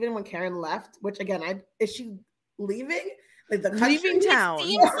arc, because even when Karen left, which again, is she leaving? Like the leaving town. It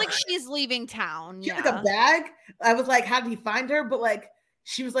seems like she's leaving town. She had like a bag. I was like, how did he find her? But like,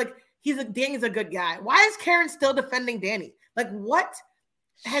 she was like, Danny's a good guy. Why is Karen still defending Danny? Like, what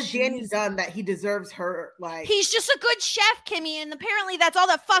has Danny done that he deserves her? Like, he's just a good chef, Kimmy, and apparently that's all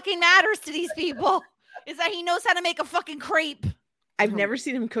that fucking matters to these people is that he knows how to make a fucking crepe. I've never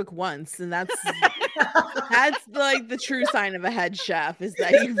seen him cook once, and that's like the true sign of a head chef is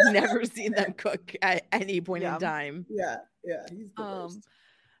that you've never seen them cook at any point in time. Yeah, he's the worst.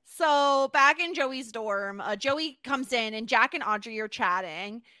 So back in Joey's dorm, Joey comes in and Jack and Audrey are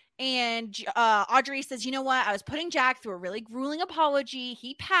chatting. And Audrey says, you know what? I was putting Jack through a really grueling apology.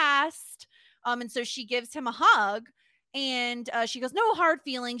 He passed. And so she gives him a hug. And she goes, no hard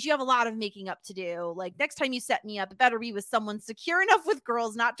feelings. You have a lot of making up to do. Like, next time you set me up, it better be with someone secure enough with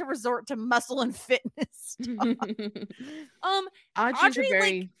girls not to resort to muscle and fitness stuff. Audrey's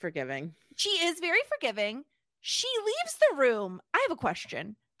very forgiving. She is very forgiving. She leaves the room. I have a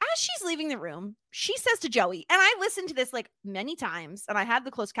question. As she's leaving the room, she says to Joey, and I listened to this like many times, and I had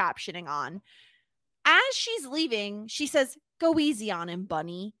the closed captioning on. As she's leaving, she says, go easy on him,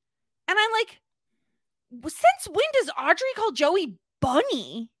 Bunny. And I'm like, since when does Audrey call Joey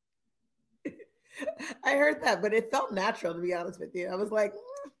Bunny? I heard that, but it felt natural, to be honest with you. I was like,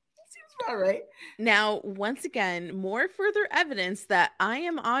 seems about right. Now, once again, more further evidence that I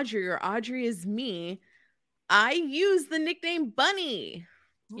am Audrey or Audrey is me. I use the nickname Bunny.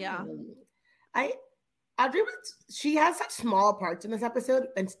 Yeah. Audrey she has such small parts in this episode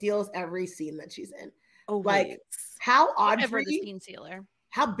and steals every scene that she's in. Oh, like how Audrey, the scene stealer.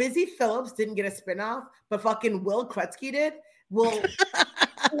 How Busy Phillips didn't get a spinoff, but fucking Will Krutsky did, will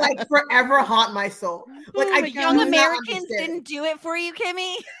like forever haunt my soul. Like Young Americans didn't do it for you,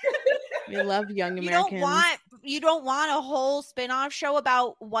 Kimmy. We love Young Americans. You don't want a whole spinoff show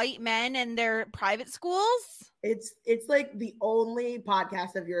about white men and their private schools? It's like the only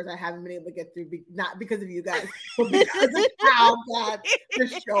podcast of yours I haven't been able to get through, not because of you guys, but because of how bad the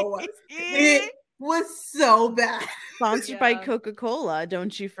show was. It was so bad. Sponsored by Coca-Cola,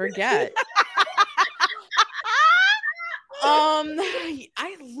 don't you forget.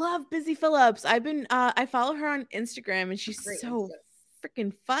 I love Busy Phillips. I follow her on Instagram and she's so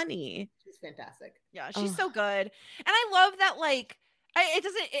freaking funny. She's fantastic. Yeah, she's so good. And I love that, like,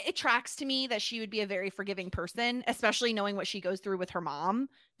 it tracks to me that she would be a very forgiving person, especially knowing what she goes through with her mom,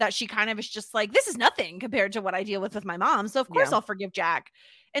 that she kind of is just like, this is nothing compared to what I deal with my mom. So of course I'll forgive Jack.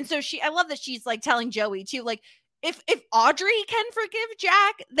 And so I love that she's like telling Joey too, like, if Audrey can forgive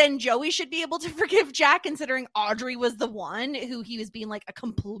Jack, then Joey should be able to forgive Jack, considering Audrey was the one who he was being like a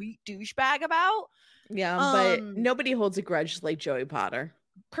complete douchebag about. Yeah, but nobody holds a grudge like Joey Potter.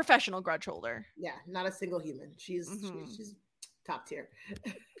 Professional grudge holder. Yeah, not a single human. She's top tier.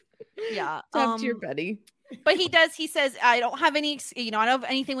 Yeah. Top tier Betty. But he says, I don't have any, I don't have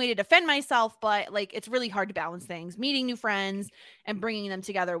anything way to defend myself, but like, it's really hard to balance things, meeting new friends and bringing them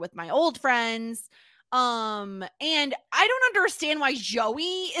together with my old friends. And I don't understand why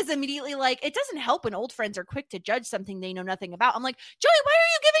Joey is immediately like, it doesn't help when old friends are quick to judge something they know nothing about. I'm like, Joey, why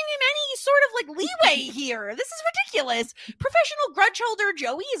are you giving him any sort of like leeway here? This is ridiculous. Professional grudge holder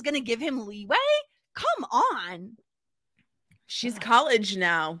Joey is going to give him leeway? Come on. She's college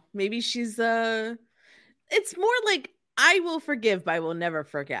now. Maybe she's it's more like, I will forgive, but I will never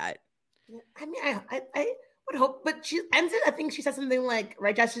forget. I mean, I would hope, but she ends it. I think she said something like,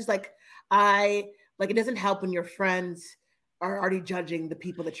 right, Jess? She's like, it doesn't help when your friends are already judging the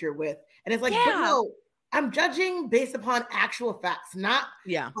people that you're with. And it's like, but no, I'm judging based upon actual facts, not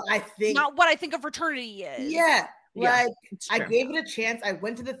what I think. Not what I think a fraternity is. Yeah. Like, I gave it a chance. I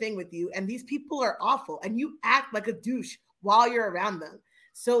went to the thing with you, and these people are awful. And you act like a douche while you're around them.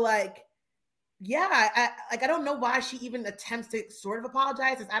 So, like, I don't know why she even attempts to sort of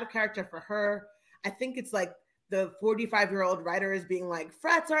apologize. It's out of character for her. I think it's like the 45-year-old writer is being like,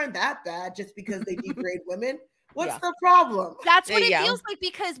 frats aren't that bad just because they degrade women. What's the problem? That's what it feels like,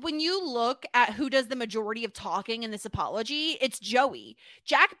 because when you look at who does the majority of talking in this apology, it's Joey.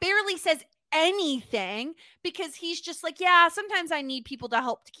 Jack barely says anything because he's just like, yeah, sometimes I need people to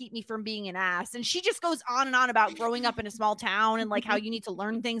help to keep me from being an ass. And she just goes on and on about growing up in a small town and like how you need to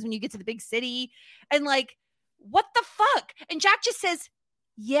learn things when you get to the big city. And like, what the fuck? And Jack just says,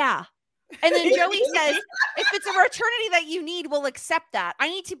 yeah. And then Joey says, if it's a fraternity that you need, we'll accept that. I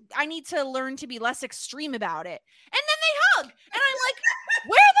need to learn to be less extreme about it. And then they hug. And I'm like,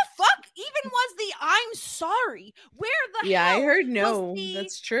 where the fuck even was the I'm sorry? Where the hell I heard no.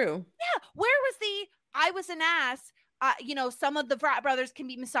 That's true. Yeah. Where was the I was an ass? Some of the frat brothers can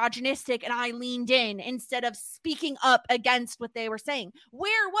be misogynistic, and I leaned in instead of speaking up against what they were saying.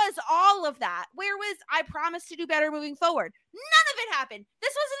 Where was all of that? Where was I promised to do better moving forward? None of it happened.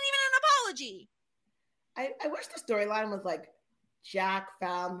 This wasn't even an apology. I wish the storyline was like Jack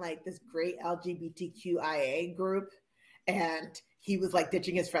found like this great LGBTQIA group, and he was like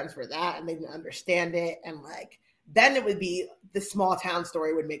ditching his friends for that, and they didn't understand it, and like then it would be the small town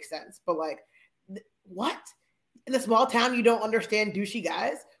story would make sense. But like, what? in the small town you don't understand douchey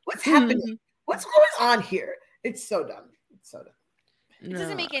guys? What's happening? What's going on here? It's so dumb. It's so dumb. It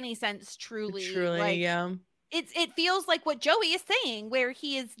doesn't make any sense, truly. Truly, yeah. It feels like what Joey is saying, where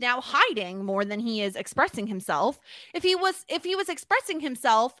he is now hiding more than he is expressing himself. If he was expressing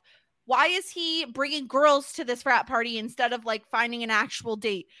himself, why is he bringing girls to this frat party instead of like finding an actual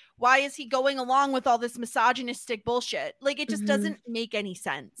date? Why is he going along with all this misogynistic bullshit? Like, it just doesn't make any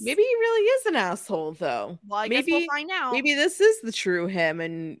sense. Maybe he really is an asshole, though. Well, I guess we'll find out. Maybe this is the true him,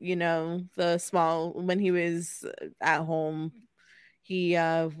 and when he was at home, he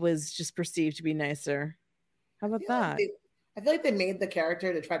was just perceived to be nicer. How about that? I feel like they made the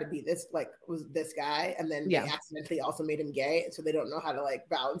character to try to be this, like, was this guy, and then they accidentally also made him gay, so they don't know how to like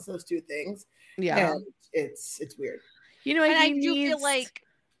balance those two things. Yeah, and it's weird. And I do feel like,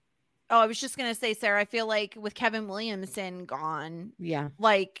 I was just gonna say, Sarah, I feel like with Kevin Williamson gone,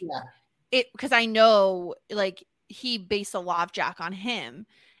 because I know like he based a lot of Jack on him.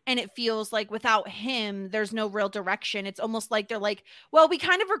 And it feels like without him, there's no real direction. It's almost like they're like, well, we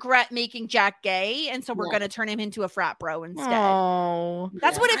kind of regret making Jack gay. And so we're going to turn him into a frat bro instead.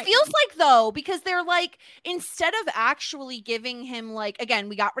 That's what it feels like, though, because they're like, instead of actually giving him like, again,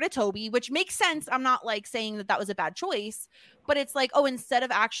 we got rid of Toby, which makes sense. I'm not like saying that was a bad choice, but it's like, instead of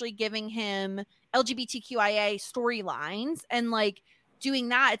actually giving him LGBTQIA storylines and like doing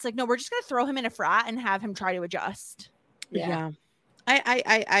that, it's like, no, we're just going to throw him in a frat and have him try to adjust. Yeah.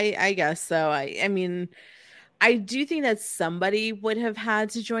 I guess so. I mean, I do think that somebody would have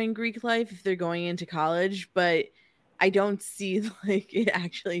had to join Greek life if they're going into college, but I don't see like it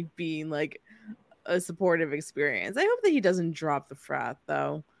actually being like a supportive experience. I hope that he doesn't drop the frat,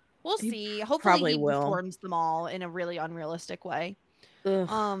 though. We'll see. Hopefully he informs them all in a really unrealistic way.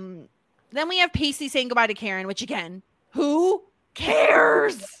 Then we have Pacey saying goodbye to Karen, which again, who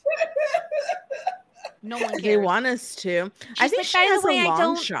cares? No one cares. They want us to. I think she has a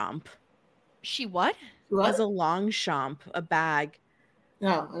long chomp. She what? Has a long chomp, a bag.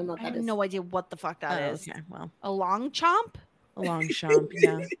 No, I don't know what that is. I have no idea what the fuck that is. Okay, well. A long chomp? A long chomp,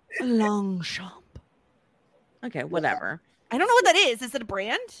 yeah. A long chomp. Okay, whatever. I don't know what that is. Is it a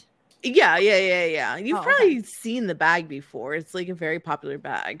brand? Yeah. You've probably seen the bag before. It's like a very popular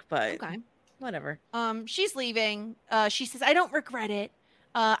bag, but whatever. She's leaving. She says, I don't regret it.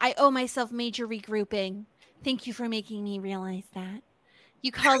 I owe myself major regrouping. Thank you for making me realize that.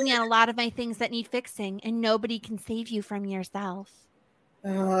 You called me on a lot of my things that need fixing, and nobody can save you from yourself.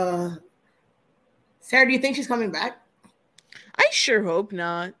 Sarah, do you think she's coming back? I sure hope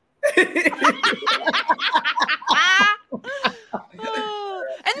not. And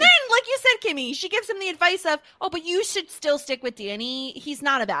then, like you said, Kimmy, she gives him the advice of, but you should still stick with Danny. He's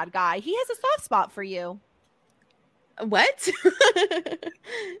not a bad guy. He has a soft spot for you. What?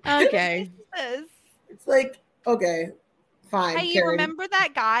 Okay. It's like, okay, fine. Hey, you remember that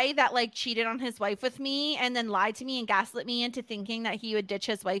guy that like cheated on his wife with me and then lied to me and gaslit me into thinking that he would ditch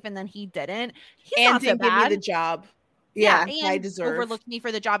his wife and then he didn't? He's not so bad. Give me the job. Yeah, and I deserve. Overlooked me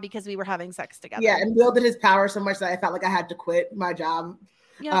for the job because we were having sex together. Yeah, and wielded his power so much that I felt like I had to quit my job.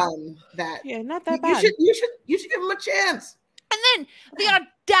 Yeah. Not that bad. You should give him a chance. And then the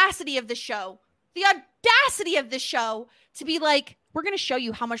audacity of the show. The audacity of this show to be like, we're going to show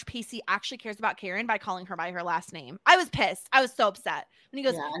you how much Pacey actually cares about Karen by calling her by her last name. I was pissed. I was so upset. When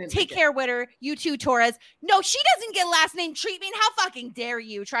he goes, take care, Witter. You too, Torres. No, she doesn't get last name treatment. How fucking dare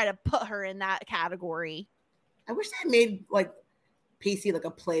you try to put her in that category? I wish they made like Pacey like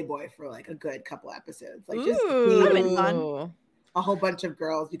a playboy for like a good couple episodes. Like just fun. A whole bunch of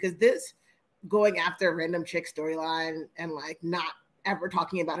girls, because this going after a random chick storyline and like not ever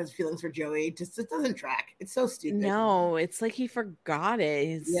talking about his feelings for Joey, it doesn't track. It's so stupid. No, it's like he forgot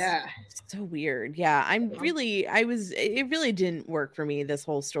it. It's so weird. Yeah, it really didn't work for me, this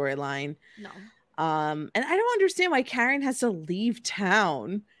whole storyline. No. And I don't understand why Karen has to leave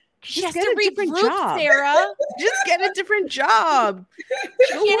town. She has to regroup, Sarah. Just get a different job.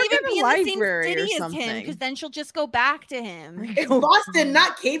 She can't even be in the same city as him, because then she'll just go back to him. It's Boston,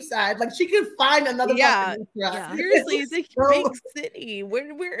 not Cape Side. Like, she could find another. Yeah. Seriously, it's a big city.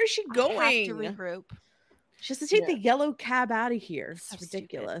 Where is she going? I have to regroup. She has to take the yellow cab out of here. It's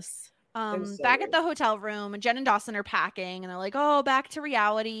ridiculous. Back at the hotel room, Jen and Dawson are packing, and they're like, back to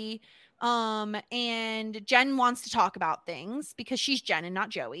reality. And Jen wants to talk about things because she's Jen and not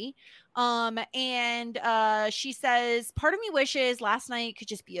Joey. And she says, part of me wishes last night could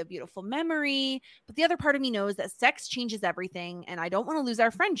just be a beautiful memory, but the other part of me knows that sex changes everything and I don't want to lose our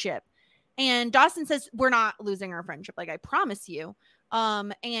friendship. And Dawson says, we're not losing our friendship. Like, I promise you.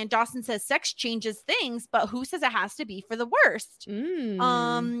 And Dawson says sex changes things, but who says it has to be for the worst?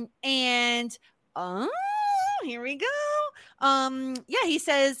 Here we go. Yeah, he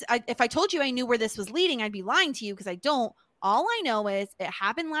says, if I told you I knew where this was leading, I'd be lying to you because I don't. All I know is it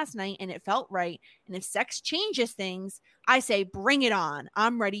happened last night and it felt right. And if sex changes things, I say, bring it on.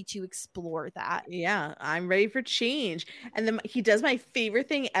 I'm ready to explore that. Yeah, I'm ready for change. And then he does my favorite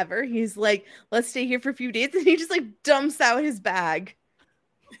thing ever. He's like, let's stay here for a few days. And he just like dumps out his bag.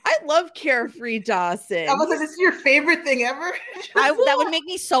 I love carefree Dawson. I was like, this is your favorite thing ever? That would make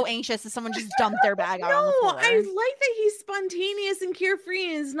me so anxious if someone just dumped their bag out on the floor. I like that he's spontaneous and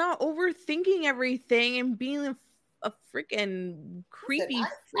carefree and is not overthinking everything and being a freaking creepy. Listen,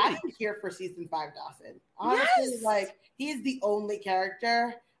 I'm here for season 5 Dawson. Honestly, like he is the only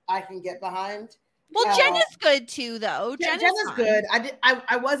character I can get behind. Well, Jen is good too, though. Jen is good.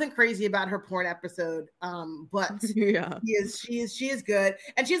 I wasn't crazy about her porn episode, but yeah, she is good,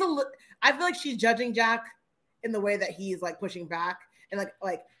 and I feel like she's judging Jack in the way that he's like pushing back, and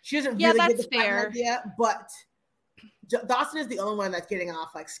like she doesn't really get the fair idea. But Dawson is the only one that's getting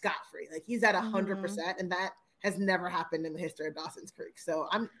off like scot free. Like he's at 100%, and that has never happened in the history of Dawson's Creek. So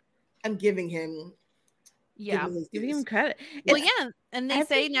I'm giving him. Yeah, giving him credit. Well, yeah, and they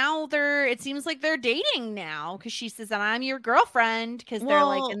say now it seems like they're dating now because she says that I'm your girlfriend because they're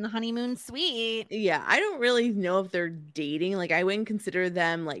like in the honeymoon suite. Yeah, I don't really know if they're dating. Like, I wouldn't consider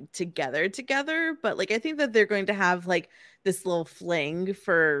them like together, but like I think that they're going to have like this little fling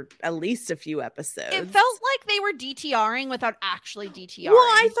for at least a few episodes. It felt like they were DTRing without actually DTRing. Well,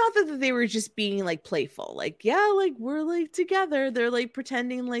 I thought that they were just being like playful, like like we're like together. They're like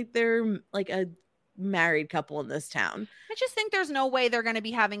pretending like they're like a married couple in this town. I just think there's no way they're going to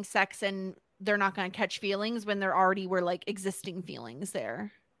be having sex and they're not going to catch feelings when there already were like existing feelings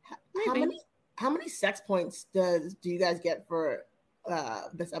there. How many sex points do you guys get for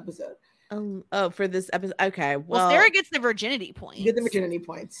this episode? For this episode, okay. Well, Sarah gets the virginity points. You get the virginity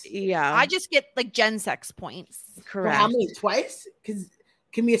points. Yeah, I just get like Gen sex points. Correct. For how many? Twice? Because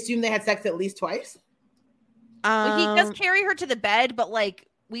can we assume they had sex at least twice? Well, he does carry her to the bed, but like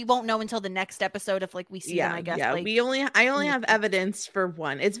we won't know until the next episode if like we see them, I guess. Yeah, like, I only have evidence for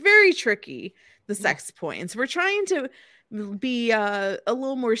one. It's very tricky, the sex points. We're trying to be a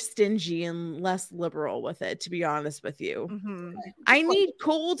little more stingy and less liberal with it, to be honest with you. I need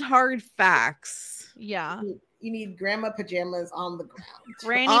cold hard facts. Yeah. You need grandma pajamas on the ground.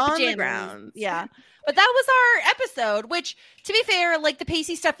 Granny pajamas. The ground. Yeah. But that was our episode, which to be fair, like the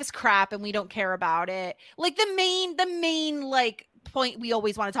Pacey stuff is crap and we don't care about it. Like the main like point we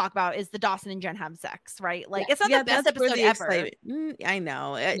always want to talk about is the Dawson and Jen have sex, right? Like it's not the best episode ever. I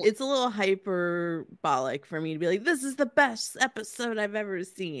know. It's a little hyperbolic for me to be like, this is the best episode I've ever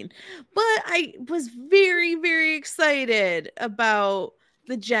seen. But I was very, very excited about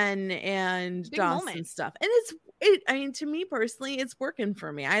the Jen and Big Dawson moment. stuff. And I mean, to me personally, it's working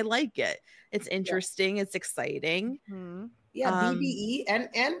for me. I like it. It's interesting. It's exciting. Yeah, BBE. And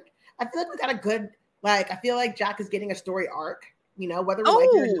I feel like we got a good, like, I feel like Jack is getting a story arc. You know, whether we like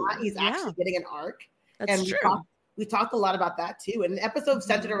it or not, he's actually getting an arc. That's true. We talked a lot about that too. And the episode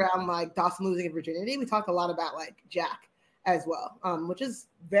centered around like Dawson losing his virginity. We talked a lot about like Jack as well, which is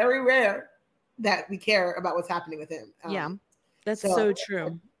very rare that we care about what's happening with him. That's so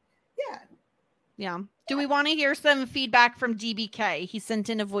true. Yeah. Do we want to hear some feedback from DBK? He sent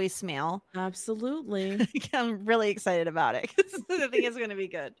in a voicemail. Absolutely. I'm really excited about it. I think it's going to be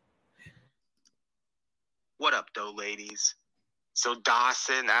good. What up, though, ladies? So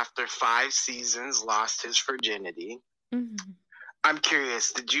Dawson, after 5 seasons, lost his virginity. I'm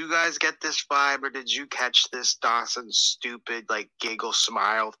curious, did you guys get this vibe or did you catch this Dawson stupid, like, giggle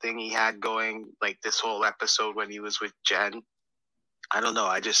smile thing he had going, like, this whole episode when he was with Jen? I don't know.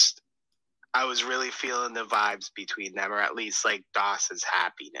 I was really feeling the vibes between them, or at least, like, Dawson's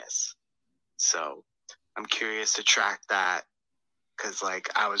happiness. So I'm curious to track that because, like,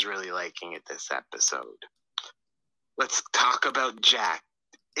 I was really liking it this episode. Let's talk about Jack.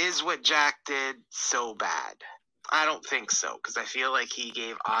 Is what Jack did so bad? I don't think so, because I feel like he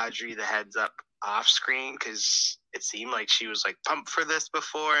gave Audrey the heads up off screen because it seemed like she was like pumped for this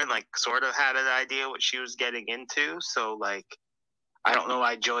before and like sort of had an idea what she was getting into. So like, I don't know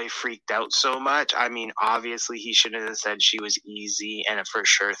why Joey freaked out so much. I mean, obviously he shouldn't have said she was easy and a for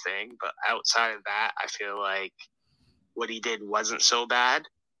sure thing, but outside of that, I feel like what he did wasn't so bad.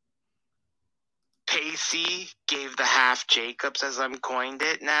 Pacey gave the half Jacobs, as I'm coined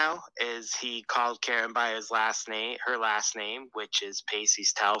it now, is he called Karen by her last name, which is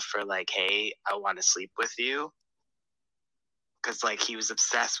Pacey's tell for like, hey, I want to sleep with you. Because like he was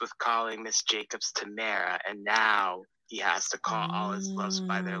obsessed with calling Miss Jacobs Tamara, and now he has to call all his loves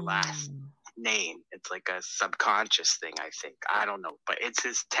by their last name. It's like a subconscious thing, I think. I don't know, but it's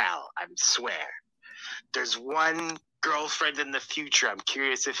his tell, I swear. There's one girlfriend in the future I'm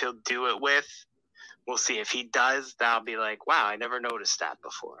curious if he'll do it with. We'll see. If he does, that'll be like, wow, I never noticed that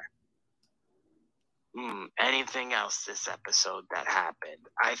before. Anything else this episode that happened?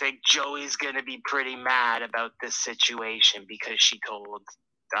 I think Joey's going to be pretty mad about this situation because she told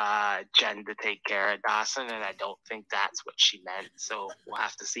Jen to take care of Dawson, and I don't think that's what she meant. So we'll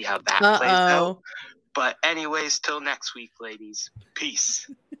have to see how that plays out. But anyways, till next week, ladies. Peace.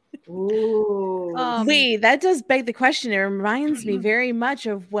 Ooh. Wait, that does beg the question. It reminds me very much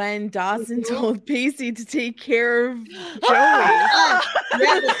of when Dawson told Pacey to take care of Joey. Yeah,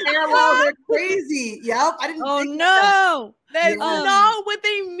 the parallels are crazy. Yep. I didn't think no. That's not what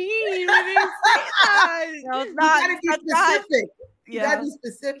they mean when they say that. No, it's not. You gotta be specific. You gotta be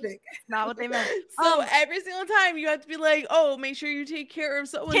specific. Not what they meant. So every single time you have to be like, oh, make sure you take care of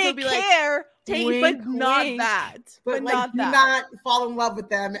someone. Take be care. Like, take, wink, but not wink. that. But like, not do that. not fall in love with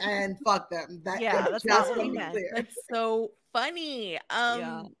them and fuck them. That's not what he meant. That's so funny.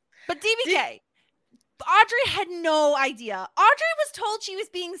 But DBK, Audrey had no idea. Audrey was told she was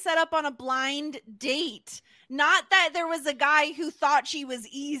being set up on a blind date. Not that there was a guy who thought she was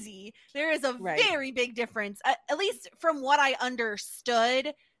easy. There is a very big difference, at least from what I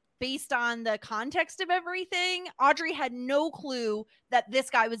understood based on the context of everything. Audrey had no clue that this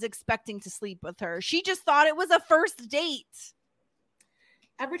guy was expecting to sleep with her. She just thought it was a first date.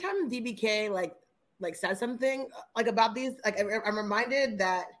 Every time DBK like says something like about these, like I'm reminded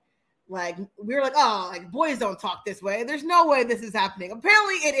that like we were like, oh, like boys don't talk this way. There's no way this is happening.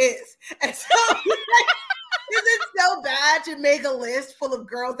 Apparently it is. And so is it so bad to make a list full of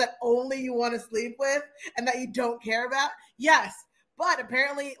girls that only you want to sleep with and that you don't care about? Yes. But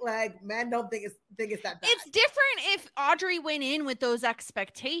apparently, like, men don't think it's that bad. It's different if Audrey went in with those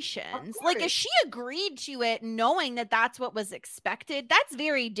expectations. Like, if she agreed to it knowing that that's what was expected, that's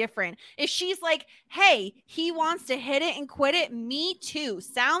very different. If she's like, hey, he wants to hit it and quit it, me too.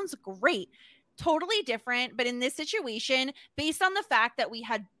 Sounds great. Totally different. But in this situation, based on the fact that we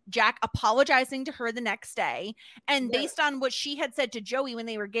had Jack apologizing to her the next day, and based on what she had said to Joey when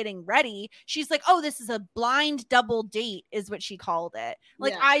they were getting ready, she's like, oh, this is a blind double date is what she called it.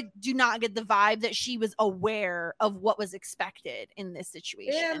 Like, I do not get the vibe that she was aware of what was expected in this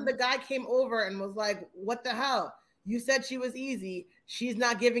situation. And the guy came over and was like, what the hell? You said she was easy. She's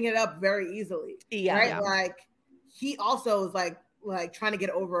not giving it up very easily. Yeah. Right? Yeah. Like, he also is like trying to get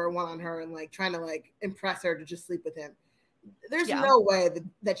over one on her and like trying to like impress her to just sleep with him. There's no way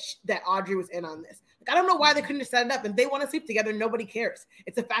that Audrey was in on this. Like, I don't know why they couldn't have set it up. And they want to sleep together. Nobody cares.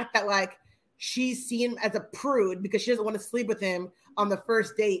 It's the fact that like she's seen as a prude because she doesn't want to sleep with him on the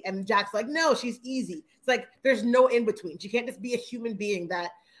first date. And Jack's like, no, she's easy. It's like there's no in between. She can't just be a human being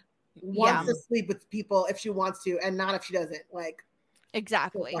that wants to sleep with people if she wants to and not if she doesn't. Like,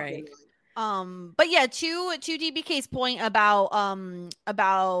 exactly. Right. But yeah, to DBK's point about vibes.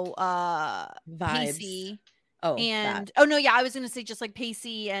 Pacey I was gonna say just like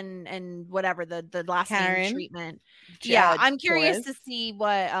Pacey and whatever the last name treatment. I'm curious to see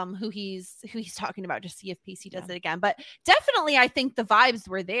what who he's talking about to see if Pacey does it again. But definitely I think the vibes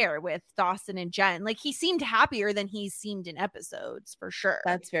were there with Dawson and Jen. Like, he seemed happier than he's seemed in episodes for sure.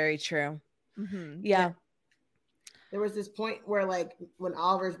 That's very true. Mm-hmm. Yeah. There was this point where like when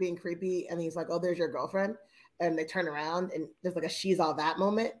Oliver's being creepy and he's like, oh, there's your girlfriend. And they turn around and there's like a she's all that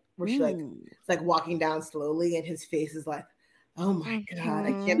moment where she like it's like walking down slowly and his face is like, oh my God,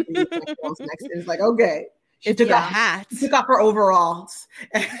 I can't believe my girl's next. And it's like, okay. She took off hat. She took off her overalls.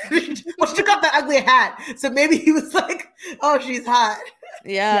 She took off that ugly hat. So maybe he was like, oh, she's hot.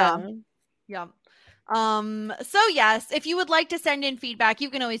 Yeah. So yes, if you would like to send in feedback, you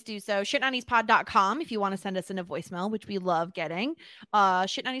can always do so. shit90spod.com if you want to send us in a voicemail, which we love getting.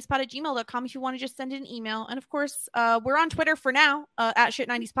 shit90spod@gmail.com if you want to just send in an email. And of course, we're on Twitter for now, at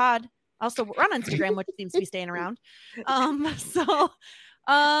shit90spod. Also, we're on Instagram, which seems to be staying around. That was our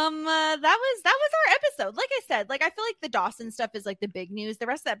episode. Like I said, like I feel like the Dawson stuff is like the big news. The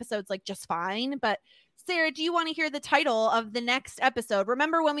rest of the episode's like just fine. But Sarah, do you want to hear the title of the next episode?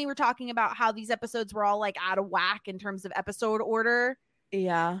 Remember when we were talking about how these episodes were all like out of whack in terms of episode order?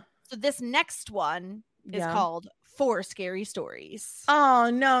 Yeah. So this next one is called 4 Scary Stories. Oh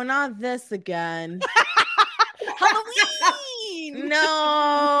no, not this again. Halloween.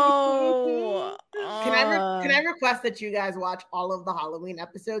 No. Can I request that you guys watch all of the Halloween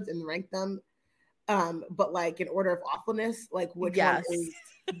episodes and rank them, but like in order of awfulness, like which one is?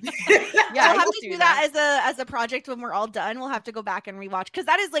 I'll have to do that as a project when we're all done. We'll have to go back and rewatch because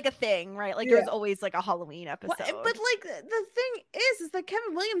that is like a thing, right? Like there's always like a Halloween episode. But like the thing is that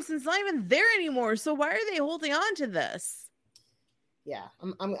Kevin Williamson's not even there anymore. So why are they holding on to this? yeah,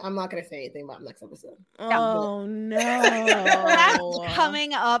 I'm not gonna say anything about next episode. Oh no. That's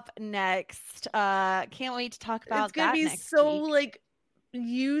coming up next. Can't wait to talk about it's gonna that be next so week. like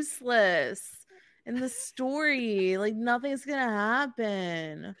useless in the story. Like nothing's gonna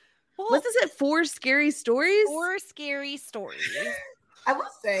happen. Well, What's this at 4 scary stories? 4 scary stories. I will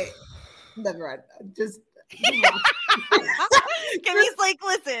say, never mind. Just Kimmy's like,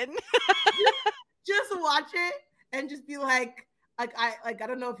 listen. just watch it and just be like I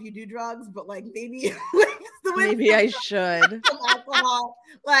don't know if you do drugs, but like maybe maybe I should. Alcohol.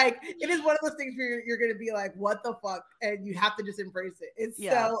 Like it is one of those things where you're gonna be like, what the fuck? And you have to just embrace it.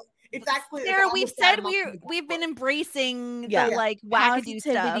 It's actually Sarah, we've said we've been embracing the like wackadoo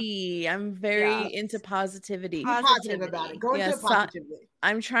positivity. stuff. I'm very into positivity. Positive about it. Go into it positively.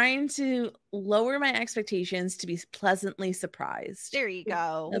 I'm trying to lower my expectations to be pleasantly surprised. There you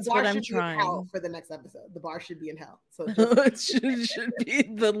go. That's what I'm trying. Be in hell for the next episode. The bar should be in hell. So it should be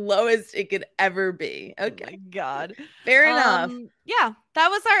the lowest it could ever be. Okay. Oh my God. Fair enough. Yeah, that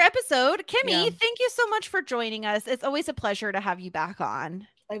was our episode. Kimmy, thank you so much for joining us. It's always a pleasure to have you back on.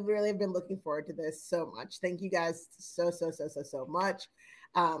 I really have been looking forward to this so much. Thank you guys so much.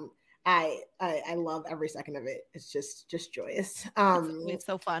 I love every second of it. It's just joyous. It's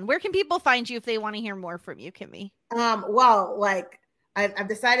so fun. Where can people find you if they want to hear more from you, Kimmy? Well, like I've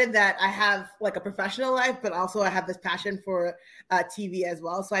decided that I have like a professional life, but also I have this passion for TV as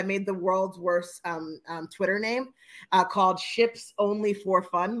well. So I made the world's worst Twitter name called Ships Only for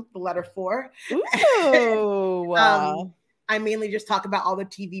Fun, the letter 4. Ooh, wow. I mainly just talk about all the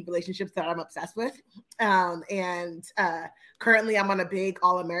TV relationships that I'm obsessed with. And currently I'm on a big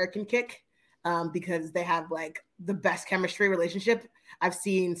All-American kick because they have like the best chemistry relationship I've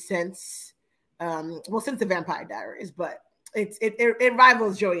seen since the Vampire Diaries, but it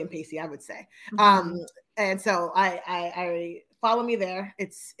rivals Joey and Pacey, I would say. Mm-hmm. And so I follow me there.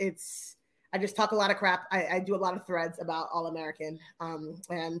 I just talk a lot of crap. I do a lot of threads about All-American.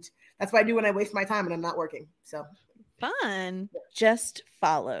 And that's what I do when I waste my time and I'm not working. So fun. Just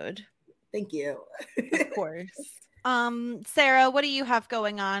followed. Thank you. Of course. Sarah, what do you have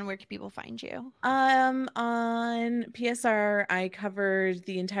going on? Where can people find you? On PSR, I covered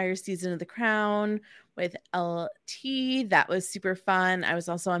the entire season of The Crown with LT. That was super fun. I was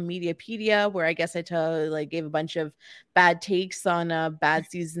also on Mediapedia, where I guess I gave a bunch of bad takes on bad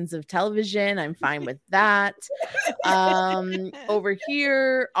seasons of television. I'm fine with that. Over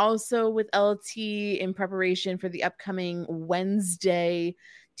here, also with LT in preparation for the upcoming Wednesday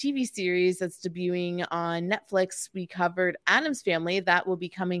TV series that's debuting on Netflix. We covered Addams Family. That will be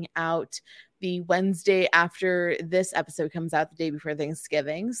coming out the Wednesday after this episode comes out, the day before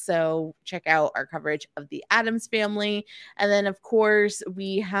Thanksgiving. So check out our coverage of the Addams Family. And then, of course,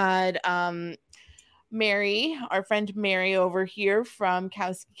 we had Mary, our friend Mary over here from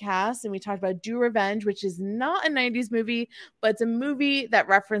Kowski Cast, and we talked about Do Revenge, which is not a 90s movie, but it's a movie that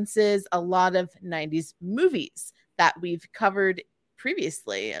references a lot of 90s movies that we've covered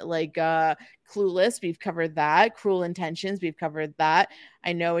previously, like Clueless, we've covered that. Cruel Intentions, we've covered that.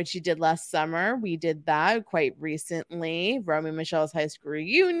 I Know What You Did Last Summer, we did that quite recently. Romeo and Michelle's High School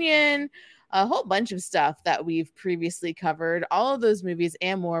Reunion, a whole bunch of stuff that we've previously covered. All of those movies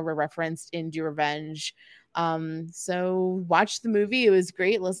and more were referenced in Do Revenge. So watch the movie. It was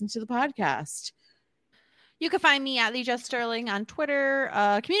great. Listen to the podcast. You can find me at Just Sterling on Twitter.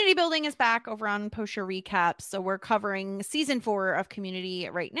 Community Building is back over on Post Your Recaps. So we're covering season 4 of Community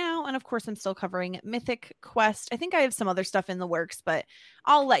right now. And of course, I'm still covering Mythic Quest. I think I have some other stuff in the works, but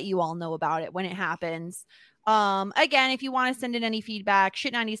I'll let you all know about it when it happens. Again, if you want to send in any feedback,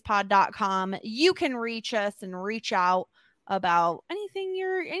 shit90spod.com. You can reach us and reach out about anything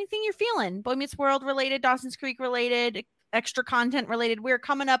you're feeling. Boy Meets World related, Dawson's Creek related, extra content related. We're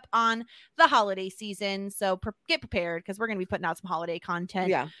coming up on the holiday season, so get prepared because we're going to be putting out some holiday content.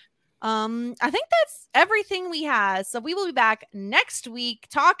 Yeah. I think that's everything we have. So we will be back next week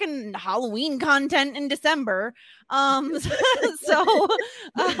talking Halloween content in December. So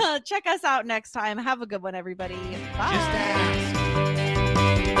check us out next time. Have a good one, everybody. Bye. Just ask.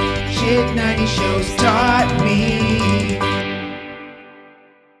 Shit 90 shows taught me.